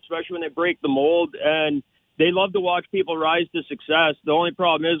dominates, especially when they break the mold, and they love to watch people rise to success. The only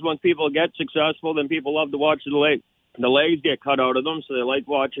problem is, when people get successful, then people love to watch the legs get cut out of them, so they like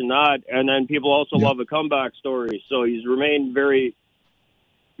watching that. And then people also love a comeback story. So he's remained very,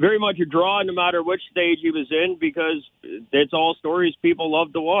 very much a draw no matter which stage he was in, because it's all stories people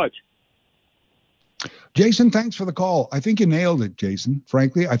love to watch. Jason, thanks for the call. I think you nailed it, Jason.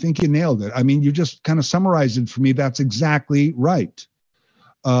 Frankly, I think you nailed it. I mean, you just kind of summarized it for me. That's exactly right.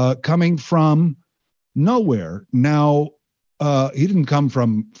 Coming from nowhere. Now, he didn't come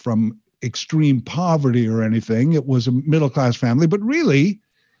from extreme poverty or anything. It was a middle-class family, but really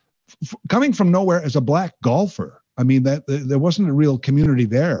coming from nowhere as a black golfer. I mean, that there wasn't a real community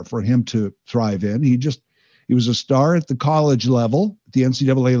there for him to thrive in. He was a star at the college level, the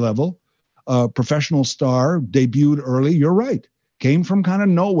NCAA level. Professional star, debuted early. You're right. Came from kind of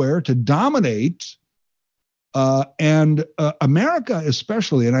nowhere to dominate. And America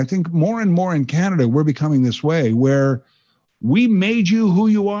especially, and I think more and more in Canada, we're becoming this way, where we made you who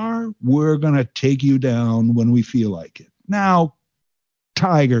you are. We're going to take you down when we feel like it. Now,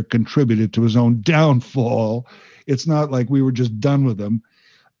 Tiger contributed to his own downfall. It's not like we were just done with him.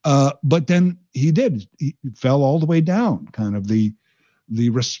 But then he did. He fell all the way down, kind of the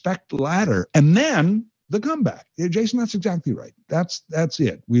respect ladder, and then the comeback. Yeah, Jason, that's exactly right. That's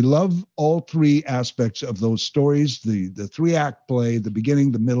it. We love all three aspects of those stories, the 3-act play, the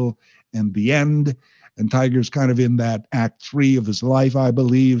beginning, the middle, and the end. And Tiger's kind of in that act 3 of his life, I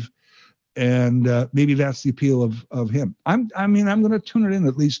believe. And maybe that's the appeal of him. I'm going to tune it in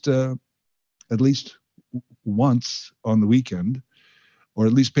at least once on the weekend, or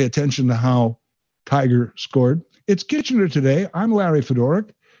at least pay attention to how Tiger scored. It's Kitchener Today. I'm Larry Fedoruk.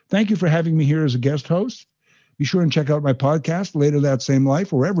 Thank you for having me here as a guest host. Be sure and check out my podcast, Later That Same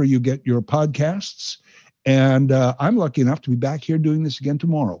Life, wherever you get your podcasts. And I'm lucky enough to be back here doing this again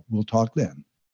tomorrow. We'll talk then.